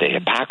hour about the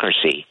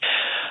hypocrisy,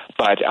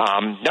 but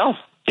no.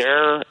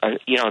 They're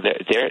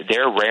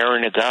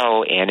raring to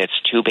go, and it's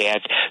too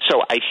bad.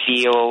 So I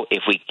feel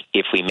if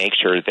we make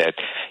sure that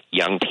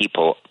young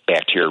people,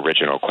 back to your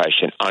original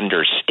question,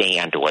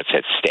 understand what's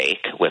at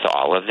stake with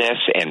all of this,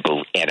 and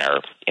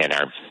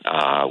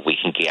we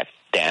can get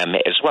them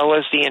as well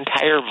as the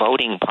entire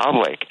voting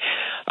public.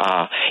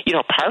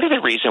 Part of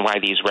the reason why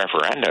these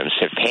referendums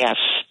have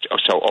passed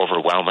so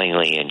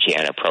overwhelmingly in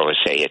Jana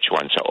Proasevich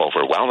won so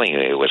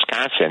overwhelmingly in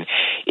Wisconsin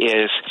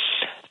is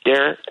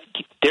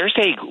there's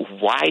a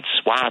wide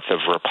swath of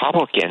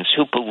Republicans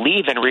who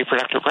believe in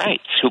reproductive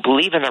rights, who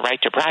believe in the right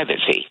to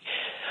privacy.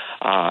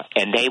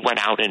 And they went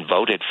out and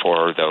voted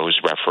for those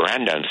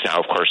referendums. Now,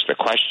 of course, the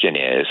question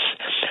is,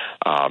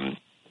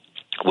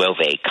 will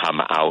they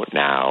come out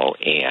now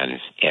and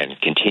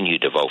continue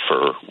to vote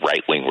for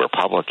right-wing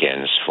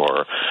Republicans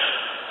for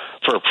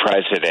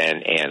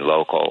president and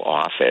local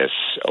office,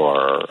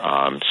 or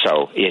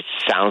so it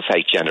sounds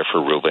like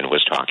Jennifer Rubin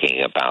was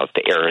talking about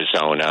the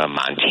Arizona,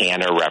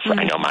 Montana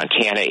I know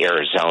Montana,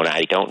 Arizona.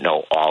 I don't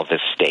know all the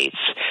states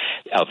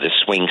of the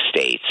swing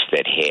states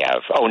that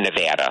have.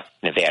 Nevada.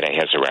 Nevada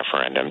has a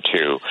referendum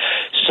too.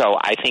 So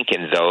I think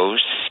in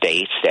those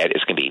states that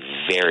is going to be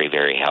very,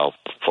 very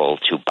helpful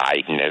to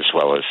Biden as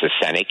well as the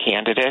Senate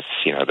candidates.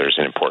 There's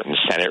an important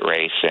Senate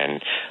race in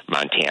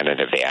Montana,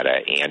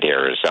 Nevada, and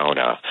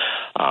Arizona.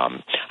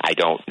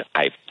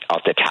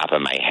 Off the top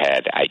of my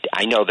head,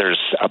 I know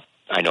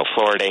I know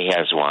Florida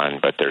has one,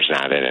 but there's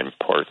not an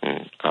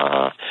important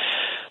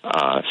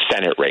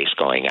Senate race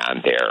going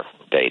on there.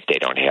 They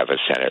don't have a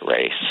Senate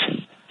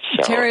race.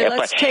 So, Terry,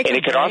 let's take a break. And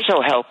it could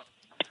also help.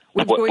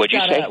 What'd you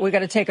say? We got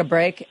to take a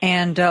break,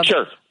 and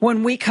sure.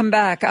 When we come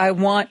back, I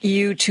want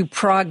you to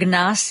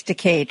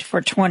prognosticate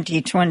for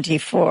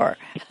 2024.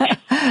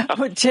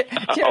 Terry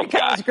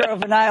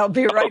Cosgrove and I will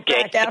be right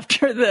back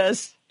after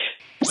this.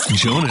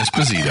 Joan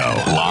Esposito,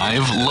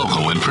 live,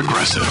 local, and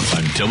progressive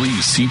on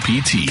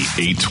WCPT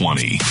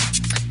 820.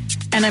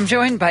 And I'm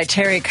joined by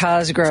Terry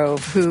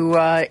Cosgrove, who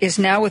is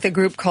now with a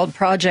group called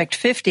Project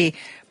 50,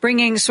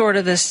 bringing sort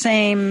of the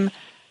same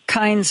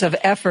kinds of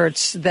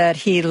efforts that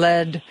he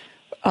led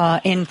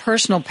in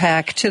Personal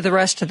PAC to the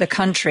rest of the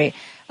country.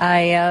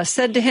 I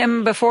said to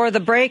him before the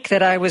break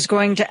that I was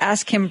going to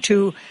ask him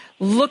to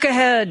look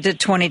ahead to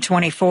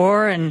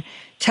 2024 and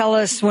tell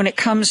us, when it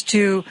comes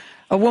to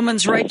a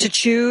woman's right to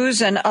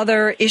choose and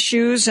other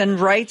issues and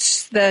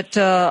rights that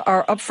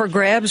are up for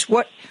grabs,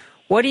 what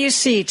do you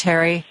see,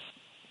 Terry?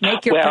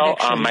 Make your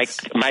predictions.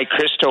 My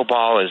crystal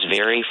ball is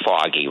very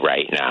foggy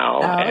right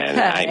now, and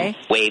I'm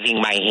waving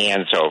my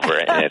hands over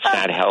it, and it's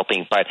not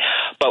helping. But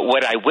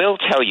what I will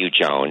tell you,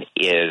 Joan,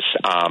 is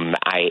I'm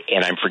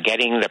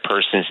forgetting the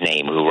person's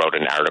name who wrote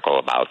an article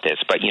about this.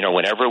 But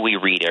whenever we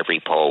read every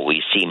poll,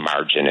 we see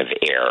margin of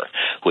error,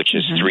 which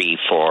is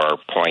 3-4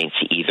 points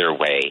either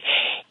way.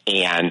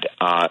 And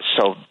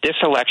so this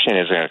election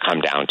is going to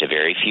come down to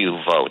very few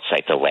votes,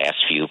 like the last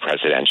few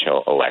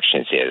presidential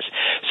elections is.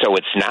 So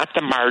it's not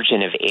the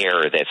margin of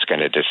error that's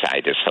going to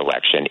decide this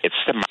election. It's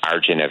the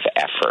margin of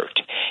effort.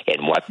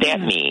 And what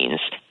that means,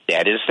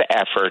 that is the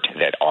effort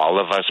that all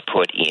of us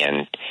put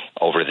in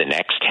over the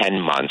next 10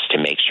 months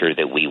to make sure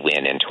that we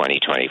win in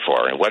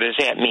 2024. And what does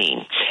that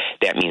mean?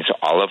 That means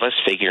all of us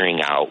figuring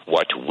out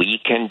what we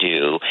can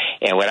do.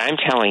 And what I'm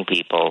telling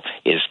people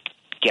is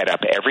get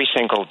up every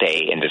single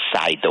day and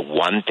decide the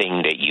one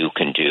thing that you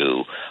can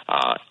do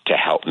to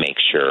help make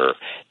sure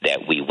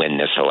that we win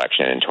this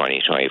election in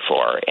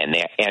 2024. And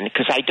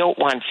because I don't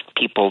want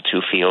people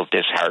to feel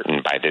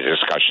disheartened by the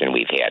discussion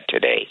we've had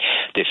today.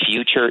 The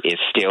future is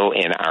still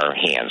in our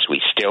hands.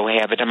 We still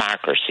have a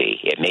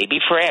democracy. It may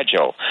be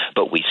fragile,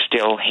 but we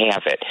still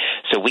have it.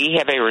 So we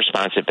have a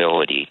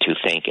responsibility to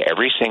think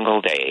every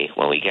single day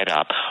when we get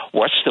up,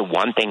 what's the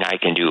one thing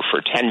I can do for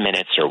 10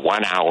 minutes or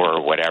 1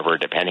 hour or whatever,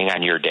 depending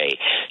on your day,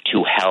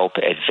 to help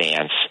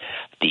advance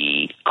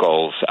the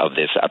goals of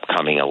this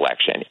upcoming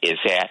election? Is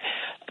that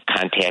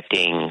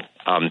contacting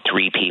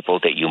 3 people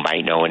that you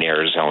might know in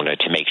Arizona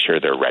to make sure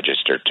they're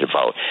registered to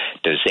vote?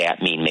 Does that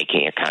mean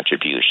making a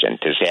contribution?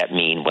 Does that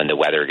mean when the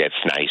weather gets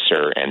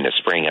nicer in the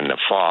spring and the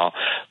fall,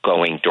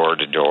 going door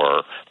to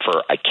door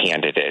for a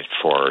candidate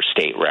for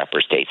state rep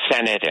or state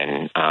senate?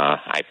 And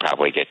I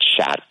probably get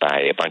shot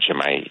by a bunch of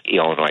my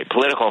Illinois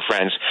political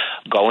friends,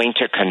 going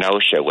to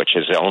Kenosha, which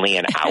is only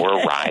an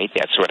hour ride.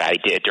 That's what I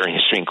did during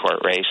the Supreme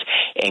Court race,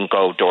 and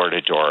go door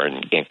to door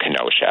in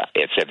Kenosha.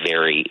 It's a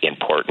very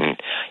important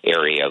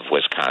area of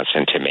Wisconsin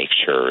to make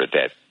sure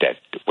that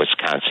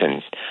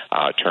Wisconsin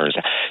turns.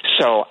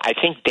 So I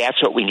think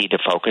that's what we need to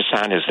focus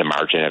on, is the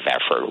margin of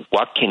effort.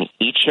 What can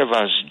each of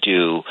us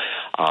do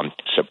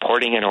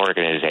supporting an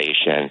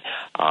organization,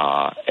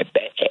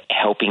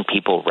 helping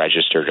people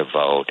register to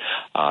vote,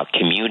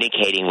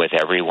 communicating with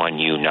everyone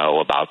you know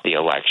about the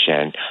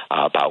election,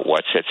 about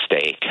what's at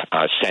stake,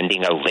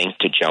 sending a link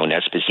to Joan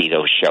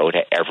Esposito's show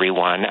to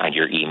everyone on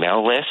your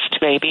email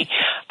list, maybe.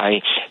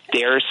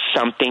 There's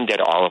something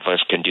that all of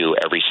us can do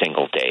every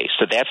single day.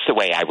 So that's the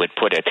way I would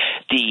put it.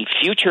 The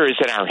future is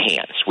in our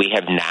hands. We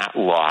have not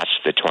lost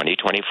the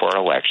 2024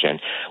 election.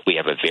 We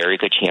have a very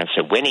good chance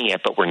of winning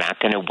it, but we're not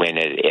going to win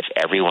it if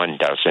everyone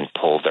doesn't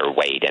pull their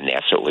weight, and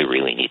that's what we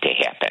really need to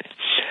happen.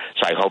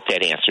 So I hope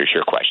that answers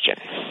your question.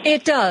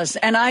 It does,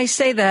 and I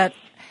say that.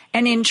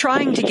 And in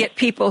trying to get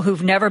people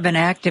who've never been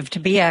active to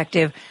be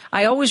active,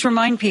 I always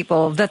remind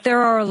people that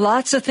there are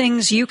lots of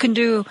things you can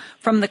do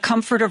from the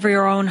comfort of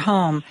your own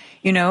home.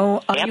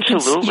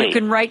 Absolutely. You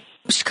can write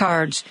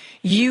postcards.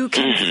 You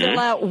can fill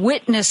out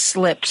witness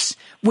slips,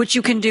 which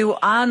you can do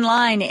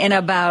online in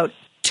about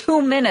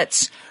 2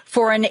 minutes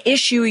for an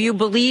issue you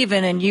believe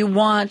in and you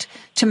want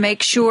to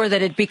make sure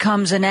that it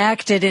becomes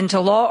enacted into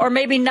law, or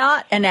maybe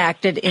not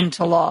enacted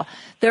into law.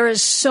 There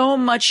is so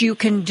much you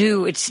can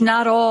do. It's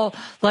not all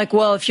like,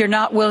 well, if you're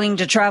not willing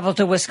to travel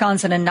to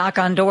Wisconsin and knock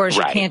on doors,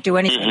 you can't do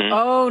anything.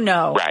 Oh,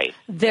 no. Right.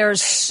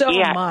 There's so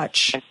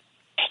much.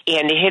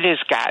 And it has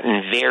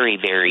gotten very,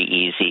 very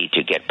easy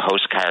to get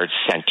postcards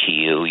sent to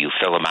you. You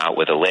fill them out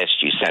with a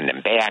list. You send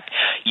them back.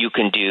 You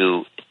can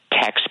do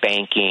text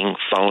banking,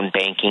 phone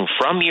banking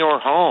from your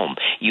home.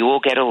 You will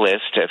get a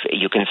list of,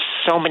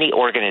 so many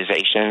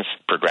organizations,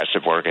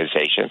 progressive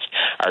organizations,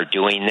 are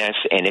doing this.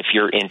 And if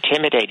you're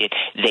intimidated,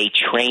 they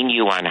train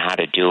you on how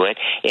to do it.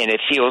 And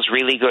it feels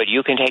really good.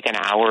 You can take an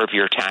hour of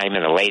your time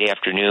in the late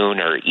afternoon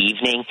or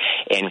evening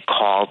and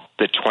call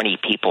the 20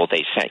 people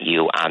they sent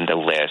you on the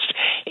list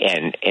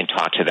and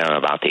talk to them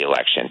about the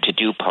election, to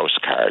do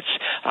postcards,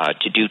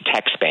 to do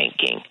text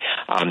banking.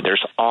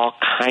 There's all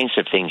kinds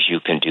of things you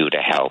can do to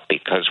help,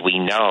 because we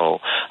know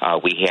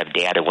we have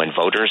data when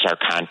voters are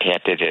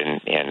contacted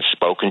and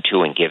spoken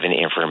to and given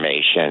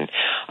information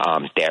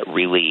that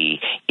really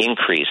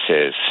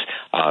increases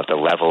the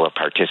level of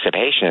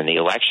participation in the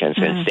elections,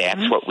 and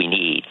that's what we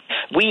need.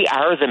 We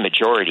are the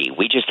majority.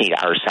 We just need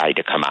our side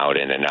to come out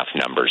in enough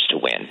numbers to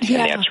win,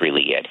 and that's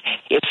really it.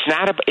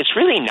 It's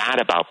really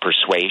not about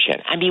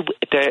persuasion. I mean,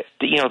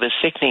 the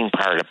sickening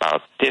part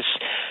about this,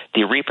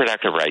 the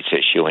reproductive rights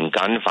issue and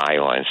gun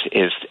violence,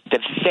 is the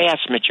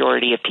vast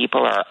majority of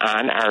people are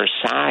on our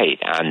side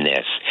on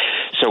this.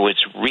 So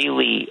it's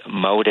really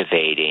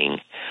motivating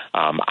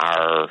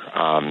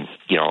our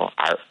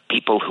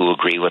people who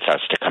agree with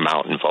us to come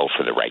out and vote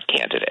for the right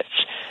candidates.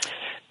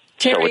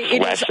 Terry, so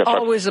it is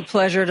always a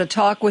pleasure to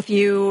talk with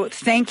you.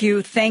 Thank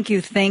you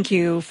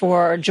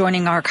for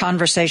joining our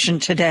conversation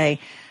today.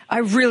 I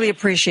really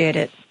appreciate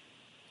it.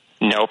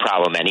 No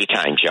problem.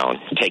 Anytime, Joan.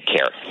 Take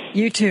care.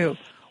 You too.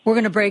 We're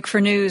going to break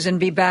for news and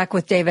be back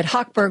with David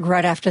Hochberg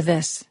right after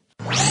this.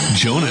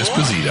 Joan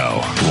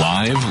Esposito,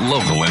 live,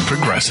 local, and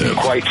progressive.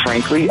 Quite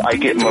frankly, I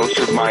get most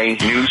of my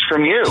news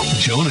from you.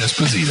 Joan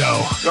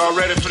Esposito. Y'all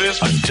ready for this?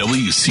 On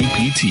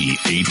WCPT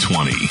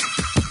 820.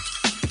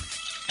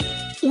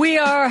 We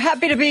are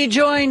happy to be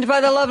joined by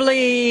the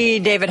lovely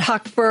David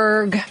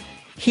Hochberg.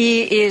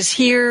 He is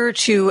here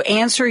to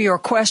answer your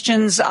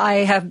questions.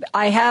 I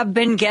have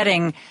been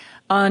getting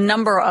a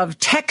number of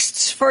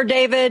texts for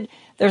David.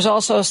 There's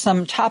also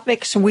some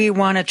topics we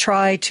want to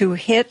try to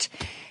hit.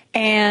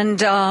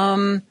 And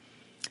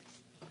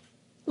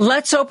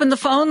let's open the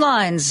phone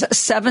lines,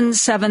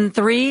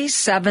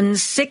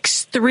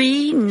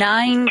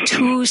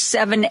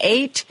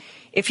 773-763-9278.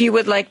 If you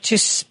would like to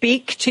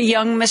speak to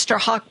young Mr.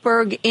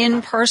 Hochberg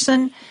in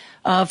person,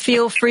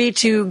 feel free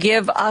to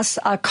give us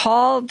a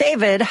call.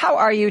 David, how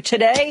are you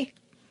today?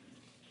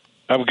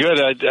 I'm good.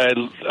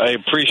 I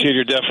appreciate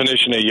your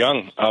definition of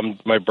young.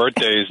 My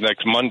birthday is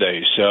next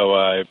Monday, so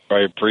I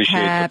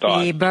appreciate the thought.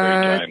 Happy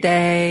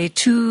birthday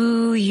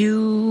to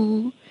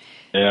you.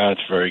 Yeah,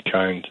 it's very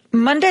kind.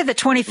 Monday the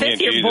 25th,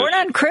 you're Jesus. born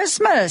on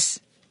Christmas.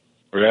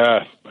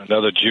 Yeah,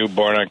 another Jew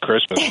born on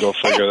Christmas. Go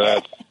figure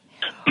that.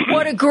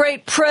 What a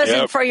great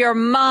present for your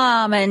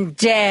mom and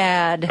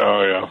dad.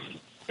 Oh, yeah.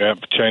 Yeah,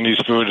 Chinese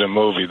food and a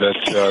movie.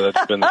 That's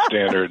been the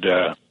standard.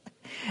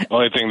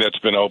 Only thing that's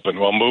been open.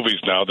 Well, movies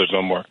now, there's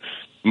no more.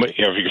 If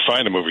you can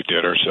find a movie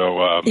theater.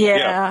 So,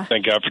 yeah,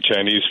 thank God for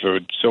Chinese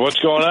food. So what's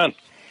going on?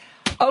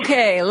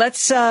 Okay,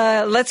 let's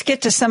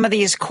get to some of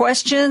these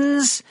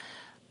questions.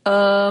 Okay,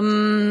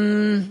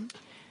 I'm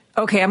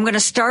going to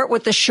start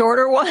with the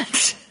shorter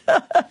ones.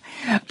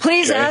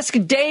 Please ask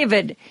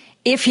David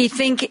if he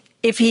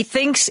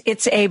thinks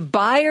it's a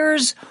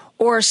buyer's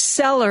or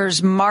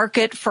seller's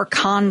market for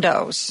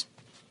condos.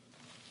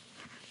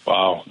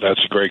 Wow,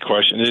 that's a great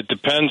question. It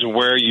depends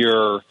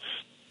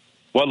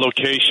what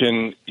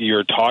location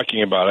you're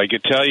talking about. I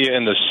could tell you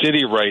in the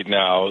city right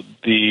now,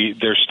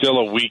 there's still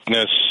a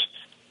weakness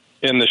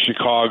in the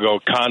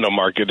Chicago condo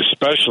market,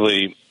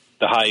 especially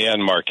the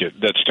high-end market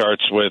that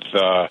starts with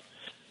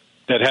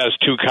that has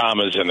two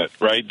commas in it,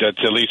 right?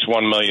 That's at least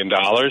 $1 million,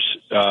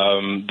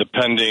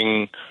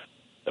 depending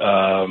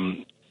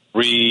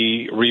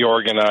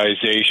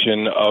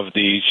reorganization of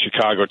the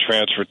Chicago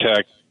transfer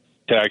tax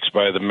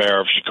by the mayor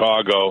of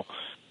Chicago,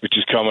 which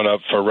is coming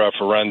up for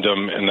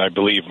referendum in, I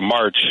believe,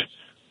 March,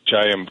 which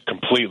I am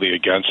completely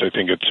against. I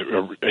think it's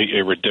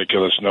a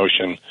ridiculous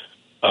notion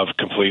of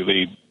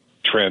completely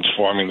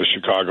transforming the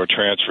Chicago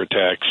transfer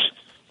tax.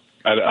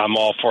 I'm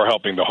all for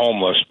helping the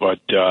homeless,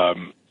 but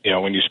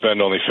when you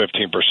spend only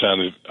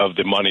 15% of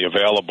the money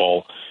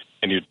available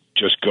and you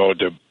just go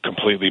to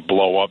completely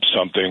blow up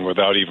something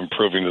without even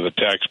proving to the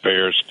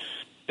taxpayers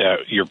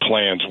that your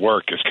plans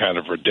work is kind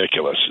of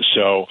ridiculous.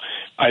 So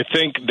I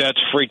think that's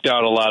freaked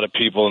out a lot of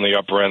people in the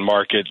upper end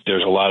market.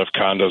 There's a lot of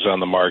condos on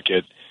the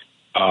market.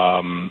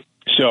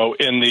 So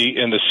in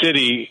the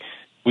city,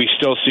 we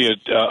still see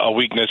a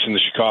weakness in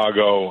the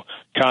Chicago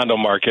condo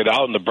market.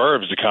 Out in the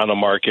burbs, the condo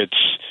markets,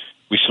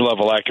 we still have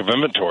a lack of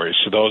inventory.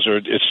 So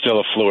it's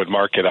still a fluid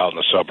market out in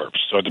the suburbs.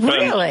 So it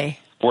depends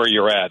where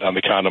you're at on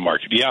the condo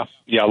market. Yeah.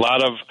 A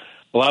lot of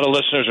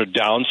listeners are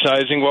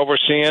downsizing what we're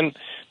seeing.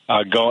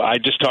 I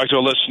just talked to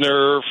a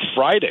listener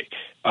Friday.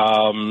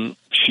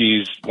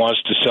 She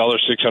wants to sell her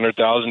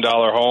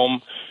 $600,000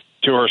 home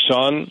to her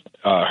son.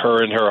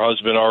 Her and her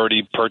husband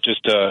already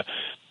purchased a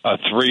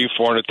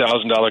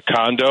 $400,000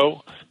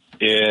 condo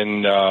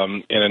in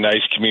a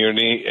nice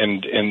community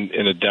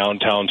in a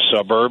downtown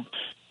suburb,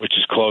 which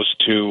is close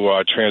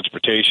to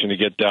transportation to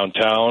get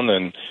downtown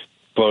and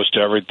close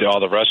to all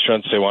the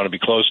restaurants they want to be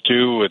close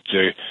to. It's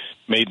a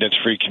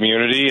maintenance-free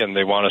community, and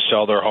they want to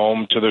sell their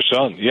home to their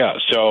son. Yeah,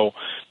 so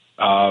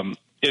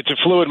it's a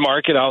fluid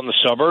market out in the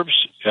suburbs.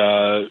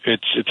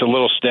 It's a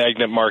little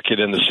stagnant market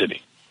in the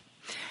city.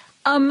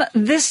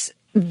 This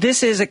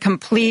is a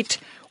complete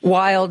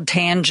wild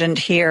tangent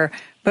here,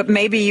 but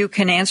maybe you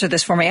can answer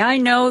this for me. I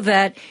know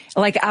that,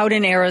 like out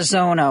in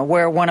Arizona,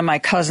 where one of my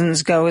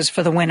cousins goes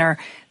for the winter,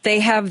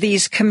 they have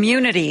these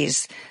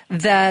communities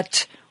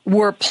that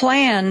were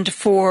planned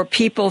for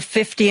people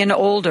 50 and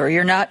older.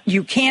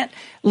 You can't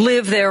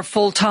live there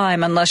full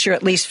time unless you're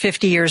at least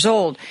 50 years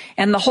old.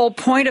 And the whole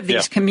point of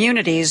these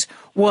communities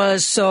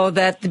was so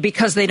that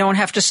because they don't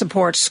have to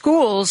support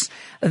schools,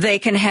 they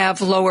can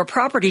have lower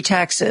property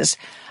taxes.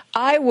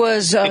 I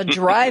was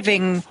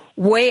driving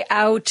way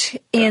out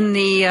in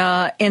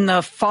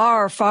the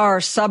far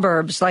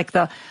suburbs, like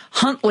the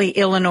Huntley,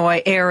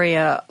 Illinois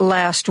area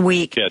last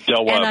week,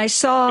 and I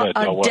saw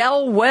a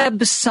Del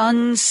Webb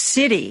Sun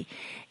City.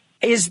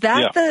 Is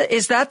that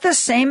the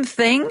same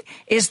thing?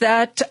 Is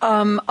that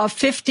a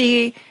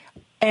 50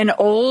 an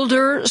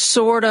older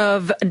sort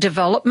of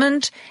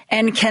development?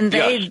 And can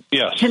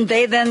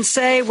they then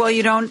say, well,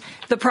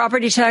 the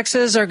property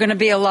taxes are going to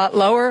be a lot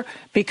lower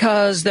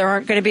because there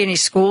aren't going to be any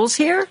schools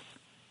here?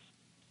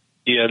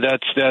 Yeah,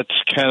 that's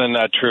kind of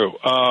not true.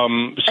 I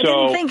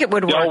didn't think it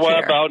would work Del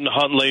Webb here. out in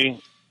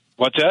Huntley.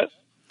 What's that?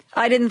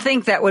 I didn't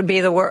think that would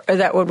be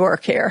that would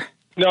work here.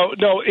 No.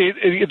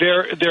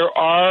 There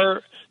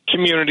are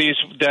communities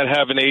that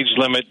have an age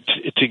limit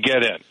to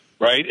get in.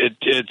 Right?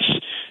 It's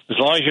as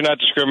long as you're not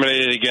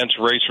discriminated against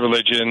race,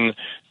 religion,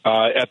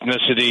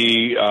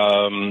 ethnicity,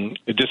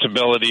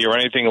 disability, or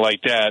anything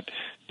like that.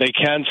 They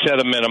can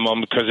set a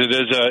minimum because it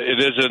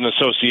is an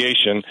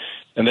association,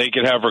 and they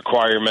can have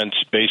requirements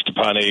based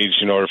upon age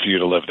in order for you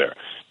to live there.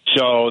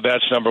 So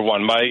that's number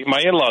one. My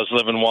in-laws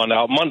live in one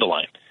out in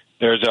Mundelein.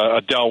 There's a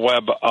Del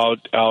Webb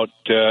out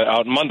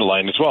in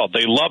Mundelein as well.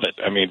 They love it.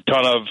 I mean,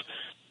 ton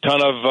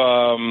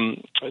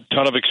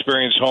of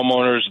experienced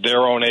homeowners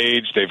their own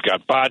age. They've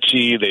got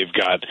bocce, they've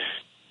got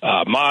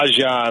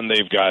mahjong,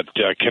 they've got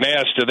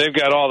canasta, they've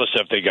got all the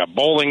stuff. They got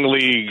bowling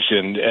leagues,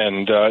 and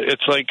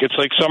it's like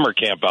summer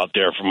camp out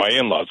there for my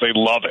in-laws. They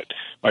love it.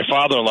 My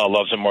father-in-law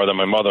loves it more than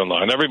my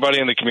mother-in-law, and everybody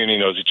in the community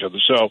knows each other.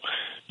 So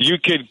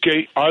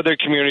are there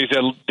communities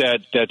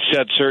that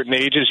set certain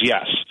ages?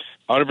 Yes,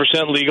 100%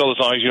 legal as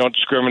long as you don't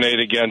discriminate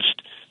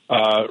against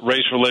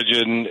race,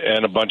 religion,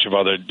 and a bunch of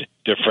other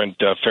different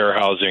fair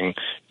housing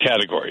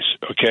categories,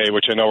 okay,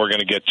 which I know we're going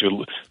to get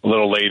to a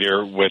little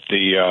later with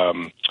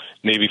the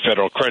Navy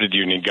Federal Credit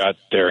Union got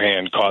their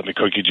hand caught in the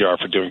cookie jar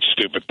for doing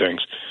stupid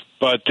things.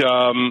 But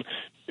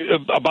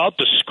about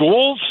the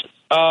schools,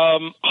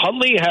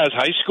 Huntley has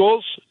high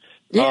schools.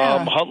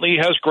 Yeah. Huntley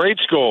has grade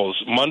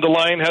schools.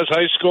 Mundelein has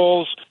high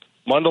schools.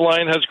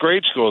 Mundelein has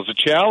grade schools. The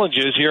challenge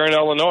is here in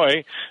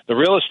Illinois, the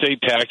real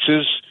estate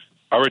taxes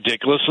are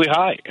ridiculously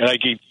high, and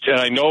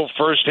I know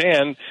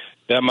firsthand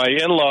that my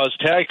in-laws'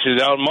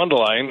 taxes out in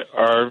Mundelein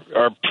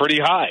are pretty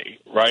high,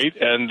 right?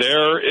 And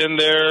they're in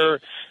their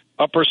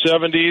upper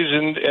 70s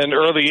and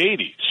early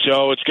 80s.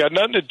 So it's got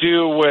nothing to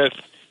do with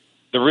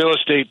the real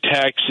estate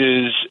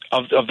taxes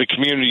of the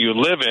community you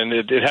live in.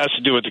 It has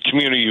to do with the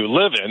community you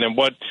live in and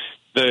what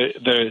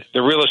the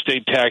real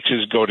estate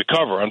taxes go to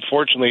cover.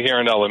 Unfortunately,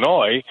 here in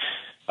Illinois,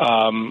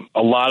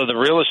 a lot of the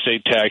real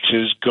estate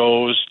taxes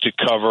goes to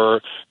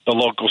cover the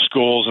local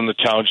schools and the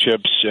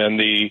townships and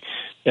the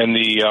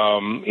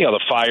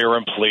fire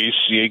and police.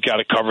 You got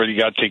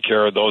to take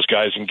care of those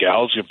guys and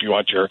gals. If you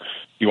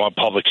want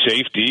public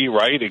safety,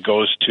 right? It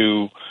goes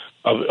to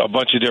a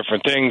bunch of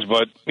different things.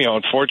 But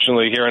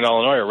unfortunately, here in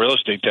Illinois, our real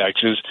estate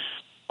taxes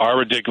are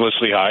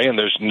ridiculously high, and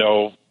there's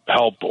no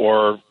help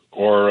or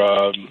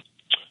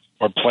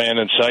plan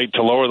in sight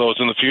to lower those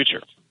in the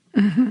future.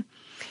 Mm-hmm.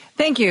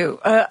 Thank you.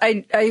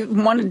 I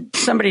wanted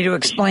somebody to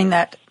explain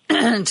that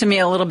to me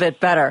a little bit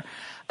better.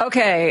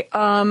 Okay,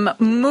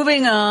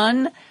 moving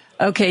on.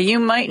 Okay, you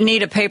might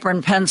need a paper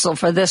and pencil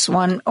for this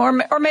one,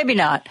 or maybe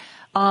not.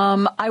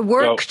 I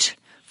worked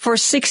for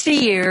 60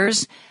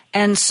 years,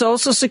 and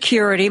Social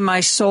Security, my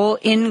sole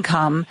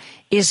income,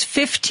 is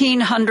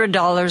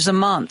 $1,500 a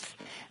month.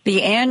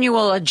 The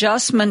annual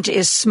adjustment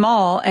is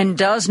small and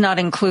does not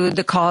include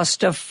the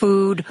cost of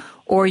food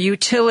or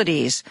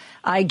utilities.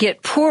 I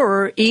get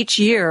poorer each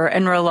year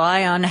and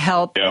rely on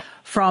help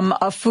from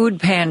a food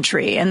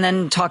pantry, and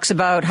then talks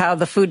about how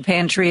the food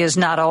pantry is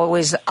not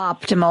always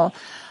optimal.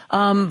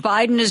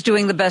 Biden is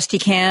doing the best he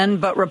can,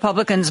 but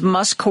Republicans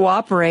must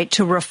cooperate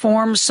to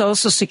reform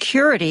Social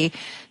Security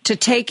to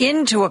take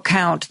into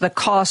account the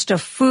cost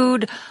of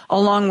food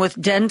along with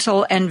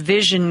dental and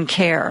vision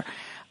care.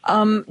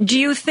 Do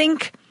you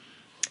think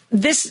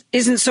this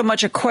isn't so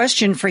much a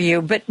question for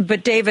you,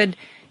 but David,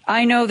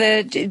 I know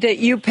that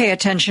you pay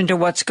attention to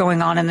what's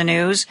going on in the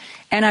news,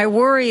 and I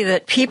worry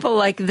that people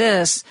like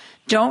this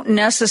don't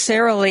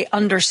necessarily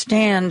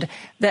understand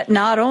that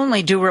not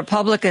only do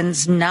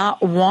Republicans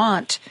not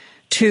want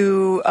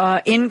to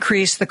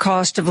increase the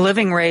cost of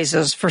living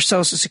raises for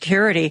Social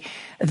Security,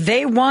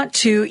 they want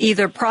to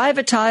either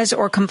privatize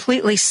or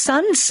completely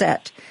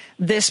sunset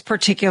this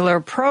particular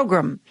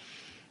program.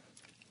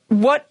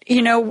 What,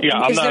 is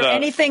there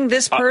anything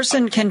this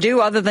person can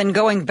do other than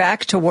going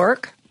back to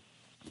work?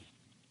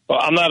 Well,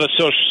 I'm not a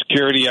Social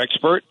Security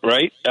expert,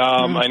 right?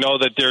 I know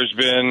that there's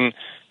been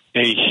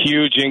a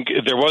huge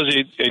there was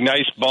a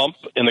nice bump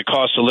in the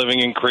cost of living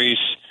increase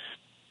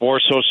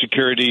for Social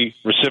Security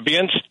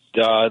recipients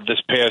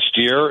this past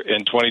year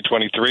in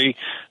 2023.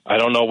 I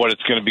don't know what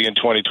it's going to be in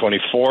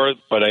 2024,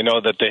 but I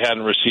know that they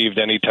hadn't received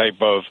any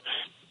type of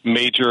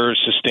major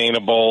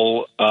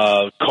sustainable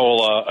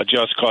COLA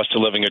cost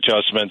of living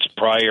adjustments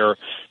prior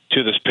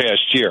to this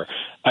past year.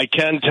 I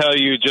can tell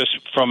you just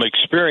from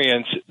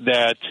experience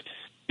that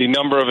the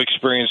number of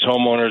experienced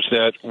homeowners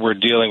that we're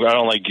dealing with, I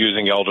don't like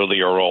using elderly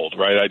or old,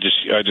 right? I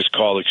just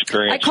call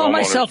experienced homeowners. I call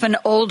myself an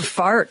old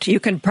fart. You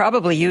can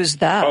probably use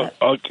that.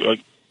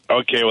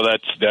 Okay, well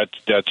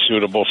that's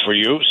suitable for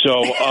you.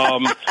 So,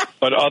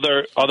 but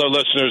other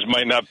listeners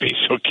might not be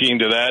so keen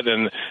to that,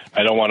 and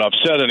I don't want to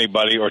upset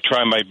anybody or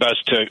try my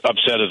best to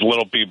upset as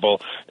little people,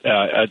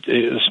 a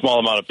small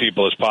amount of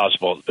people as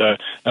possible. And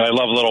I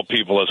love little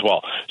people as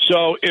well.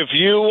 So if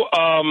you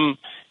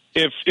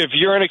if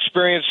you're an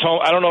experienced home,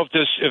 I don't know if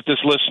this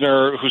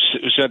listener who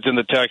sent in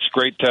the text,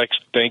 great text,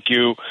 thank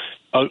you,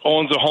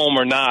 owns a home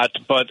or not,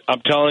 but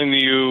I'm telling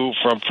you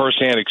from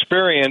firsthand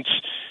experience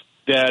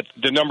that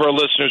the number of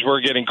listeners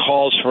we're getting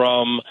calls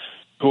from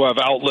who have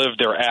outlived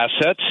their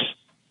assets,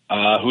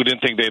 who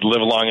didn't think they'd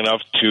live long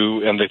enough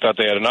to, and they thought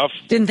they had enough.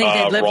 Didn't think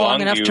they'd live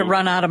long enough to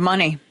run out of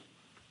money.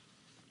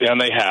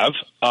 And they have.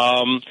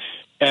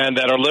 And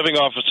that are living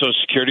off of Social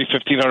Security,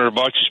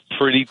 $1,500 is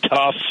pretty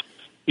tough.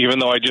 Even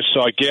though I just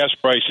saw gas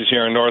prices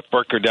here in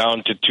Northbrook are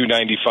down to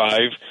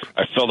 $2.95.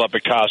 I filled up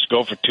at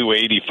Costco for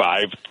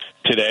 $2.85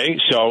 today.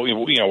 So,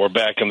 we're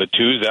back in the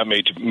twos. That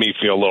made me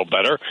feel a little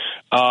better.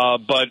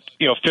 But,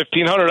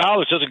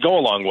 $1,500 doesn't go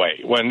a long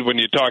way when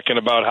you're talking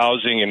about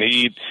housing and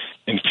heat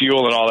and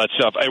fuel and all that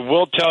stuff. I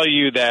will tell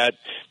you that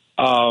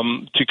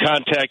to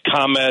contact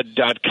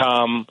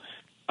ComEd.com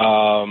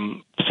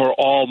for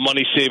all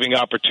money-saving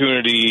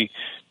opportunity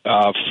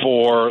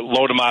for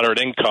low to moderate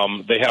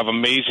income. They have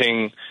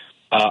amazing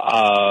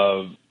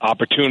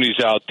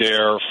opportunities out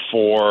there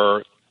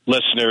for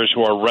listeners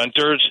who are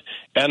renters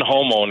and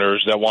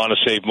homeowners that want to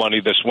save money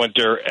this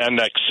winter and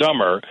next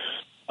summer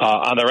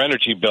on their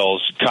energy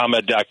bills.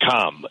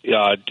 ComEd.com.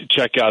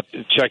 Check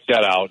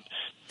that out.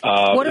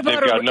 What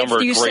about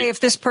if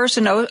this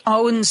person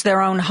owns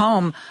their own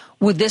home?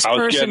 Would this person?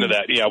 I was getting to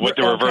that. Yeah, with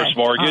the reverse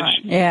mortgage.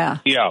 Right. Yeah.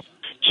 Yeah.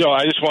 So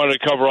I just wanted to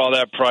cover all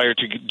that prior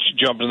to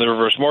jumping into the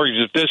reverse mortgage.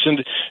 If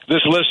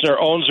this listener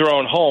owns their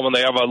own home and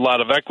they have a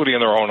lot of equity in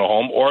their own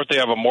home, or if they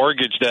have a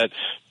mortgage that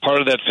part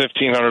of that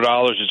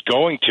 $1,500 is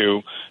going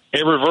to,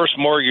 a reverse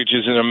mortgage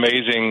is an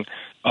amazing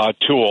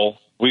tool.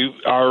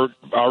 Our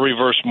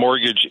reverse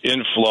mortgage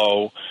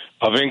inflow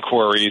of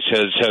inquiries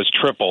has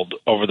tripled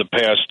over the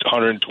past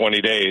 120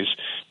 days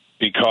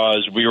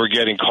because we were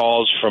getting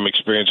calls from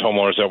experienced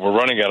homeowners that were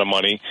running out of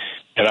money.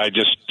 And I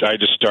just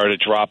started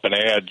dropping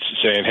ads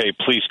saying, hey,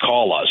 please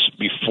call us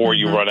before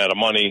you run out of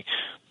money,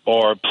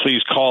 or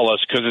please call us,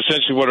 because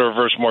essentially what a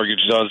reverse mortgage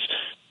does,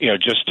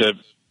 just to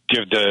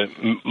give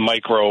the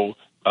micro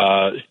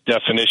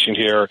definition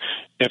here,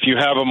 if you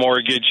have a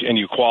mortgage and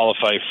you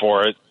qualify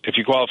for it, if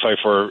you qualify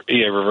for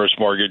a reverse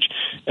mortgage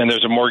and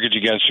there's a mortgage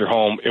against your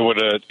home, it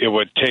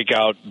would take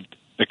out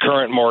the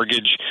current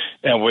mortgage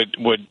and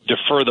would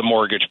defer the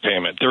mortgage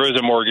payment. There is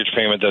a mortgage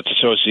payment that's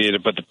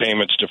associated, but the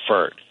payment's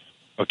deferred.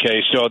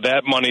 Okay, so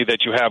that money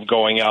that you have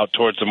going out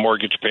towards the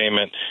mortgage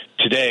payment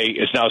today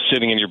is now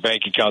sitting in your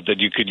bank account that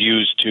you could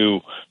use to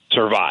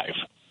survive.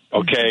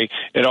 Okay,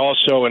 it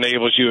also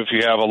enables you, if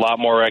you have a lot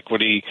more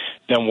equity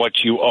than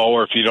what you owe,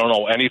 or if you don't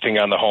owe anything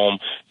on the home,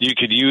 you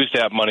could use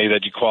that money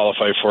that you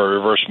qualify for a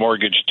reverse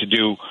mortgage to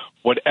do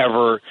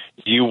whatever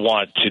you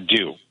want to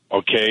do.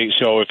 Okay,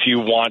 so if you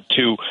want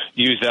to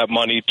use that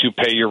money to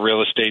pay your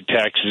real estate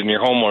taxes and your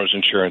homeowner's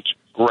insurance,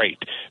 great.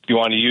 If you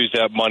want to use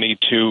that money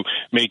to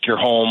make your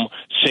home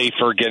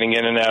safer, getting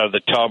in and out of the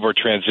tub, or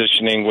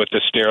transitioning with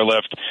the stair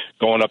lift,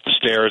 going up the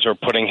stairs, or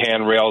putting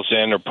handrails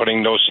in, or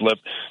putting no-slip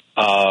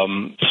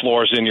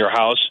floors in your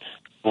house,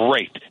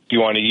 great. If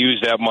you want to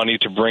use that money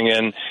to bring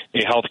in a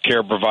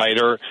healthcare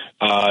provider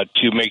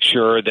to make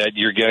sure that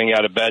you're getting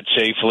out of bed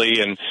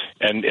safely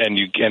and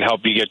you can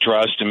help you get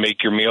dressed and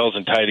make your meals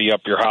and tidy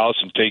up your house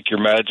and take your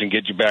meds and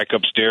get you back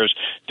upstairs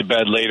to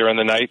bed later in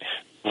the night,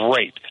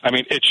 great. I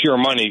mean, it's your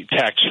money,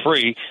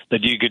 tax-free,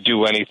 that you could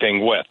do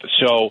anything with.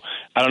 So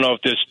I don't know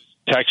if this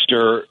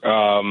texter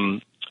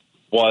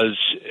was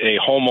a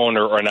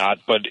homeowner or not,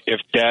 but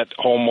if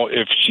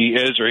she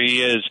is or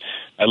he is,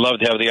 I'd love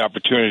to have the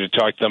opportunity to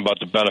talk to them about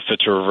the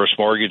benefits of reverse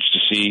mortgage to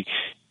see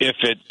if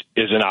it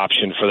is an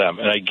option for them.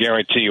 And I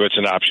guarantee you it's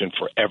an option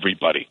for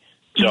everybody.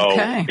 So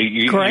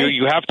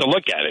you have to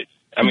look at it.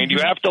 I mean, you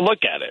have to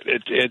look at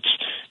it.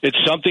 It's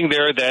something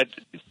there that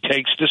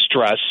takes the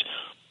stress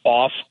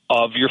off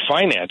of your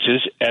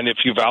finances, and if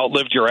you've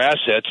outlived your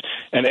assets,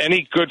 and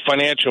any good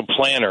financial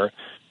planner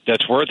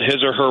that's worth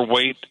his or her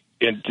weight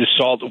in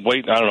salt,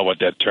 I don't know what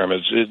that term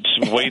is,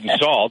 it's weight in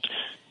salt,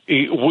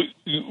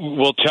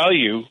 will tell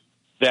you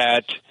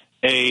that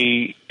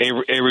a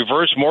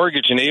reverse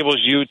mortgage enables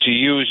you to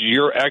use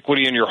your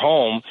equity in your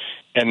home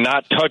and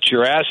not touch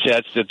your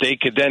assets that they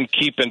could then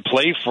keep in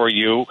play for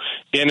you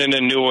in an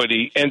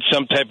annuity, in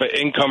some type of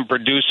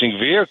income-producing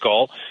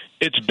vehicle.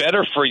 It's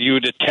better for you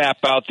to tap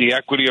out the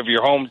equity of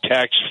your home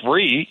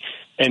tax-free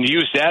and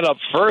use that up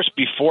first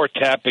before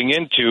tapping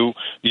into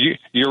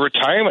your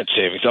retirement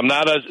savings. I'm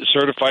not a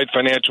certified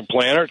financial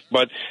planner,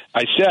 but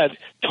I said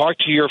talk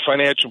to your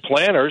financial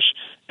planners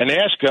and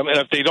ask them, and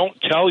if they don't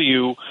tell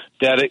you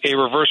that a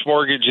reverse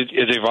mortgage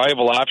is a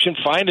viable option,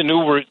 find a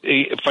new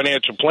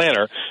financial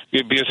planner,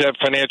 because that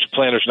financial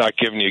planner is not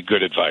giving you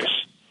good advice.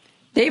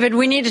 David,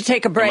 we need to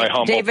take a break. My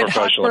humble David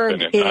professional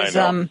Hochberg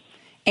opinion.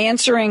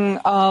 answering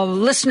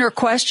listener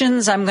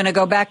questions. I'm going to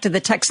go back to the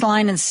text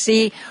line and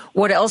see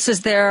what else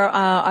is there.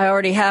 I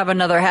already have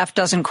another half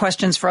dozen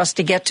questions for us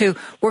to get to.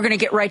 We're going to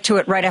get right to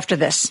it right after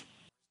this.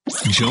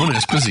 Joan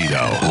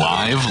Esposito,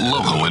 live,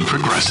 local, and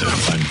progressive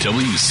on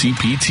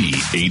WCPT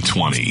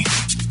 820.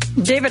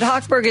 David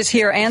Hochberg is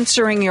here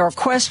answering your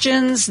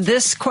questions.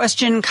 This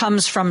question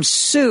comes from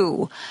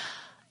Sue.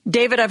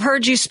 David, I've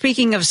heard you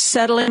speaking of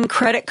settling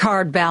credit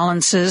card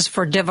balances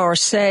for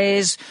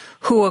divorcees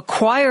who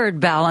acquired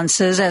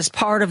balances as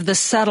part of the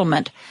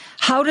settlement.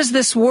 How does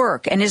this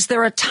work, and is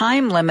there a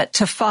time limit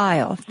to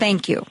file?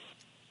 Thank you.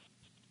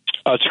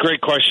 It's a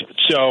great question.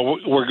 So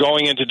we're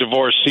going into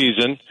divorce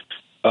season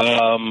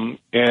in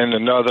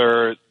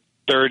another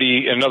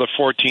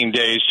 14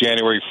 days.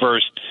 January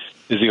 1st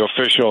is the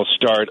official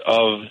start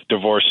of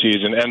divorce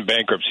season and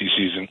bankruptcy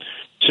season.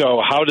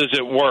 So how does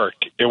it work?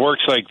 It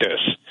works like this.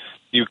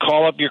 You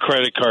call up your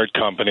credit card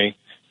company.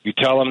 You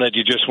tell them that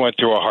you just went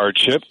through a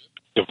hardship,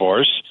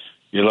 divorce.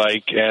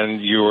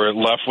 And you were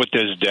left with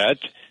this debt,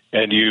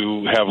 and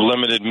you have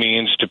limited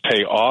means to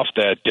pay off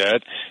that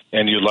debt,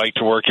 and you'd like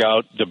to work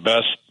out the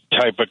best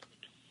type of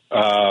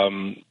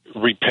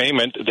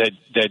repayment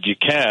that you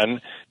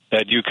can,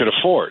 that you could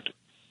afford.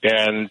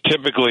 And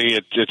typically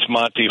it's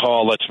Monty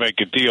Hall, let's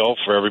make a deal.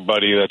 For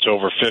everybody that's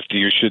over 50,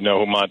 you should know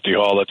who Monty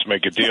Hall, let's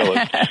make a deal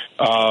is.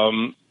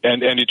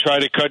 And you try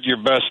to cut your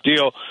best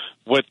deal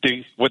with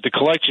the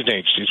collection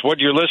agencies. What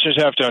your listeners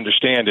have to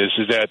understand is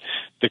that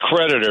the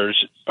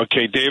creditors,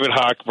 okay, David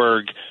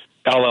Hochberg,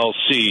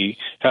 LLC,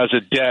 has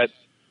a debt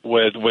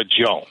with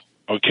Joan.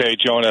 Okay,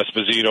 Joan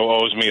Esposito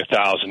owes me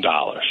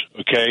 $1,000.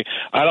 Okay,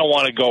 I don't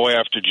want to go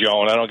after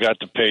Joan. I don't got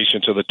the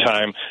patience or the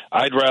time.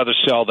 I'd rather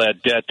sell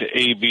that debt to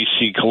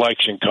ABC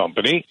Collection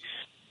Company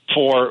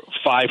for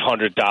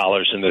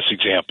 $500 in this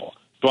example.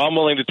 So I'm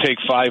willing to take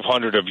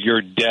 $500 of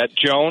your debt,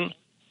 Joan,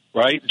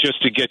 right,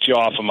 just to get you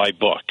off of my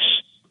books.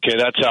 Okay,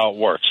 that's how it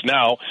works.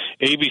 Now,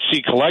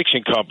 ABC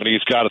Collection Company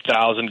has got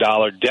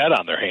 $1,000 debt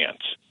on their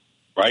hands,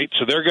 right?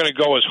 So they're going to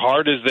go as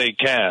hard as they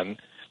can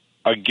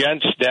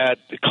against that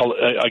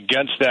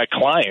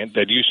client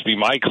that used to be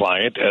my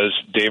client as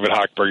David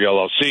Hochberg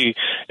LLC.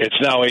 It's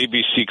now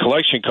ABC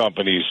Collection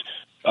Company's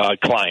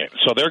client.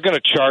 So they're going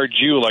to charge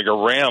you like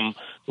a ram,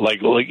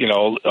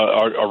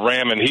 a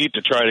ram in heat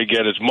to try to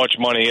get as much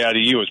money out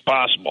of you as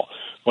possible.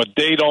 What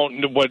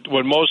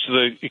most of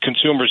the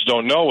consumers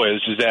don't know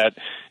is that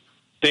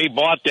they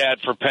bought that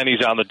for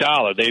pennies on the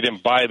dollar. They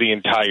didn't buy the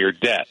entire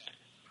debt.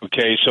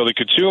 Okay, so the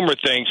consumer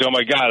thinks, oh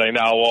my God, I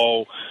now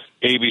owe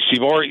ABC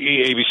or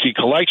ABC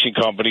Collection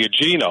Company a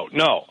G note.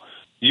 No,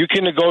 you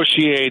can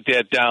negotiate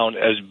that down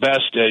as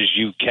best as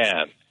you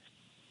can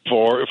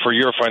for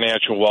your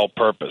financial well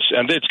purpose.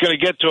 And it's going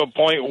to get to a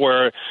point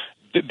where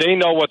they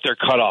know what their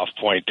cutoff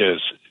point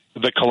is,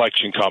 the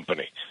collection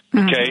company.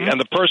 Okay, mm-hmm. And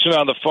the person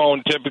on the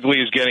phone typically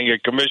is getting a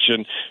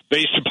commission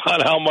based upon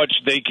how much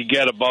they could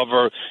get above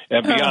or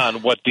and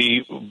beyond what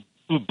the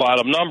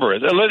bottom number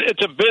is.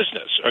 It's a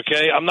business.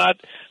 Okay, I'm not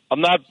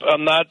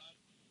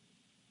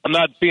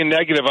being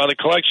negative on the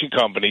collection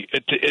company.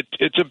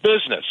 It's a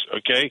business.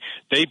 Okay,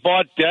 they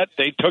bought debt.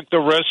 They took the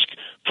risk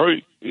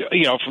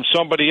from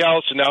somebody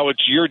else, and now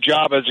it's your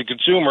job as a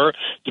consumer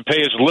to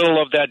pay as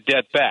little of that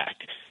debt back.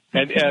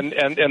 And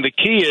the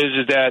key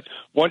is that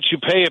once you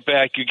pay it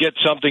back, you get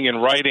something in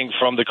writing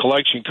from the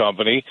collection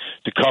company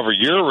to cover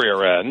your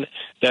rear end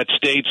that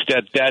states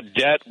that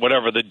debt,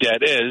 whatever the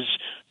debt is,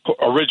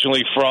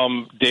 originally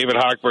from David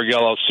Hochberg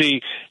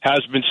LLC,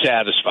 has been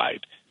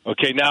satisfied.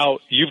 Okay, now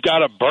you've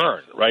got a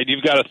burn, right?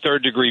 You've got a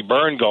third-degree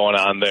burn going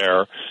on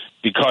there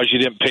because you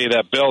didn't pay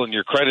that bill and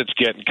your credit's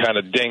getting kind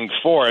of dinged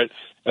for it.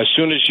 As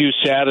soon as you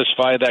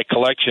satisfy that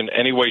collection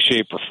any way,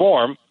 shape, or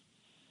form,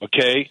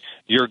 okay,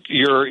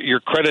 your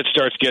credit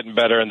starts getting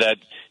better and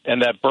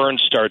that burn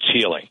starts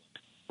healing,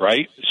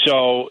 right?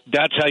 So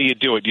that's how you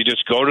do it. You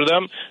just go to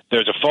them.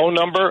 There's a phone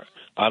number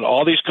on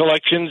all these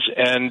collections,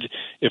 and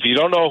if you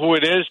don't know who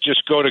it is,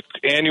 just go to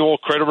Annual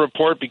Credit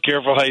Report. Be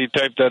careful how you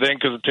type that in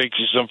because it takes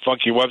you some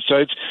funky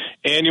websites.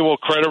 Annual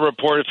Credit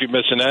Report, if you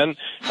miss an N,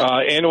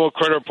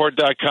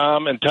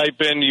 annualcreditreport.com, and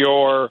type in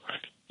your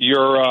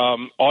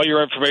all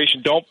your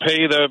information. Don't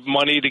pay the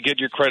money to get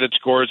your credit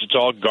scores. It's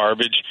all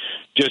garbage.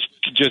 Just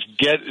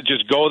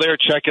go there,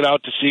 check it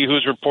out to see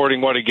who's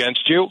reporting what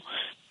against you.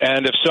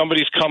 And if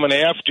somebody's coming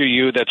after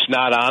you that's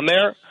not on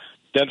there,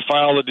 then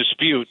file a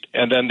dispute.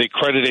 And then the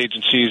credit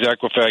agencies,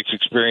 Equifax,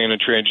 Experian,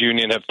 and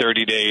TransUnion have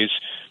 30 days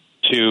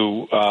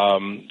to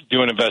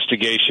do an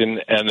investigation.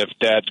 And if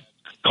that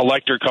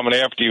collector coming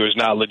after you is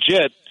not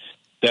legit,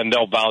 then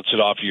they'll bounce it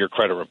off of your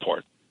credit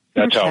report.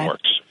 That's how it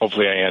works.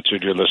 Hopefully I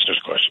answered your listener's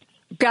question.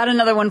 Got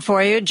another one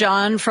for you.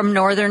 John from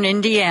Northern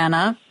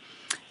Indiana.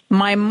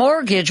 My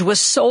mortgage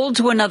was sold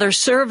to another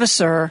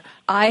servicer.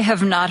 I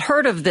have not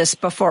heard of this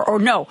before. Or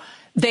no,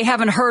 they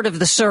haven't heard of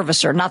the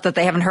servicer, not that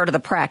they haven't heard of the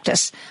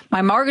practice.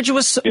 My mortgage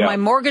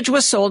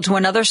was sold to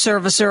another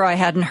servicer I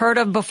hadn't heard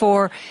of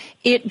before.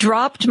 It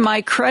dropped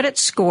my credit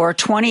score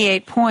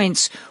 28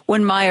 points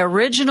when my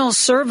original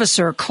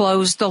servicer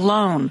closed the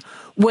loan.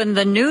 When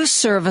the new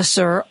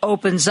servicer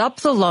opens up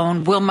the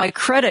loan, will my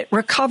credit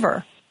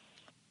recover?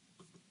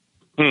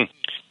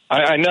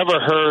 I never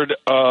heard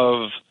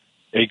of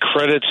a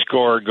credit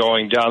score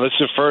going down. This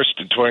is the first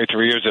in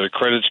 23 years that a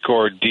credit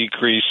score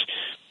decreased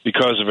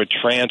because of a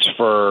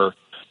transfer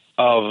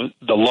of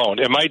the loan.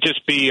 It might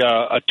just be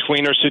a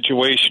tweener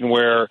situation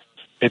where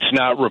it's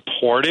not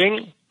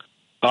reporting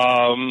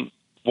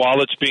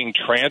while it's being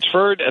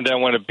transferred, and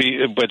then when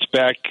it's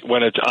back,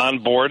 when it's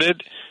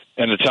onboarded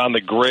and it's on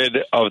the grid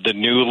of the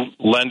new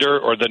lender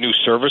or the new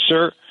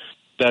servicer,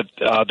 that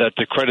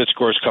the credit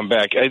scores come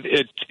back.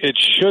 It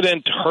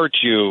shouldn't hurt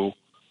you.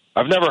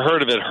 I've never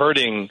heard of it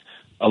hurting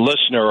a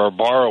listener or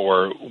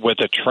borrower with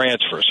a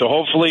transfer. So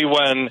hopefully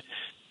when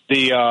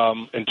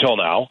until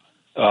now,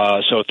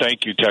 so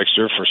thank you,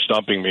 Texter, for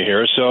stumping me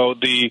here. So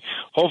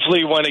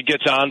hopefully when it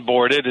gets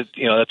onboarded,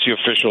 that's the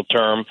official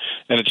term,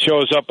 and it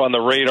shows up on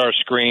the radar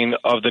screen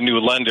of the new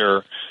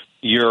lender,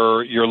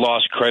 your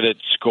lost credit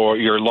score,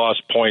 your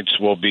lost points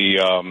will be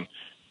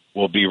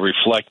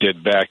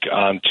reflected back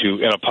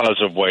in a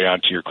positive way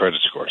onto your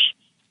credit scores.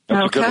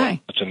 That's a good one.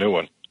 That's a new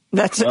one.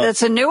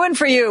 That's a new one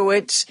for you.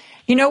 It's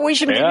we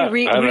should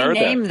maybe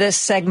rename this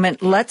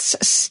segment. Let's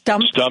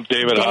stump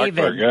David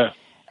Hochberg. Yeah.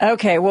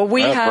 Okay. Well,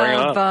 we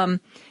have. I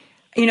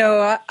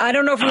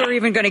don't know if we're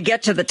even going to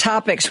get to the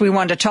topics we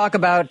wanted to talk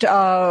about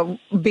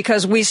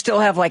because we still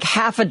have like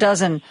half a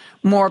dozen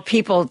more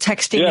people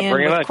texting in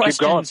with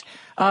questions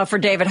for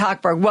David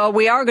Hochberg. Well,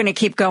 we are going to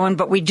keep going,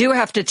 but we do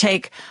have to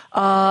take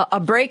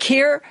a break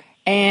here,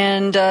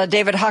 and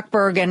David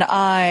Hochberg and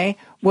I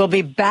will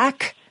be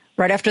back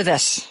right after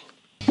this.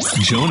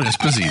 Joan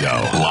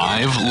Esposito,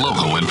 live,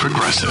 local, and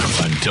progressive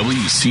on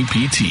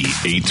WCPT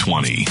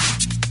 820.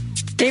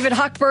 David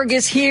Hochberg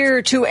is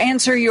here to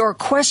answer your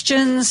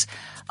questions.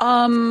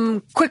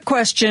 Quick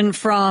question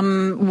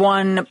from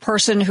one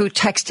person who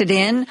texted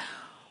in.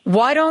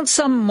 Why don't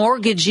some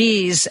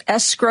mortgagees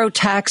escrow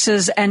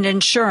taxes and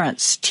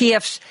insurance?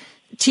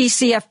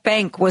 TCF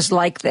Bank was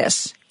like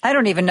this. I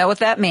don't even know what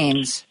that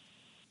means.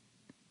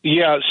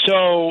 Yeah,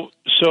 so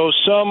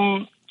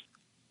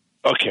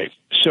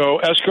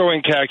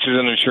escrowing taxes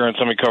and insurance,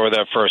 let me cover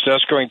that first.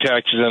 Escrowing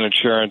taxes and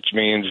insurance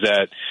means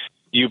that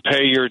you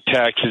pay your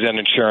taxes and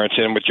insurance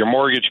in with your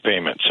mortgage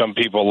payment. Some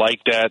people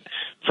like that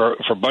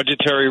for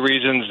budgetary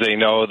reasons. They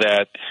know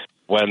that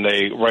when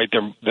they write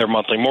their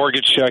monthly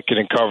mortgage check,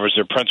 it covers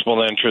their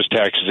principal and interest,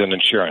 taxes, and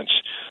insurance.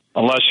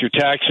 Unless your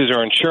taxes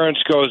or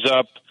insurance goes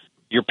up,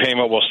 your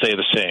payment will stay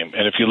the same.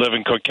 And if you live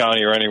in Cook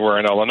County or anywhere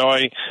in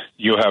Illinois,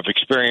 you have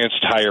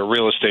experienced higher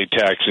real estate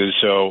taxes,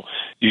 so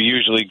you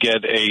usually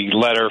get a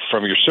letter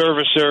from your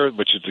servicer,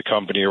 which is the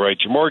company you write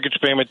your mortgage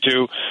payment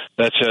to,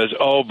 that says,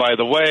 oh, by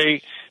the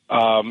way,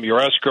 your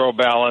escrow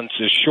balance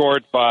is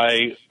short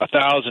by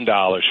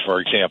 $1,000, for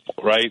example,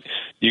 right?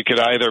 You could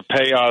either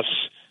pay us,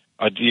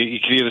 you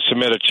could either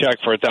submit a check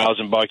for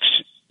 $1,000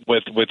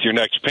 with your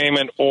next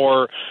payment,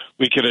 or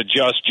we could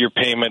adjust your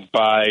payment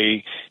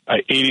by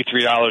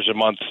 $83 a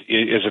month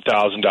is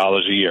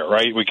 $1,000 a year,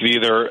 right? We could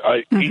either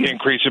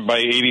increase it by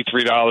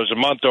 $83 a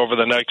month over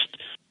the next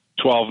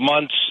 12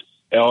 months,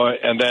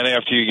 and then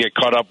after you get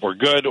caught up, we're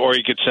good, or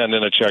you could send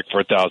in a check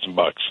for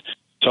 $1,000.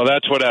 So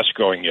that's what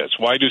escrowing is.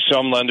 Why do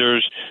some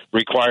lenders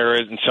require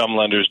it and some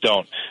lenders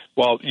don't?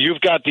 Well, you've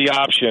got the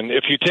option.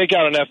 If you take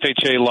out an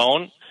FHA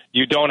loan,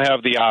 you don't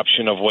have the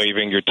option of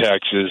waiving your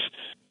taxes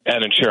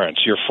and insurance.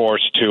 You're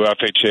forced to.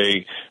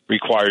 FHA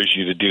requires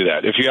you to do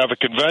that. If you have a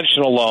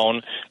conventional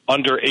loan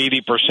under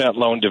 80%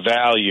 loan to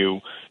value,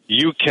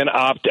 you can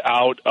opt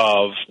out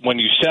of when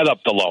you set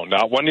up the loan,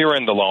 not when you're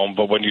in the loan,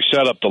 but when you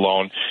set up the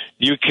loan,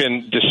 you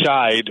can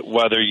decide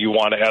whether you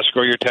want to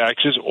escrow your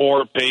taxes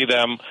or pay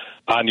them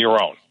on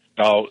your own.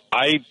 Now,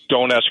 I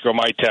don't escrow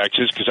my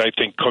taxes because I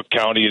think Cook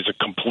County is a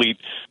complete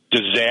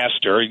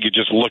disaster. You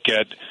just look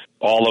at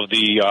all of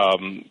the,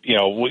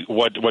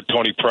 what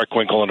Tony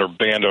Preckwinkle and her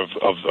band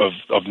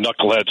of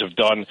knuckleheads have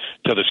done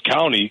to this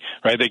county,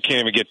 right? They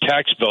can't even get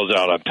tax bills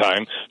out on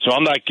time. So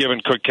I'm not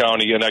giving Cook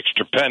County an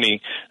extra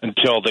penny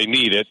until they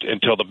need it,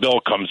 until the bill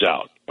comes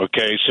out,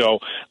 okay? So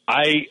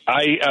I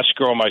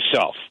escrow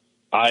myself.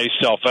 I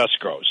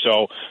self-escrow.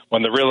 So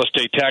when the real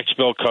estate tax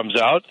bill comes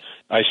out,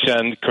 I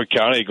send Cook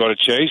County, I go to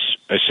Chase,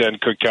 I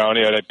send Cook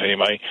County, and I pay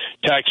my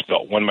tax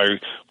bill. When my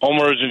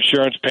homeowner's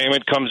insurance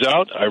payment comes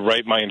out, I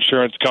write my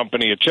insurance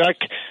company a check,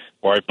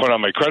 or I put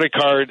on my credit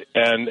card,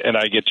 and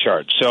I get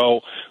charged.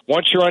 So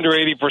once you're under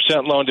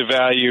 80% loan to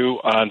value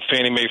on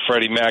Fannie Mae,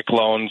 Freddie Mac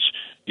loans,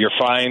 you're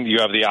fine. You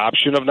have the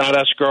option of not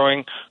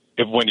escrowing.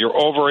 When you're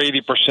over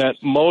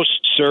 80%, most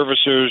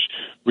servicers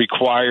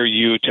require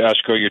you to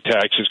escrow your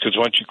taxes because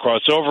once you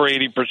cross over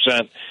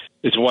 80%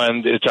 is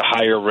when it's a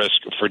higher risk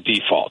for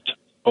default.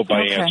 Hope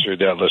I answered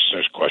that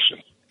listener's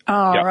question.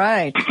 All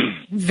right.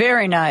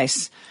 Very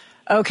nice.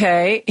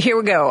 Okay, here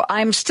we go.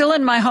 I'm still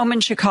in my home in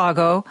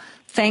Chicago.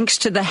 thanks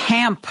to the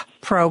HAMP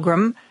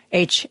program,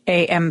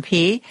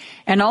 HAMP,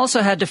 and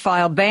also had to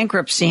file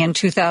bankruptcy in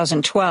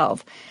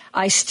 2012.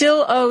 I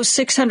still owe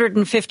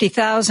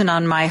 $650,000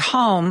 on my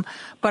home,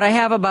 but I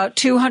have about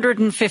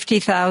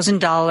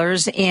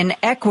 $250,000 in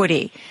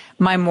equity.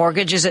 My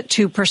mortgage is at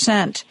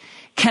 2%.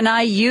 Can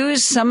I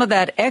use some of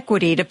that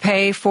equity to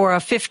pay for a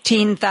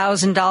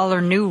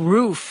 $15,000 new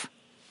roof?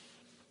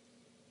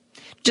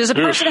 Does a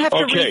person have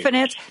to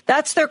refinance?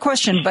 That's their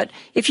question. But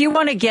if you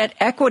want to get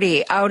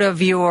equity out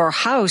of your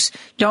house,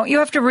 don't you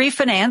have to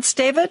refinance,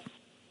 David?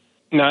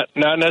 Not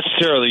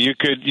necessarily. You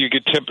could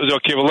tip.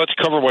 Okay, well, let's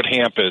cover what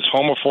HAMP is: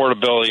 Home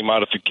Affordability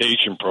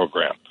Modification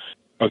Program.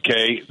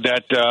 Okay,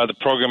 that the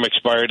program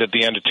expired at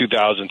the end of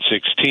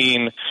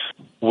 2016,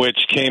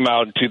 which came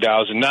out in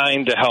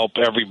 2009 to help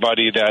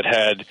everybody that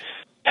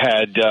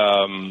had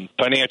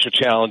financial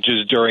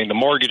challenges during the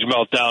mortgage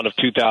meltdown of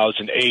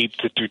 2008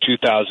 through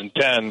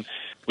 2010.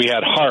 We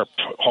had HARP,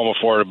 Home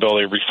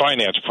Affordability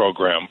Refinance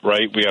Program,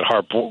 right? We had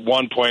HARP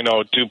 1.0,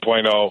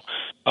 2.0.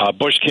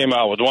 Bush came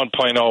out with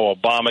 1.0.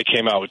 Obama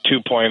came out with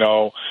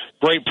 2.0.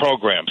 Great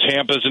programs.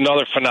 HAMP is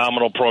another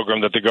phenomenal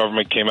program that the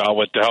government came out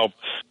with to help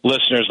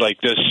listeners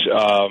like this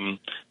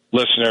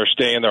listener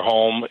stay in their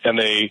home, and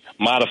they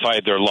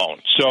modified their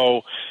loan.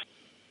 So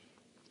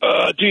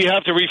do you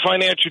have to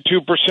refinance your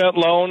 2%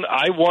 loan?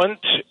 I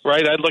wouldn't,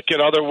 right? I'd look at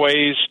other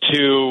ways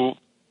to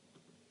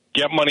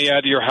get money out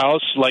of your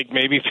house, like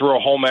maybe through a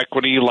home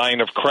equity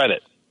line of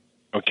credit,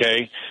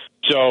 okay?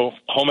 So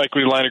home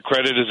equity line of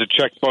credit is a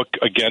checkbook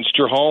against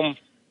your home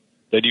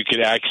that you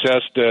could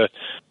access a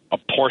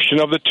portion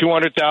of the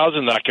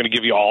 $200,000. Not going to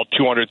give you all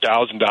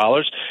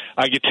 $200,000.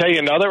 I could tell you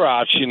another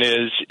option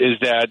is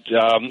that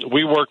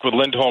we work with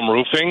Lindholm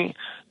Roofing.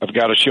 I've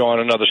got a show on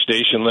another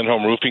station.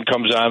 Lindholm Roofing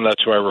comes on.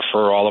 That's who I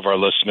refer all of our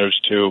listeners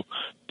to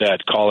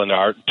that call in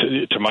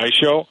to my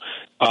show.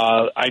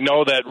 I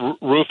know that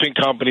roofing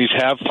companies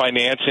have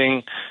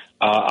financing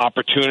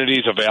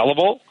opportunities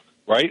available,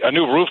 right? A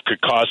new roof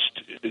could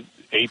cost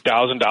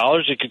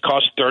 $8,000. It could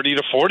cost $30,000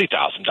 to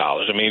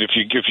 $40,000. I mean, if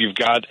you've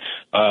got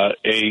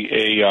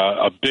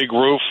a big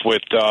roof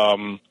with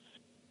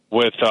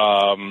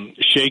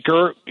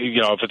shaker,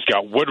 if it's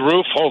got wood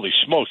roof, holy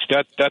smokes,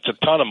 that's a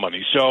ton of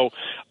money. So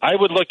I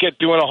would look at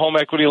doing a home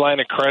equity line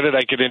of credit.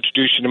 I could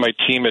introduce you to my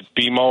team at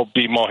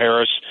BMO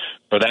Harris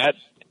for that.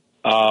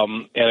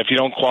 And if you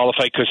don't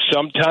qualify, because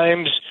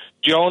sometimes,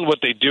 Joan,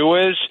 what they do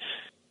is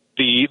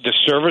the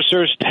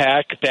servicers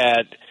tack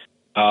that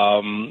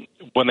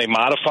when they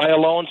modify a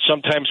loan,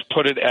 sometimes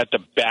put it at the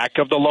back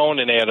of the loan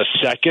and add a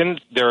second.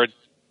 There are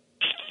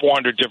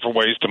 400 different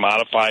ways to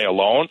modify a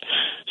loan.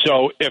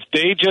 So if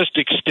they just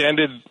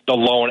extended the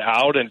loan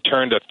out and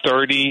turned a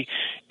 30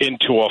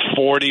 into a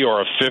 40 or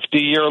a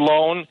 50-year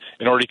loan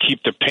in order to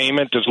keep the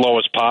payment as low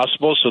as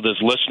possible so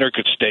this listener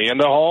could stay in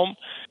the home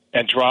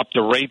and drop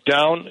the rate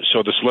down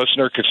so this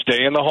listener could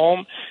stay in the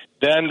home,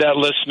 then that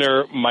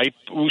listener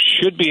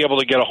should be able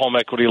to get a home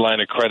equity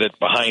line of credit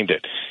behind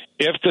it.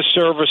 If the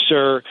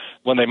servicer,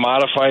 when they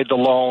modified the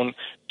loan,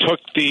 took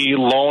the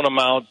loan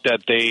amount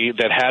that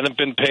hadn't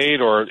been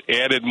paid or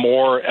added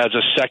more as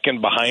a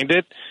second behind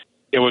it,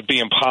 it would be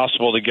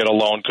impossible to get a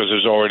loan because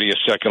there's already a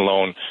second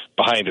loan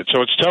behind it.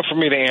 So it's tough for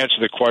me to answer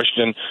the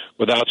question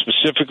without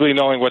specifically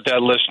knowing what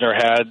that listener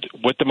had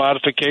with the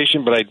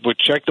modification, but I would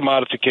check the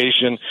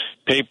modification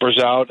papers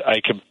out.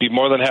 I could be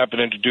more than happy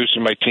to introduce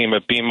my team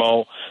at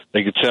BMO.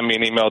 They could send me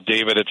an email,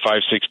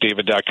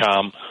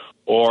 david@56david.com,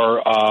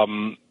 or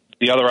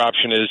the other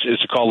option is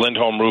to call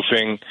Lindholm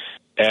Roofing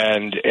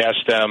and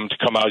ask them to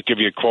come out, give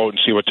you a quote, and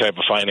see what type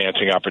of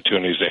financing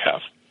opportunities they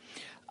have.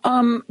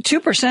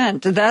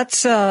 2%.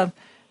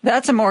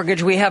 That's a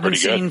mortgage we haven't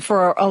seen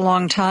for a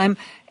long time.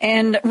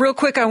 And real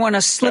quick, I want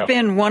to slip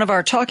in one of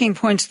our talking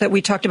points that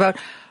we talked about.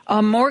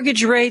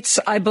 Mortgage rates,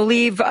 I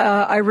believe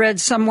I read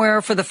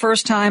somewhere for the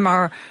first time,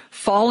 are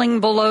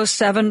falling below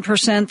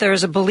 7%.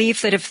 There's a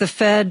belief that if the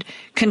Fed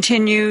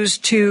continues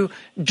to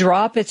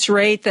drop its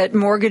rate, that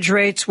mortgage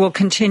rates will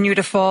continue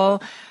to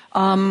fall.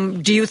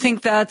 Do you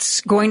think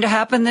that's going to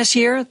happen this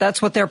year?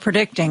 That's what they're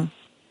predicting.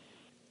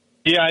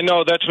 Yeah, I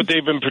know. That's what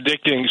they've been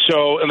predicting.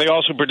 So, and they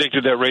also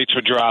predicted that rates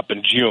would drop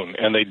in June,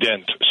 and they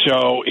didn't.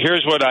 So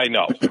here's what I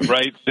know,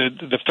 right?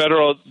 The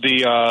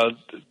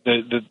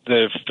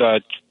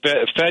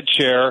Fed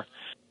chair,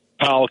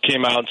 Powell,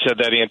 came out and said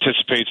that he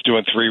anticipates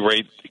doing 3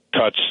 rate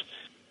cuts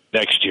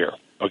next year.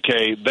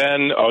 Okay.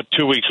 Then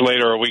 2 weeks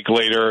later, a week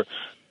later,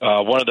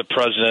 one of the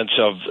presidents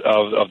of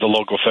the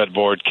local Fed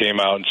board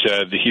came out and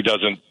said he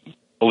doesn't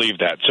believe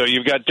that. So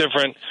you've got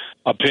different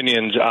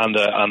opinions on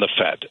the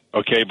Fed,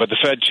 okay? But the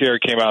Fed chair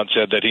came out and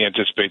said that he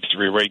anticipates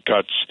 3 rate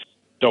cuts.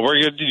 So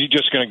you're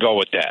just going to go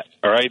with that,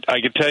 all right?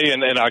 I can tell you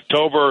in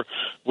October,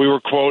 we were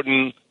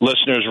quoting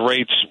listeners'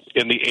 rates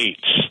in the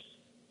 8s.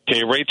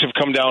 Okay, rates have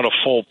come down a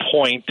full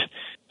point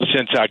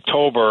since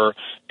October,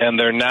 and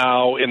they're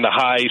now in the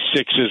high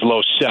 6s,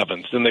 low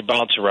 7s. Then they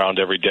bounce around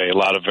every day. A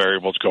lot of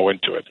variables go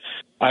into it.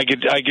 I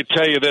could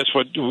tell you this,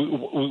 what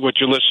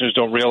your listeners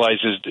don't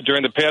realize is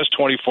during the past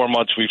 24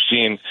 months, we've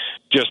seen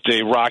just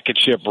a rocket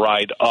ship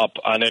ride up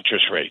on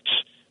interest rates.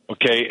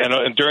 Okay,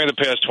 and during the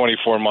past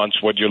 24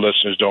 months, what your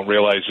listeners don't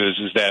realize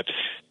is that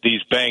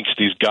these banks,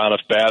 these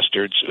gone-off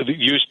bastards,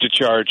 used to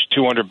charge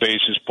 200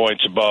 basis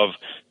points above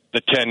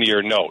the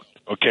 10-year note.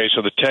 Okay,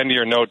 so the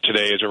 10-year note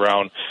today is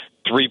around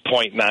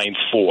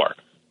 3.94.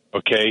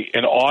 Okay,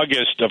 in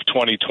August of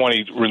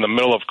 2020, we're in the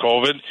middle of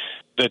COVID,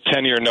 the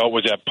 10-year note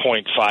was at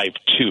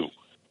 0.52.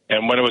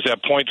 And when it was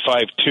at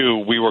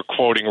 0.52, we were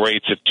quoting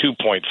rates at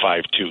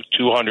 2.52,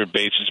 200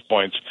 basis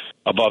points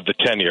above the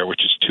 10-year,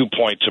 which is 2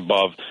 points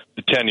above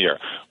the 10-year.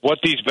 What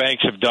these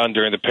banks have done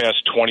during the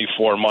past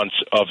 24 months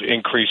of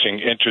increasing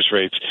interest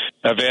rates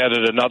have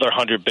added another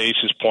 100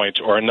 basis points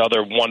or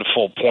another 1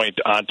 full point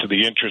onto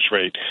the interest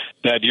rate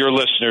that your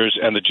listeners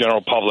and the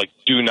general public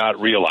do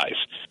not realize.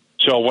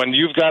 So when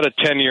you've got a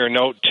 10-year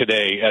note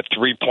today at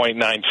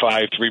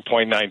 3.95,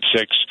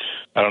 3.96,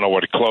 I don't know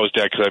what it closed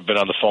at because I've been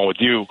on the phone with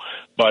you,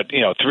 but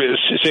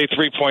say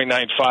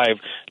 3.95,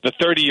 the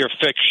 30-year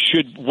fix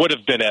would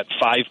have been at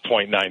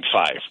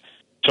 5.95.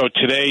 So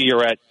today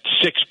you're at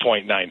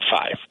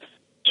 6.95.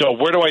 So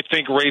where do I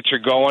think rates are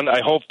going?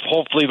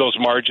 Hopefully those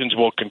margins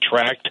will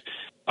contract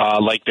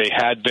like they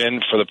had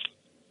been for the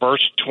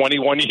first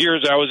 21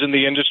 years I was in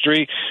the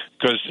industry,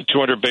 because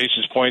 200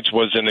 basis points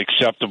was an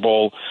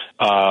acceptable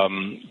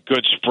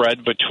good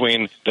spread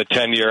between the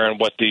 10-year and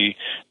what the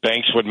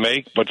banks would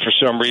make. But for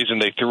some reason,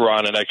 they threw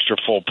on an extra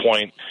full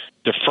point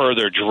to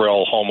further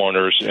drill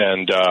homeowners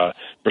and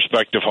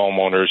prospective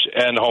homeowners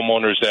and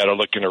homeowners that are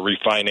looking to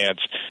refinance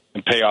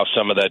and pay off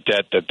some of that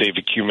debt that they've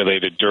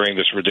accumulated during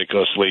this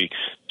ridiculously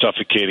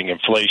suffocating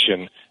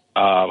inflation.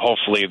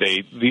 Hopefully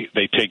they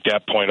take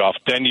that point off.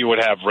 Then you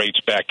would have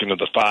rates back into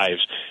the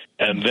fives,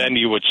 and then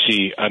you would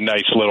see a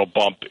nice little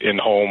bump in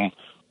home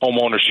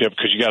ownership,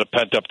 because you got a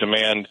pent up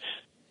demand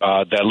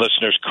that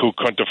listeners who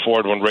couldn't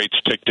afford when rates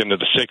ticked into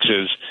the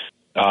sixes.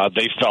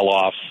 They fell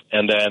off,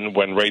 and then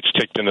when rates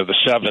ticked into the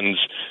sevens,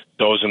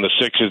 those in the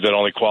sixes that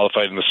only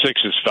qualified in the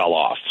sixes fell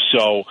off.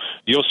 So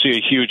you'll see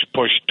a huge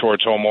push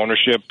towards home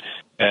ownership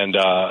and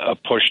a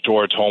push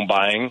towards home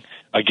buying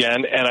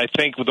again. And I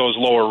think with those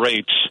lower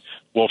rates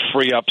will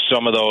free up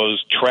some of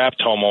those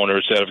trapped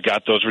homeowners that have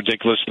got those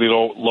ridiculously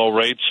low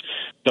rates.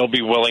 They'll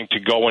be willing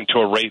to go into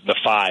a rate in the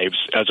fives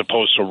as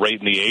opposed to a rate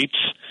in the eights,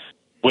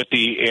 with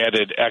the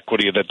added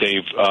equity that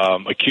they've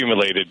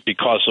accumulated,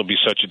 because there'll be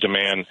such a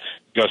demand,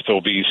 because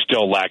there'll be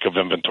still lack of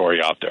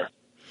inventory out there.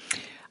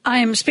 I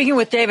am speaking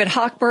with David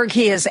Hochberg.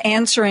 He is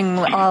answering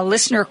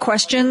listener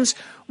questions.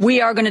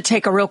 We are going to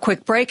take a real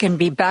quick break and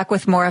be back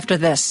with more after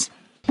this.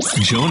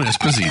 Joan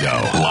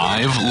Esposito,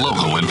 live,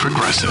 local, and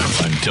progressive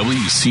on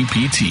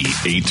WCPT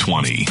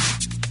 820.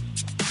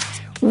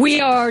 We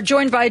are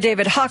joined by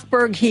David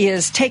Hochberg. He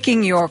is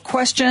taking your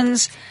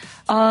questions.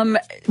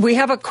 We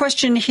have a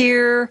question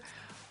here.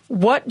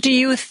 What do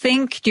you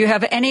think? Do you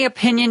have any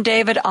opinion,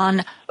 David,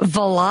 on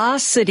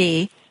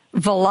velocity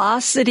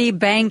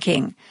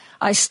banking?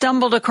 I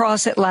stumbled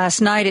across it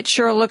last night. It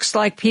sure looks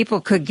like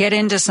people could get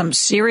into some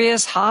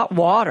serious hot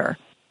water.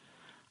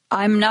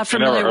 I'm not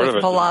familiar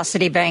with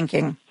velocity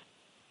banking.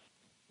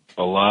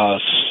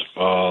 Velocity.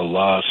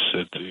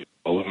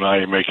 Now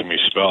you're making me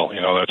spell.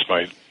 That's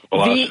my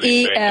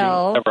velocity.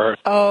 VELOCITY.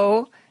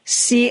 Oh,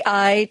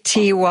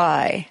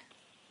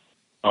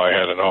 I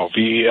had an O.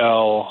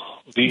 VELOCITY.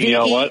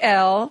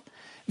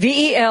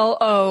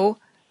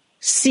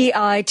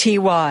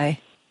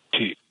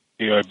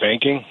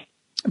 Banking?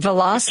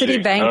 Velocity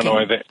banking.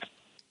 I don't know.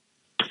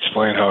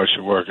 Explain how it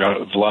should work.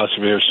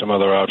 Velocity, there's some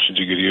other options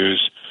you could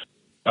use.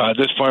 At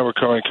this point, we're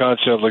covering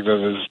concept like that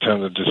is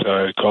time to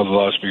decide. Called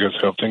velocity because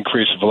it helps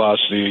increase the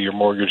velocity of your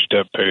mortgage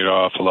debt paid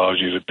off,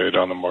 allows you to pay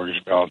down the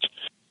mortgage balance.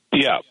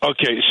 Yeah,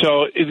 okay.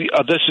 So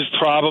this is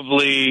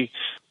probably,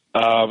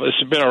 this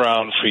has been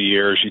around for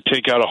years. You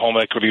take out a home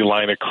equity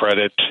line of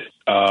credit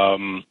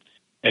and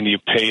you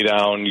pay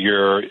down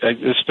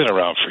it's been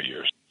around for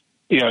years.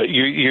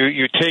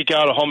 You take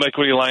out a home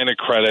equity line of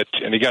credit,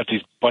 and you got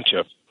these bunch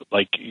of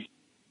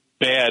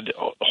bad,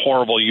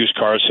 horrible used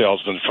car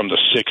salesmen from the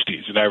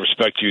 60s, and I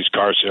respect used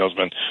car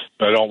salesmen,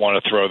 but I don't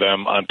want to throw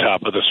them on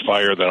top of this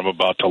fire that I'm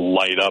about to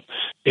light up.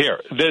 Here,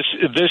 this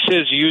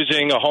is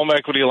using a home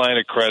equity line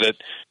of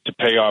credit to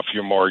pay off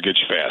your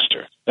mortgage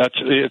faster.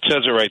 It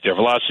says it right there.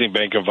 Velocity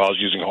Bank involves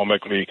using a home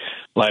equity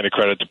line of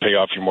credit to pay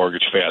off your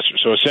mortgage faster.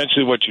 So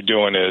essentially, what you're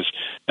doing is,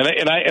 and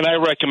I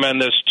recommend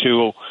this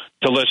to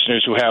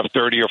listeners who have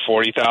 $30,000 or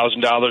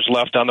 $40,000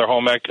 left on their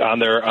home on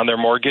their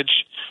mortgage.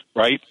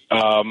 Right,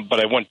 but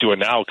I wouldn't do it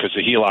now because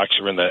the HELOCs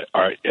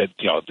it's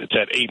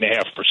at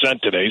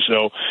 8.5% today.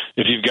 So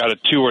if you've got a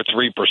 2 or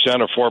 3%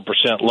 or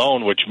 4%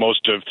 loan, which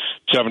most of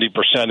 70%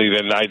 of the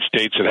United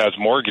States that has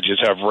mortgages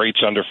have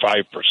rates under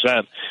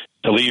 5%,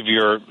 to leave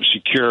your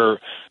secure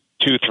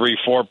 2, 3,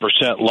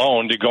 4%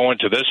 loan to go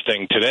into this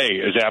thing today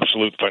is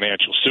absolute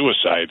financial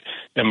suicide,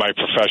 in my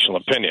professional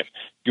opinion.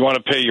 You want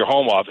to pay your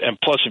home off, and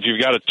plus, if you've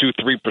got a 2,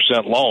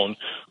 3% loan,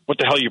 what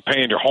the hell are you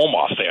paying your home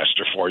off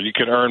faster for? You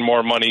can earn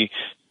more money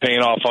paying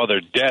off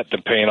other debt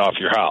than paying off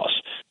your house.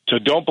 So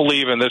don't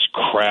believe in this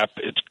crap.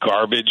 It's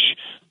garbage.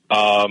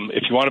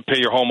 If you want to pay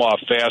your home off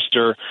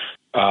faster,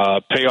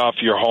 pay off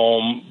your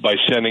home by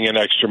sending in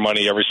extra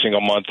money every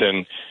single month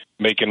and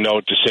make a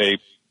note to say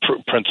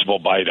principal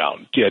buy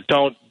down. Yeah,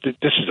 this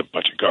is a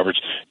bunch of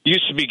garbage. There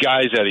used to be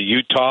guys out of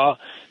Utah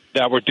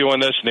that were doing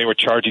this, and they were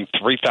charging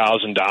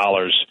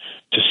 $3,000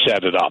 to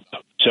set it up.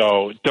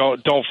 So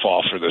don't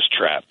fall for this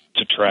trap.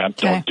 It's a trap.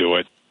 Okay. Don't do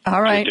it.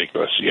 All right. It's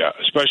ridiculous. Yeah,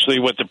 especially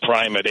with the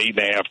prime at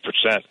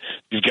 8.5%.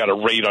 You've got a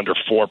rate under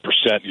 4%.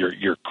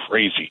 You're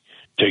crazy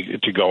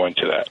to go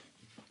into that.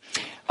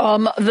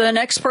 The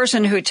next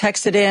person who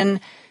texted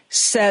in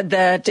said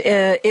that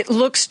it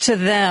looks to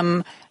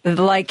them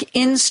like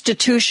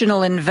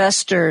institutional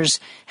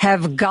investors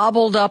have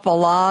gobbled up a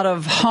lot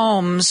of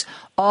homes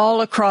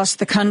all across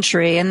the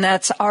country, and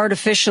that's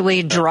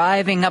artificially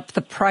driving up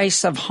the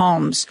price of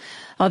homes.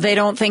 They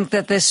don't think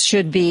that this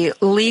should be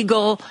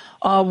legal.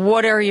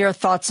 What are your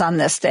thoughts on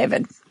this,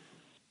 David?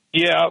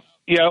 Yeah,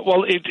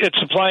 well, it's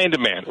supply and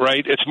demand,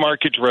 right? It's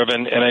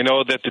market-driven, and I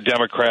know that the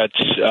Democrats,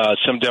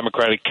 some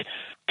Democratic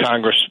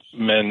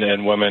congressmen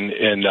and women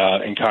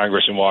in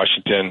Congress in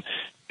Washington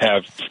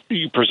have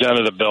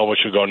presented a bill which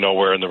would go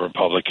nowhere in the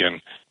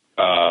Republican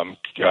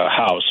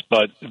House,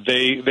 but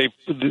they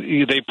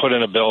put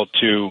in a bill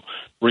to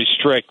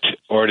restrict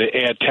or to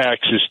add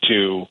taxes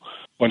to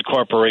when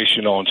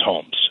corporation owns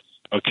homes.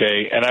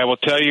 Okay, and I will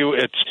tell you,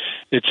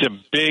 it's a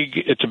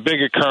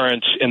big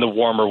occurrence in the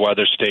warmer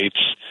weather states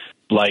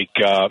like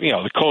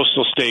the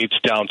coastal states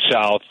down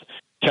south,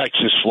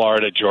 Texas,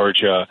 Florida,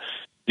 Georgia.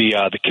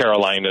 The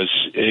Carolinas,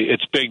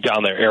 it's big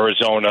down there.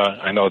 Arizona,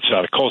 I know it's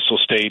not a coastal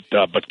state,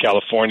 but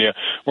California,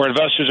 where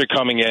investors are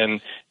coming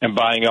in and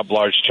buying up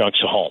large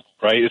chunks of home,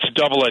 right? It's a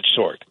double-edged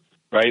sword,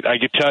 right? I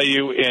could tell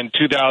you in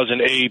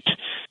 2008,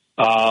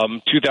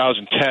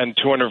 2010,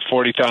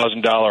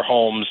 $240,000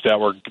 homes that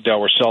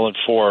were selling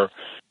for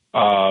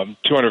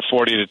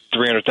 $240,000 to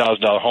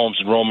 $300,000 homes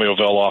in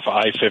Romeoville off of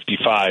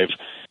I-55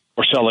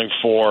 were selling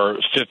for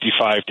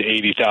 $55,000 to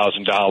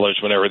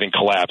 $80,000 when everything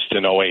collapsed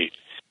in 2008.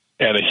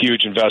 And a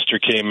huge investor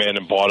came in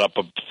and bought up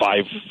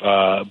I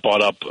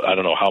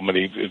don't know how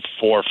many,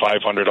 400 or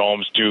 500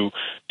 homes,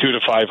 200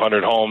 to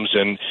 500 homes,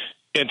 and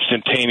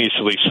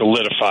instantaneously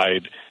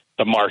solidified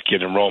the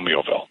market in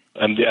Romeoville.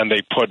 And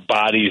they put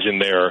bodies in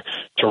there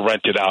to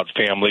rent it out.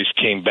 Families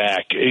came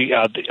back.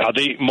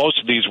 Most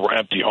of these were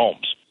empty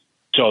homes,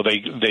 so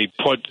they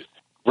put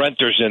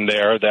renters in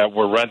there that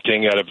were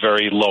renting at a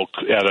very low,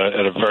 at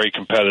a very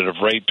competitive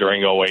rate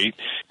during 2008,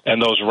 and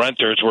those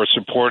renters were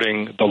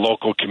supporting the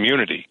local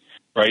community.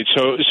 Right,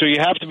 so you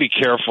have to be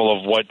careful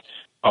of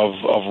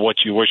what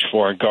you wish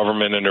for in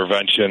government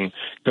intervention,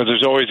 because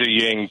there's always a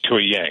yin to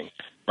a yang.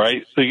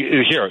 Right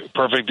here,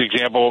 perfect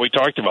example of what we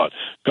talked about: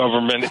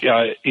 government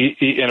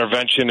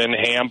intervention in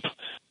hemp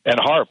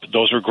and HARP.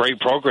 Those were great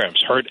programs.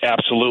 Hurt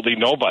absolutely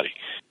nobody.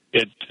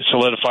 It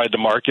solidified the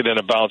market and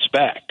it bounced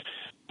back.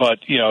 But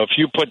if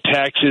you put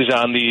taxes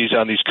on these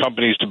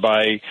companies to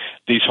buy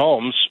these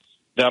homes,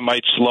 that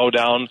might slow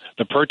down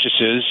the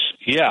purchases.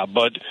 Yeah,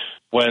 but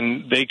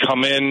when they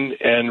come in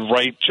and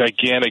write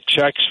gigantic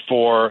checks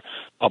for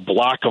a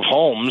block of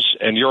homes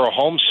and you're a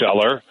home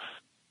seller,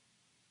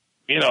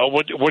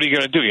 what are you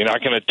going to do? You're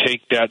not going to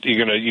take that.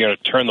 You're going to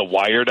turn the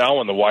wire down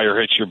when the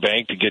wire hits your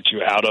bank to get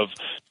you out of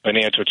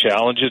financial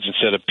challenges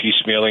instead of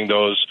piecemealing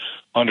those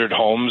 100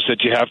 homes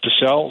that you have to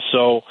sell.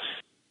 So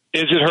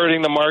is it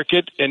hurting the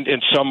market? In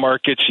some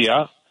markets,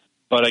 yeah.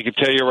 But I can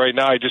tell you right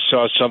now, I just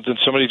saw something.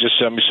 Somebody just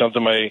sent me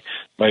something.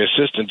 My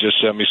assistant just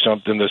sent me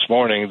something this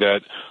morning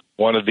that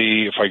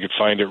if I could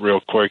find it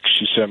real quick,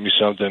 she sent me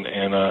something,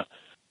 and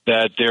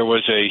that there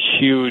was a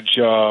huge,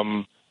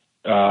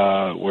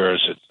 where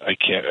is it? I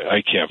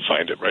can't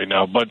find it right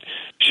now. But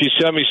she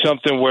sent me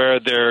something where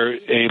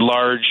a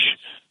large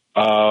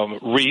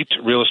REIT,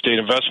 real estate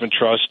investment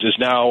trust, is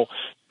now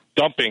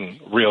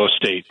dumping real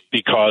estate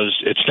because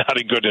it's not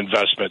a good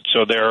investment.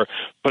 So they're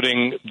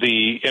putting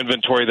the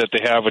inventory that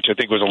they have, which I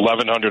think was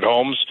 1,100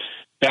 homes,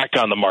 back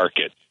on the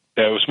market.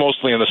 It was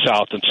mostly in the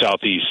south and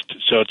southeast.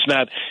 So it's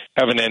not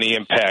having any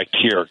impact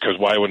here, because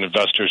why would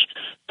investors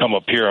come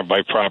up here and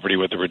buy property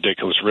with the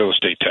ridiculous real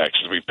estate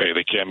taxes we pay?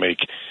 They can't make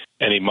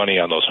any money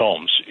on those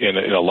homes in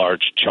a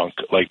large chunk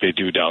like they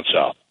do down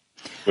south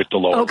with the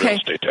lower real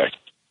estate tax.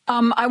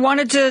 I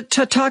wanted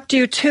to talk to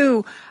you,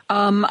 too,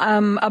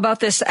 about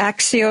this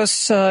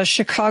Axios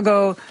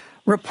Chicago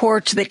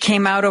report that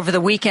came out over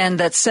the weekend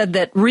that said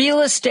that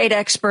real estate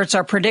experts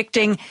are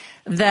predicting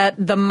that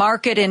the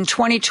market in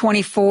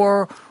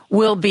 2024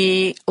 will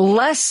be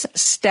less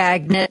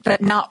stagnant, but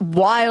not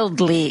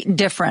wildly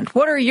different.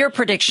 What are your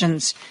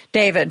predictions,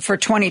 David, for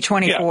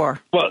 2024?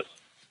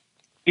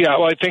 Yeah,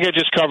 well, I think I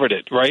just covered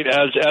it, right?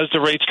 As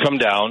the rates come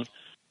down,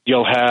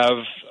 you'll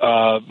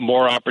have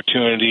more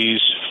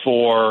opportunities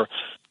for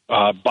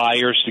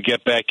buyers to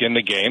get back in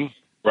the game,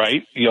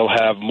 right? You'll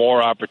have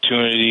more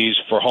opportunities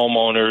for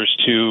homeowners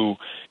to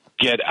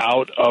get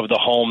out of the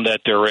home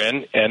that they're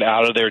in and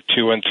out of their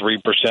 2% and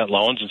 3%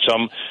 loans. And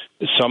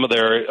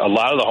a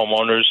lot of the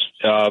homeowners,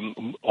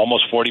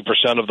 almost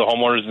 40% of the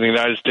homeowners in the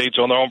United States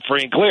own their home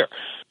free and clear.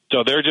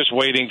 So they're just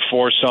waiting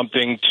for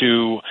something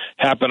to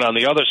happen on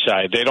the other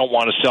side. They don't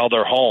want to sell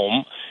their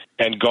home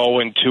and go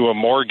into a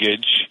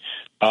mortgage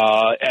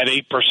at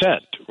 8%,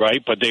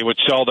 right? But they would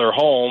sell their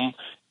home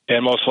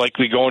and most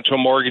likely go into a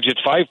mortgage at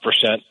 5%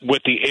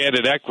 with the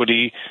added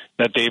equity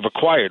that they've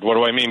acquired. What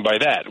do I mean by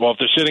that? Well, if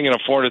they're sitting in a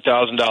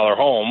 $400,000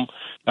 home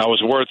that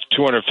was worth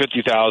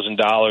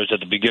 $250,000 at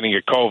the beginning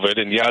of COVID,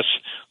 and yes,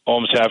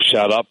 homes have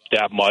shot up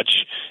that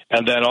much,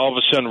 and then all of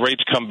a sudden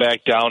rates come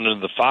back down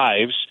into the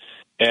fives,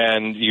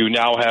 and you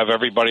now have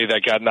everybody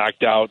that got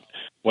knocked out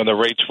when the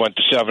rates went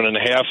to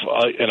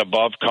 7.5 and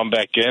above come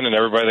back in, and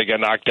everybody that got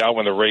knocked out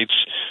when the rates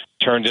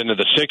turned into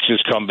the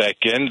sixes come back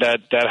in,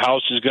 that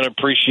house is going to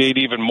appreciate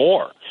even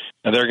more.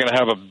 And they're going to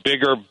have a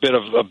bigger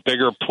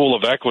pool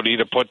of equity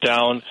to put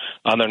down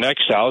on their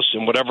next house,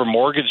 and whatever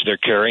mortgage they're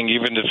carrying,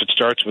 even if it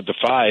starts with the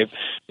 5,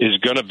 is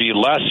going to be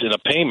less in a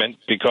payment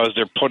because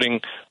they're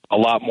putting a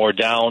lot more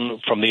down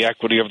from the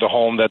equity of the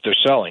home that they're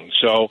selling.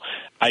 So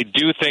I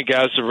do think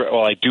I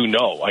do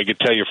know, I could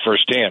tell you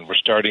firsthand, we're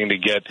starting to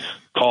get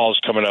calls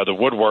coming out of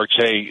the woodworks.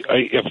 Hey,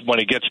 when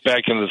it gets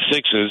back into the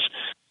sixes,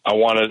 I'm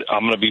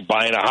going to be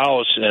buying a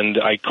house, and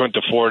I couldn't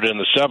afford it in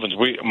the sevens.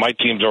 My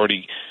team's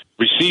already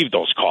received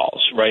those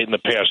calls, right, in the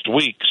past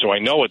week, so I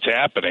know it's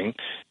happening,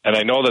 and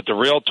I know that the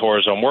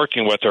realtors I'm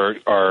working with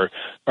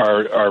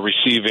are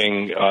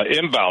receiving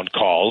inbound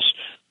calls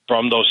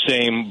from those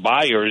same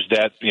buyers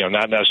that,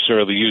 not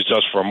necessarily used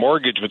us for a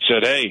mortgage, but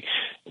said, hey,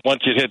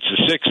 once it hits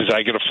the sixes,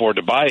 I can afford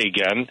to buy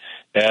again,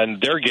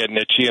 and they're getting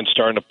itchy and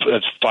starting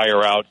to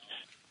fire out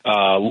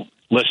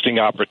listing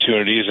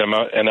opportunities,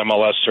 and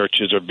MLS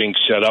searches are being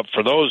set up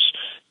for those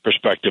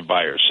prospective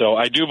buyers. So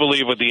I do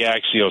believe with the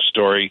Axios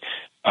story,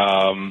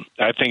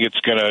 I think it's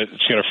gonna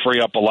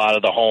free up a lot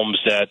of the homes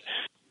that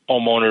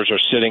homeowners are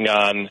sitting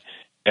on,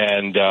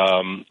 and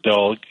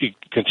they'll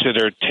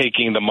consider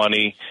taking the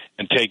money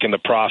and taking the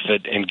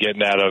profit and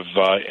getting out of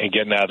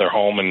their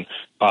home and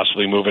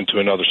possibly moving to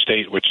another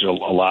state, which is a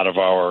lot of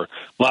our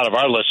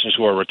listeners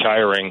who are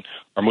retiring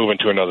are moving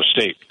to another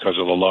state because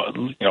of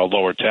the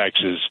lower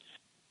taxes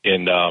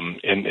in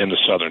the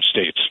southern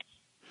states.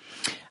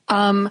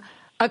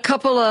 A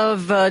couple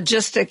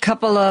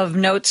of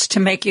notes to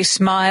make you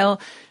smile.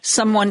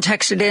 Someone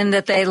texted in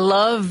that they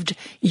loved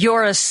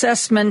your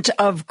assessment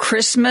of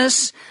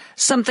Christmas,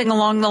 something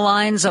along the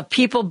lines of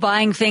people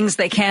buying things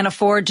they can't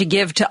afford to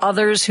give to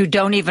others who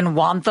don't even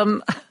want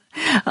them.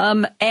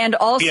 And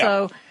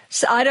also,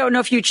 I don't know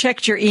if you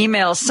checked your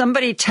email.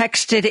 Somebody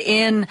texted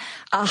in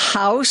a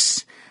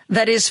house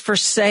that is for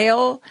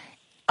sale,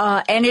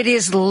 and it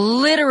is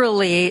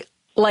literally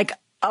like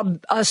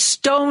a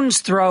stone's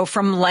throw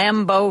from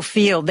Lambeau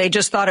Field. They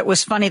just thought it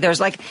was funny.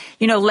 There's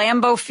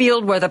Lambeau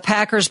Field where the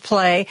Packers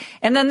play,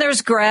 and then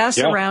there's grass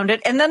around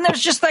it, and then there's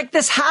just like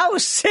this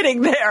house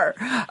sitting there.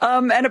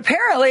 And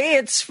apparently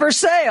it's for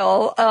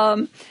sale.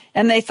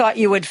 And they thought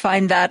you would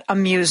find that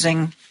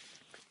amusing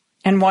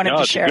and wanted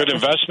to share. It's a good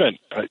investment.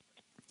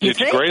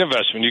 It's a great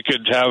investment. You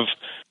could have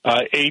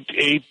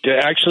eight.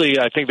 Actually,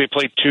 I think they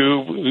played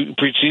 2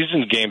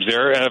 preseason games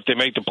there, and if they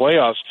make the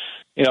playoffs,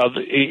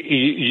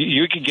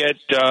 you could get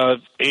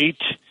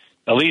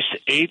at least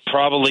 8,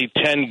 probably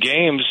 10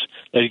 games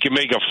that you can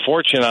make a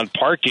fortune on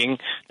parking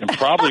and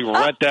probably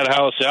rent that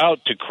house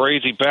out to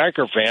crazy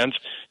Packer fans.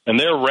 And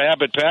they're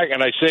rabid Packer,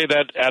 and I say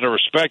that out of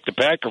respect to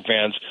Packer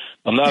fans.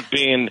 I'm not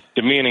being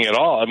demeaning at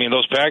all. I mean,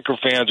 those Packer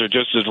fans are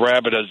just as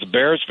rabid as the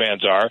Bears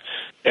fans are.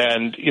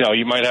 And,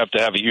 you might have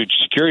to have a huge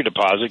security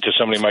deposit because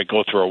somebody might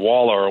go through a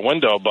wall or a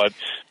window, but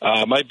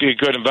it might be a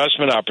good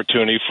investment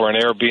opportunity for an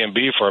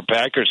Airbnb for a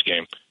Packers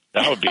game.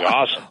 That would be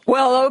awesome.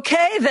 Well,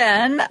 okay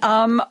then.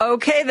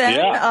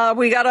 Yeah.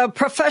 We got a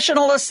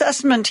professional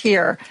assessment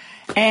here.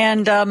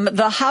 And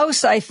the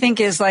house, I think,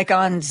 is like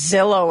on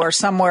Zillow or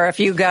somewhere if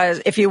you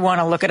want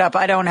to look it up.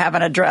 I don't have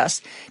an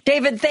address.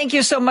 David, thank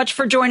you so much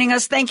for joining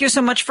us. Thank you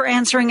so much for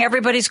answering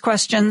everybody's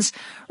questions.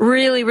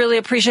 Really, really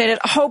appreciate it.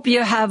 Hope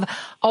you have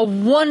a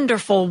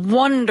wonderful,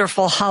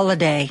 wonderful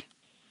holiday.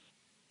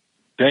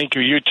 Thank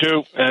you. You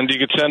too. And you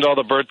could send all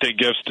the birthday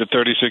gifts to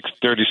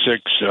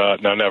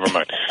 3636. No, never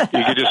mind.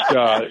 You could just,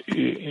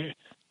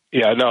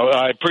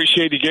 I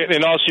appreciate you getting,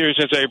 in all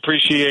seriousness, I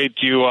appreciate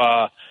you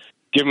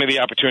giving me the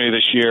opportunity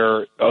this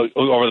year,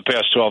 over the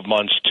past 12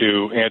 months,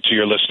 to answer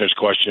your listeners'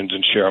 questions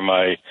and share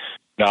my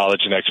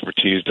knowledge and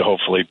expertise to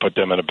hopefully put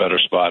them in a better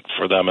spot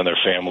for them and their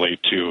family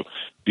to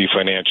be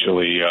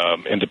financially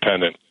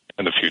independent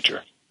in the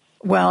future.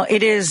 Well,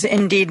 it is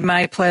indeed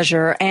my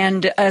pleasure.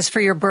 And as for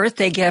your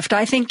birthday gift,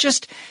 I think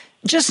just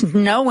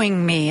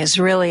knowing me is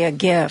really a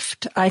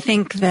gift. I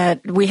think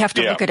that we have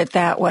to look at it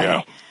that way.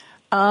 Yeah.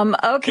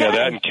 Okay. Yeah,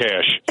 that and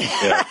cash.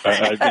 Yeah,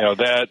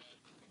 that.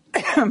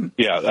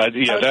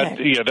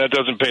 That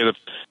doesn't pay the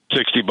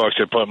 $60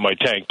 I put in my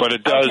tank, but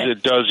it does. Okay.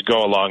 It does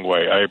go a long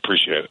way. I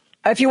appreciate it.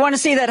 If you want to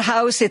see that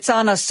house, it's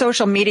on a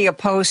social media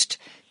post.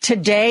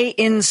 Today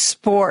in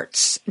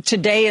Sports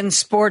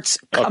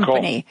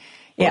Company.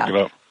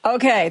 Cool.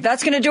 Okay,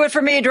 that's going to do it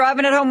for me.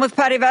 Driving it home with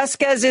Patty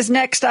Vasquez is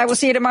next. I will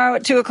see you tomorrow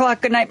at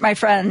 2:00. Good night, my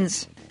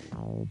friends.